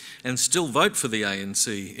and still vote for the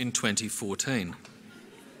ANC in 2014.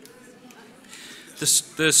 The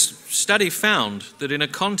study found that in a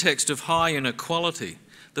context of high inequality,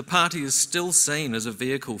 the party is still seen as a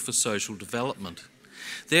vehicle for social development.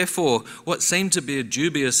 Therefore, what seemed to be a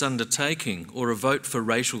dubious undertaking or a vote for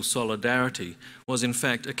racial solidarity was in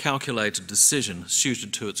fact a calculated decision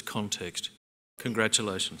suited to its context.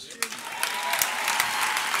 Congratulations.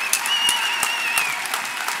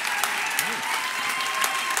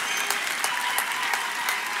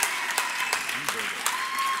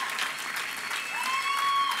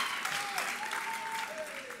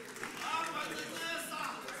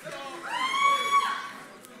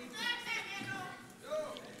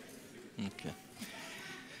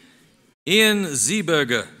 Ian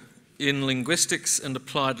Zeeberger in Linguistics and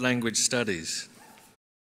Applied Language Studies.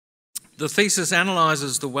 The thesis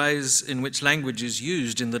analyses the ways in which language is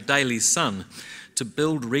used in the Daily Sun to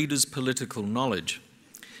build readers' political knowledge.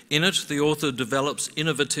 In it, the author develops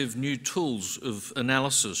innovative new tools of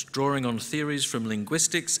analysis, drawing on theories from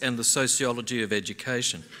linguistics and the sociology of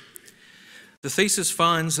education. The thesis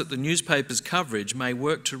finds that the newspaper's coverage may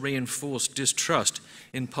work to reinforce distrust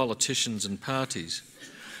in politicians and parties.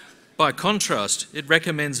 By contrast, it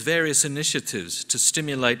recommends various initiatives to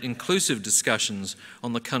stimulate inclusive discussions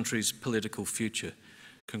on the country's political future.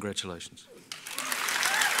 Congratulations.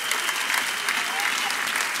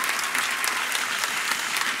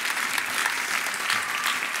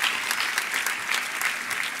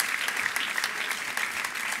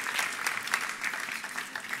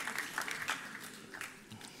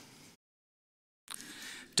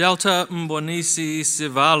 Delta Mbonisi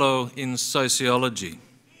Sivalo in Sociology.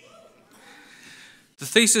 The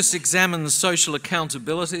thesis examines social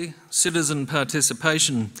accountability, citizen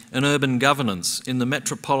participation and urban governance in the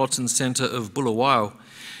metropolitan centre of Bulawayo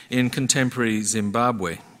in contemporary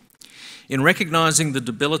Zimbabwe. In recognising the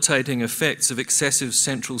debilitating effects of excessive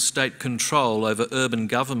central state control over urban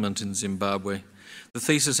government in Zimbabwe, the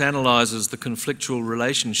thesis analyses the conflictual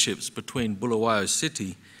relationships between Bulawayo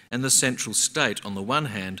City and the central state on the one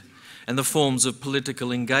hand, and the forms of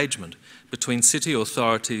political engagement between city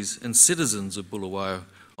authorities and citizens of Bulawayo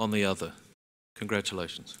on the other.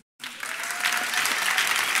 Congratulations.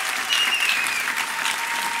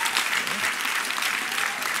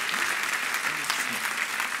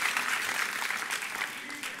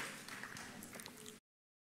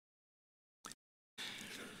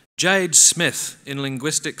 Jade Smith in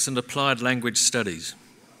Linguistics and Applied Language Studies.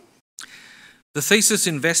 The thesis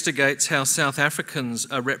investigates how South Africans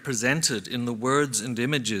are represented in the words and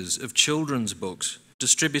images of children's books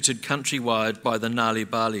distributed countrywide by the Nali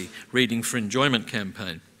Bali Reading for Enjoyment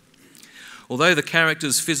campaign. Although the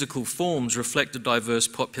characters' physical forms reflect a diverse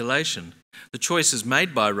population, the choices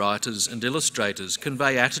made by writers and illustrators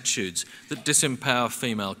convey attitudes that disempower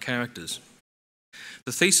female characters.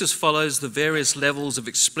 The thesis follows the various levels of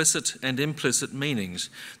explicit and implicit meanings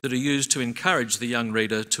that are used to encourage the young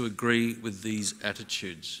reader to agree with these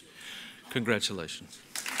attitudes. Congratulations.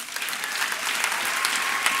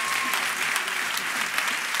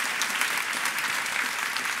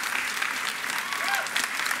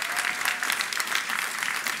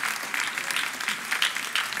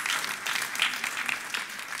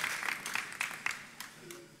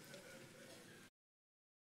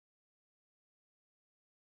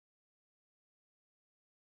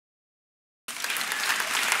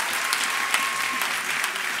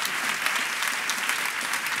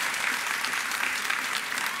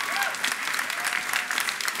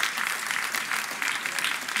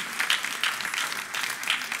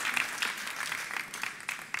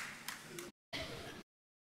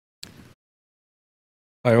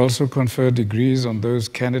 I also confer degrees on those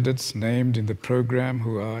candidates named in the program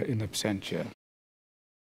who are in absentia.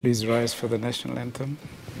 Please rise for the national anthem.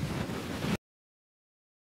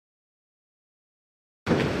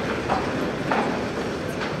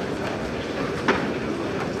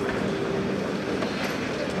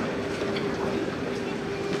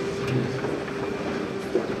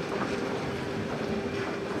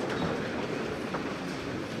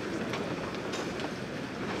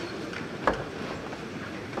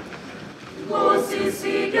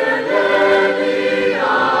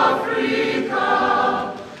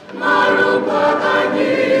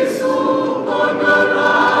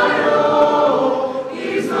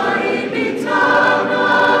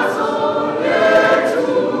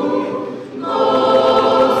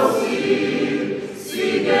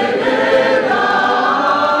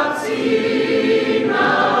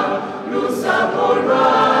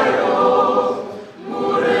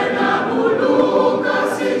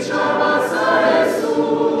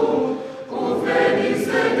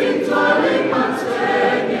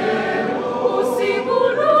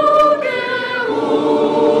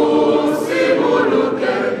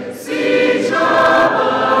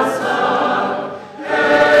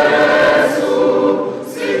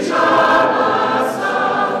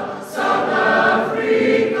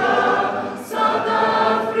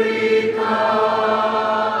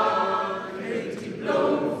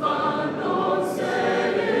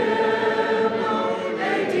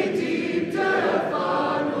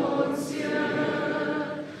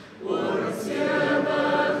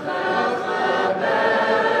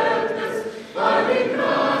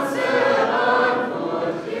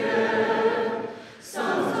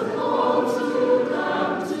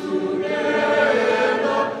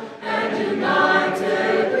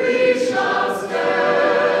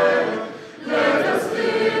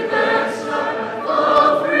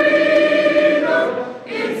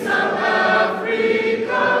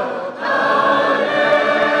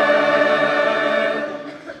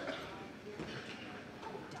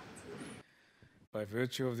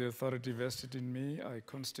 virtue of the authority vested in me,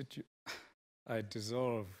 I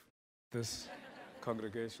dissolve this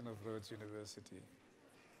congregation of Rhodes University.